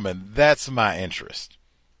 racist woman, that's my interest.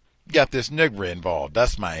 Got this nigger involved,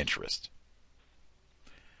 that's my interest.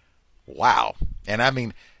 Wow. And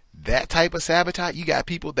that type of sabotage, you got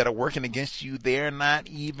people that are working against you, they're not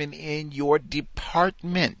even in your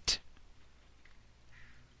department.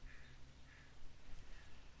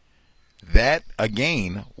 That,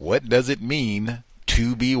 again, what does it mean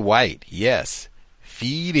to be white? Yes,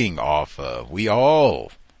 feeding off of, we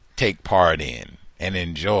all take part in and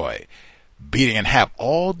enjoy beating and have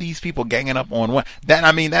all these people ganging up on one.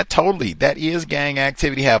 That is gang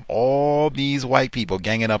activity. Have all these white people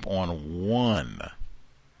ganging up on one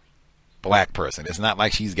black person. It's not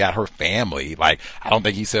like she's got her family. Like, I don't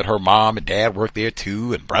think he said her mom and dad work there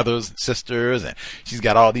too, and brothers and sisters, and she's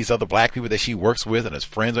got all these other black people that she works with and is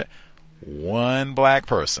friends with. one black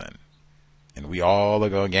person, and we all are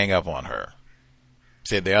going to gang up on her.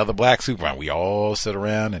 Said the other black supervisor, we all sit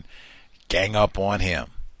around and gang up on him.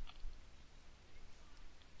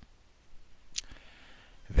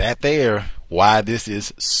 That there, why this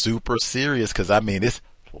is super serious, because I mean, it's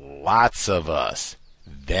lots of us.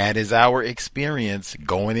 That is our experience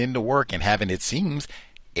going into work and having, it seems,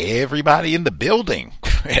 everybody in the building,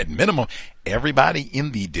 at minimum, everybody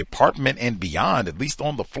in the department and beyond, at least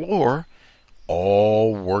on the floor,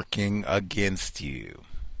 all working against you.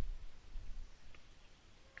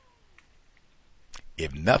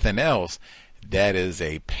 If nothing else, that is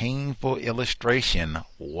a painful illustration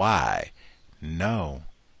why, no,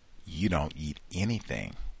 you don't eat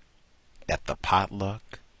anything at the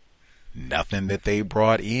potluck. Nothing that they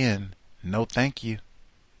brought in. No, thank you.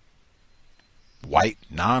 White,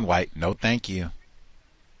 non-white, no, thank you.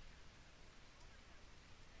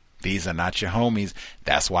 These are not your homies.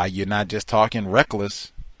 That's why you're not just talking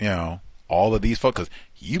reckless. You know, all of these folks, 'cause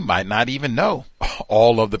you might not even know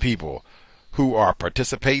all of the people who are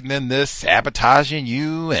participating in this, sabotaging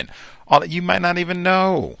you, and all that. You might not even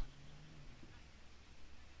know.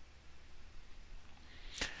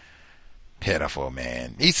 Pitiful,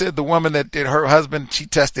 man. He said the woman that did her husband, she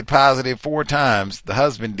tested positive 4 times. The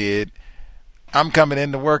husband did. I'm coming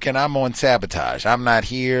into work and I'm on sabotage. I'm not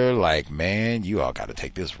here. Like, man, you all got to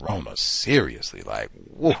take this Rona seriously. Like,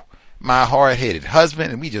 whoa, my hard-headed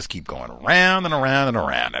husband, and we just keep going around and around and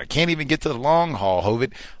around. And I can't even get to the long haul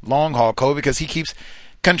COVID, because he keeps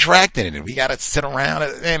contracting it, and we got to sit around.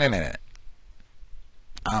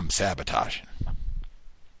 I'm sabotaging.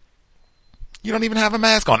 You don't even have a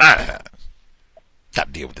mask on. Got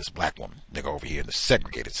to deal with this black woman nigga over here in the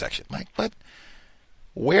segregated section. Like, what?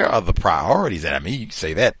 Where are the priorities? And I mean, you can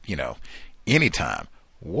say that, anytime.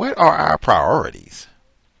 What are our priorities?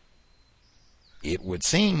 It would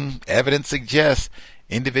seem, evidence suggests,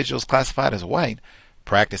 individuals classified as white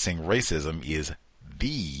practicing racism is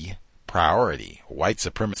the priority. White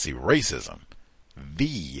supremacy, racism,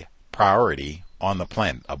 the priority on the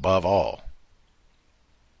planet above all.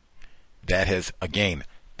 That has, again,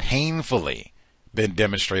 painfully been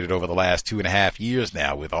demonstrated over the last 2.5 years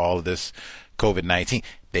now with all of this COVID-19.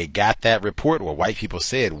 They got that report where white people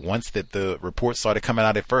said, once that the report started coming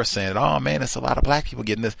out at first saying, oh man, it's a lot of black people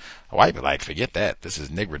getting this. White people like, forget that. This is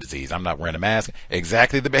Negro disease. I'm not wearing a mask.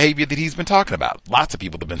 Exactly the behavior that he's been talking about. Lots of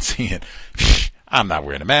people have been seeing, I'm not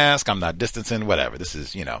wearing a mask. I'm not distancing, whatever. This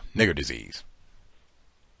is, Negro disease.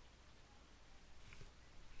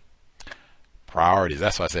 Priorities.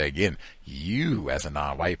 That's why I say again, you as a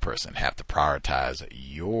non-white person have to prioritize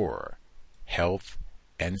your health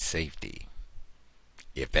and safety.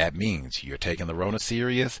 If that means you're taking the Rona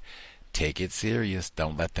serious, take it serious.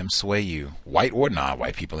 Don't let them sway you. White or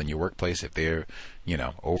non-white people in your workplace, if they're,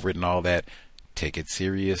 over it and all that, take it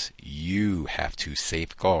serious. You have to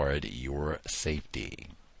safeguard your safety.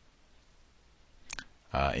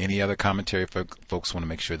 Any other commentary folks want to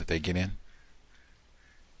make sure that they get in?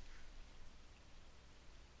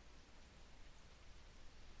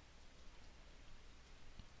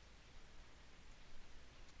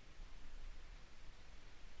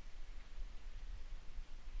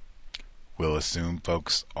 We'll assume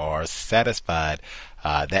folks are satisfied.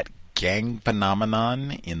 That gang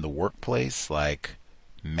phenomenon in the workplace, like,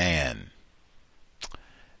 man,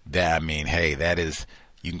 that is,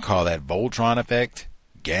 you can call that Voltron effect,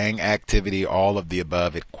 gang activity, all of the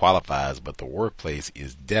above. It qualifies, but the workplace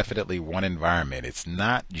is definitely one environment. It's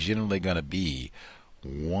not generally going to be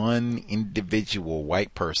one individual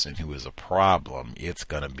white person who is a problem. It's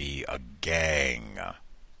going to be a gang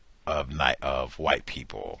of white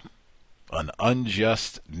people. An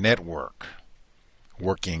unjust network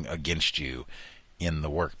working against you in the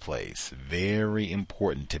workplace. Very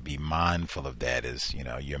important to be mindful of that as,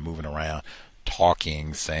 you're moving around,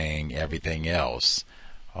 talking, saying everything else.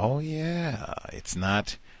 Oh yeah, it's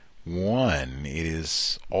not one. It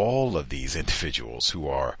is all of these individuals who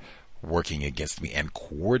are working against me and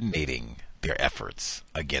coordinating their efforts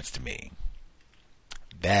against me.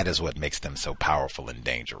 That is what makes them so powerful and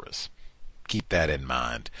dangerous. Keep that in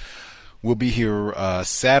mind. We'll be here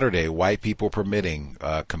Saturday, white people permitting,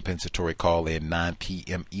 compensatory call in 9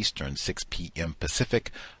 p.m. Eastern, 6 p.m.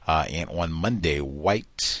 Pacific. And on Monday,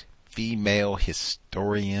 white female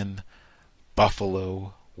historian,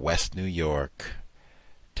 Buffalo, West New York,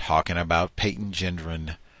 talking about Peyton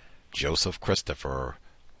Gendron, Joseph Christopher,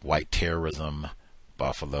 white terrorism,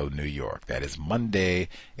 Buffalo, New York. That is Monday,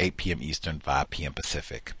 8 p.m. Eastern, 5 p.m.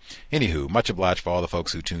 Pacific. Anywho, much obliged for all the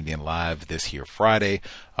folks who tuned in live this here Friday.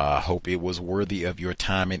 Hope it was worthy of your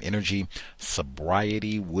time and energy.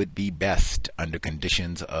 Sobriety would be best under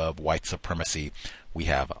conditions of white supremacy. We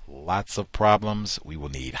have lots of problems. We will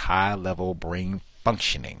need high-level brain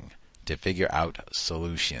functioning to figure out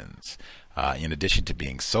solutions. In addition to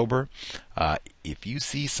being sober, if you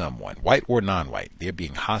see someone, white or non-white, they're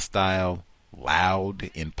being hostile,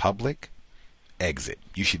 loud in public, exit.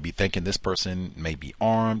 You should be thinking this person may be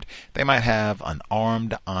armed. They might have an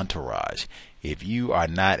armed entourage. If you are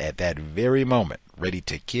not at that very moment ready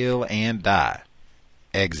to kill and die,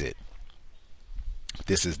 exit.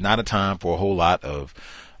 This is not a time for a whole lot of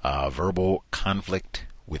verbal conflict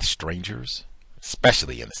with strangers,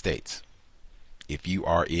 especially in the States. If you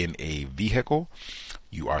are in a vehicle,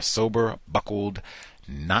 you are sober, buckled,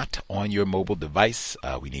 not on your mobile device.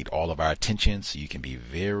 We need all of our attention, so you can be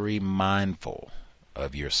very mindful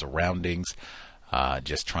of your surroundings.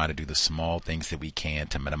 Just trying to do the small things that we can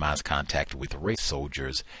to minimize contact with race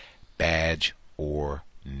soldiers, badge or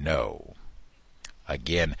no.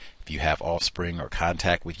 Again, if you have offspring or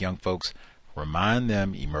contact with young folks, remind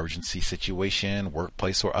them emergency situation,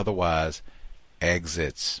 workplace or otherwise,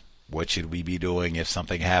 exits. What should we be doing if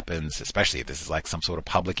something happens, especially if this is like some sort of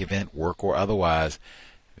public event, work or otherwise?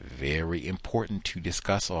 Very important to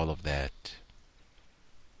discuss all of that.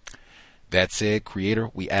 That said,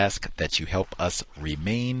 Creator, we ask that you help us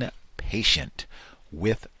remain patient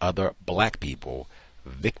with other black people,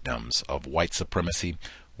 victims of white supremacy.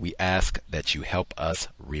 We ask that you help us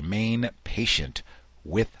remain patient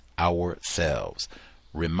with ourselves.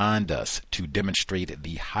 Remind us to demonstrate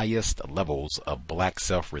the highest levels of black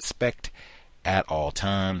self-respect at all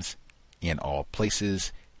times, in all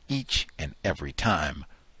places, each and every time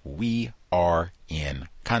we are in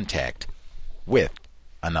contact with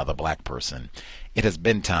another black person. It has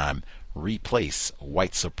been time. Replace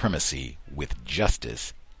white supremacy with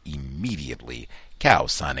justice immediately. Cal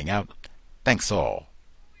signing out. Thanks all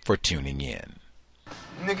for tuning in.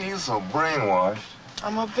 Nigga, you so brainwashed.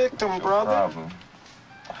 I'm a victim, brother. Problem.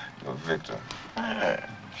 You're a victim. Man,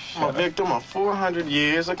 I'm a victim of 400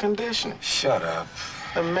 years of conditioning. Shut up.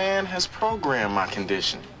 The man has programmed my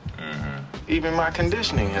conditioning. Even my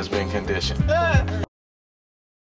conditioning has been conditioned.